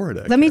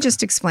Florida. Let me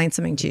just explain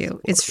something to you.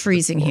 It's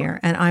freezing here,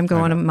 and I'm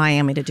going to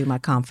Miami to do my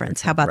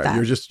conference. How about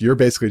that? You're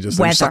basically just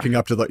sucking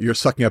up to the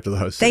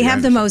host city. They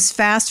have the most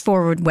fast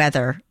forward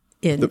weather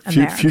in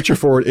America. Future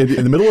forward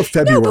in the middle of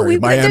February.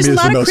 Miami is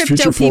the most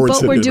future forward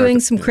city. We're doing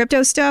some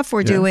crypto stuff.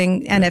 We're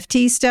doing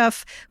NFT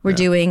stuff. We're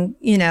doing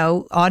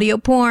audio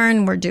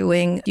porn. We're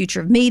doing future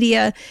of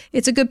media.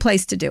 It's a good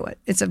place to do it.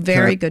 It's a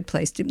very good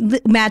place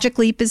to. Magic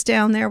Leap is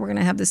down there. We're going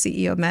to have the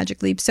CEO of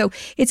Magic Leap. So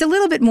it's a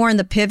little bit more in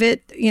the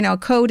pivot.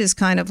 Code is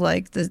kind of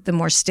like the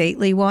more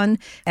stately one,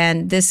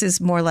 and this is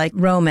more like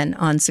Roman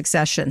on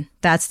Succession.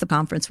 That's the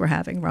conference we're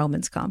having,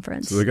 Roman's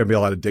conference. So there's going to be a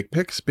lot of dick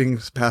pics being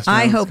passed around.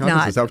 I hope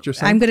not. Is that what you're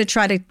saying? I'm going to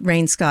try to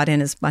rein Scott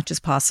in as much as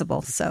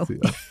possible. So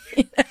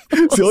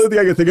it's the only thing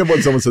I can think of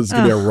when someone says it's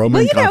going to be a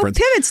Roman conference.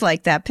 Pivot's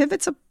like that.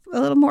 Pivot's a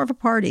little more of a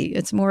party.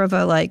 It's more of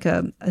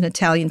an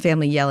Italian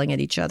family yelling at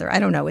each other. I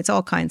don't know. It's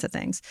all kinds of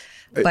things,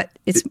 but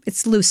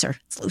it's looser.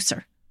 It's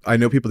looser. I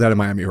know people down in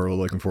Miami who are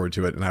looking forward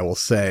to it. And I will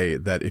say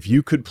that if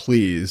you could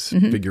please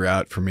figure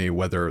out for me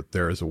whether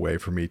there is a way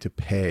for me to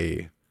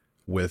pay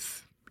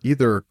with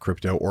either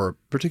crypto or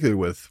particularly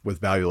with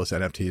valueless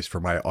NFTs for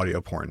my audio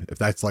porn. If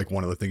that's like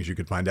one of the things you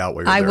could find out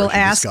while you're I there, will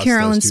ask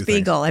Carolyn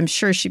Spiegel. Things. I'm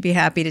sure she'd be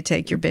happy to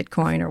take your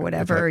Bitcoin or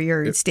whatever, or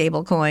your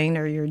stable coin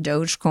or your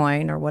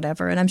Dogecoin or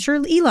whatever. And I'm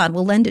sure Elon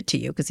will lend it to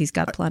you because he's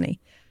got plenty.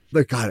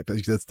 God,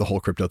 that's the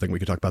whole crypto thing. We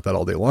could talk about that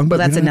all day long. But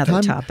that's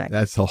another topic.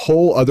 That's a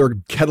whole other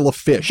kettle of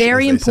fish.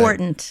 Very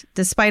important.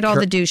 Despite all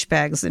the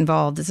douchebags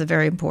involved, it's a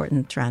very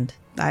important trend.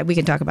 We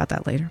can talk about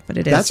that later, but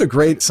it is. That's a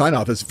great sign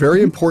off. It's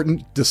very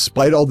important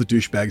despite all the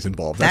douchebags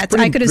involved. I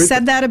could have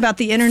said that about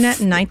the internet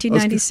in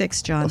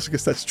 1996, John. I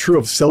guess that's true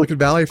of Silicon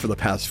Valley for the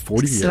past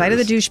 40 years. Despite of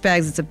the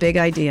douchebags, it's a big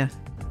idea.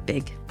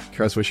 Big.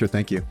 Kara Swisher,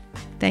 thank you.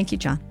 Thank you,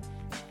 John.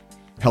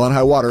 Hell on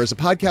High Water is a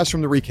podcast from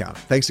The Recount.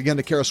 Thanks again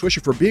to Kara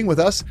Swisher for being with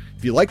us.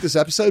 If you like this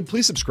episode,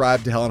 please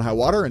subscribe to Hell on High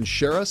Water and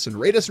share us and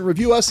rate us and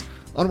review us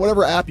on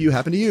whatever app you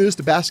happen to use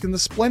to bask in the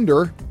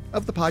splendor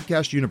of the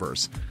podcast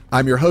universe.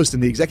 I'm your host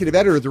and the executive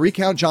editor of The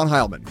Recount, John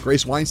Heilman.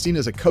 Grace Weinstein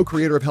is a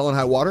co-creator of Hell on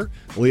High Water.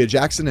 Leah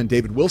Jackson and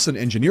David Wilson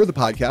engineer the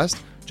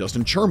podcast.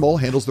 Justin Chermel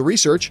handles the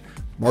research.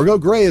 Margot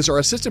Gray is our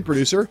assistant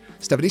producer.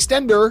 Stephanie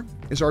Stender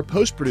is our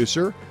post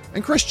producer.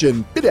 And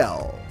Christian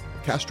Bidell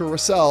Castro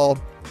Russell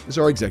is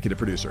our executive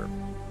producer.